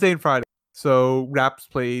 Wednesday and Friday. So Raps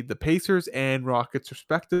played the Pacers and Rockets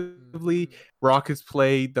respectively. Rockets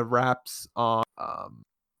played the Raps on.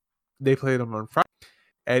 They played them on Friday.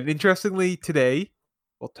 And interestingly, today,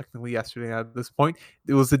 well, technically yesterday at this point,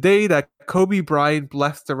 it was the day that Kobe Bryant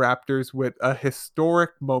blessed the Raptors with a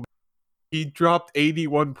historic moment. He dropped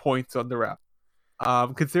 81 points on the Raps.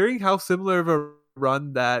 Considering how similar of a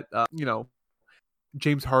run that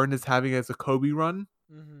James Harden is having as a Kobe run.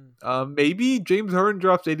 Mm-hmm. Maybe James Harden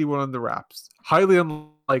drops 81 on the Raps. Highly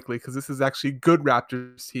unlikely because this is actually a good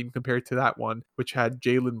Raptors team compared to that one, which had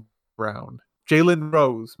Jalen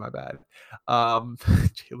Rose, my bad.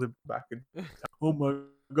 Jalen back in. Oh my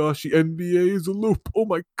gosh, the NBA is a loop. Oh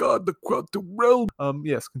my god, the quantum realm.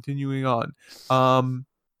 Yes, continuing on.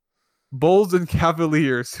 Bulls and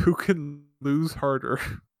Cavaliers, who can lose harder?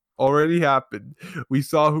 Already happened. We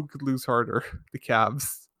saw who could lose harder. The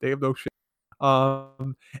Cavs. They have no shit.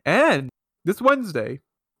 And this Wednesday,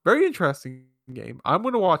 very interesting game. I'm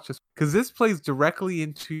going to watch this because this plays directly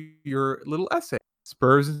into your little essay.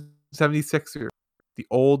 Spurs and 76ers, the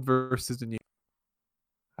old versus the new.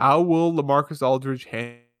 How will LaMarcus Aldridge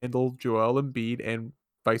handle Joel Embiid and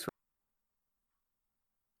vice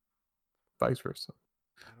versa?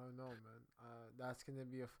 I don't know, man. That's gonna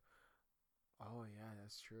be Oh yeah,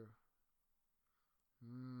 that's true.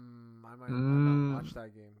 I might watch Mm,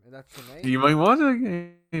 that game. And that's tonight. you might watch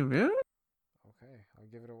the game, yeah. Okay, I'll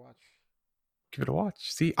give it a watch. Give it a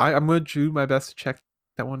watch. See, I'm gonna do my best to check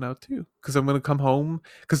that one out too, because I'm gonna come home.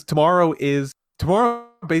 Because tomorrow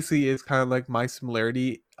basically is kind of like my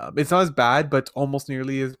similarity. It's not as bad, but almost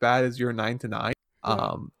nearly as bad as your 9 to 9.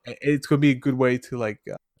 Yeah. It's gonna be a good way to like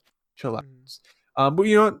chill out. Mm-hmm. But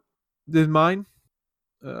you know what? This is mine.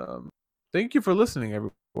 Um, thank you for listening,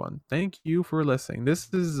 everyone. Thank you for listening.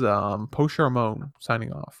 This is Post Charmone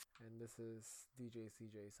signing off. And this is DJ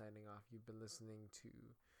CJ signing off. You've been listening to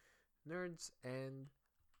Nerds and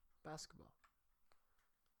Basketball.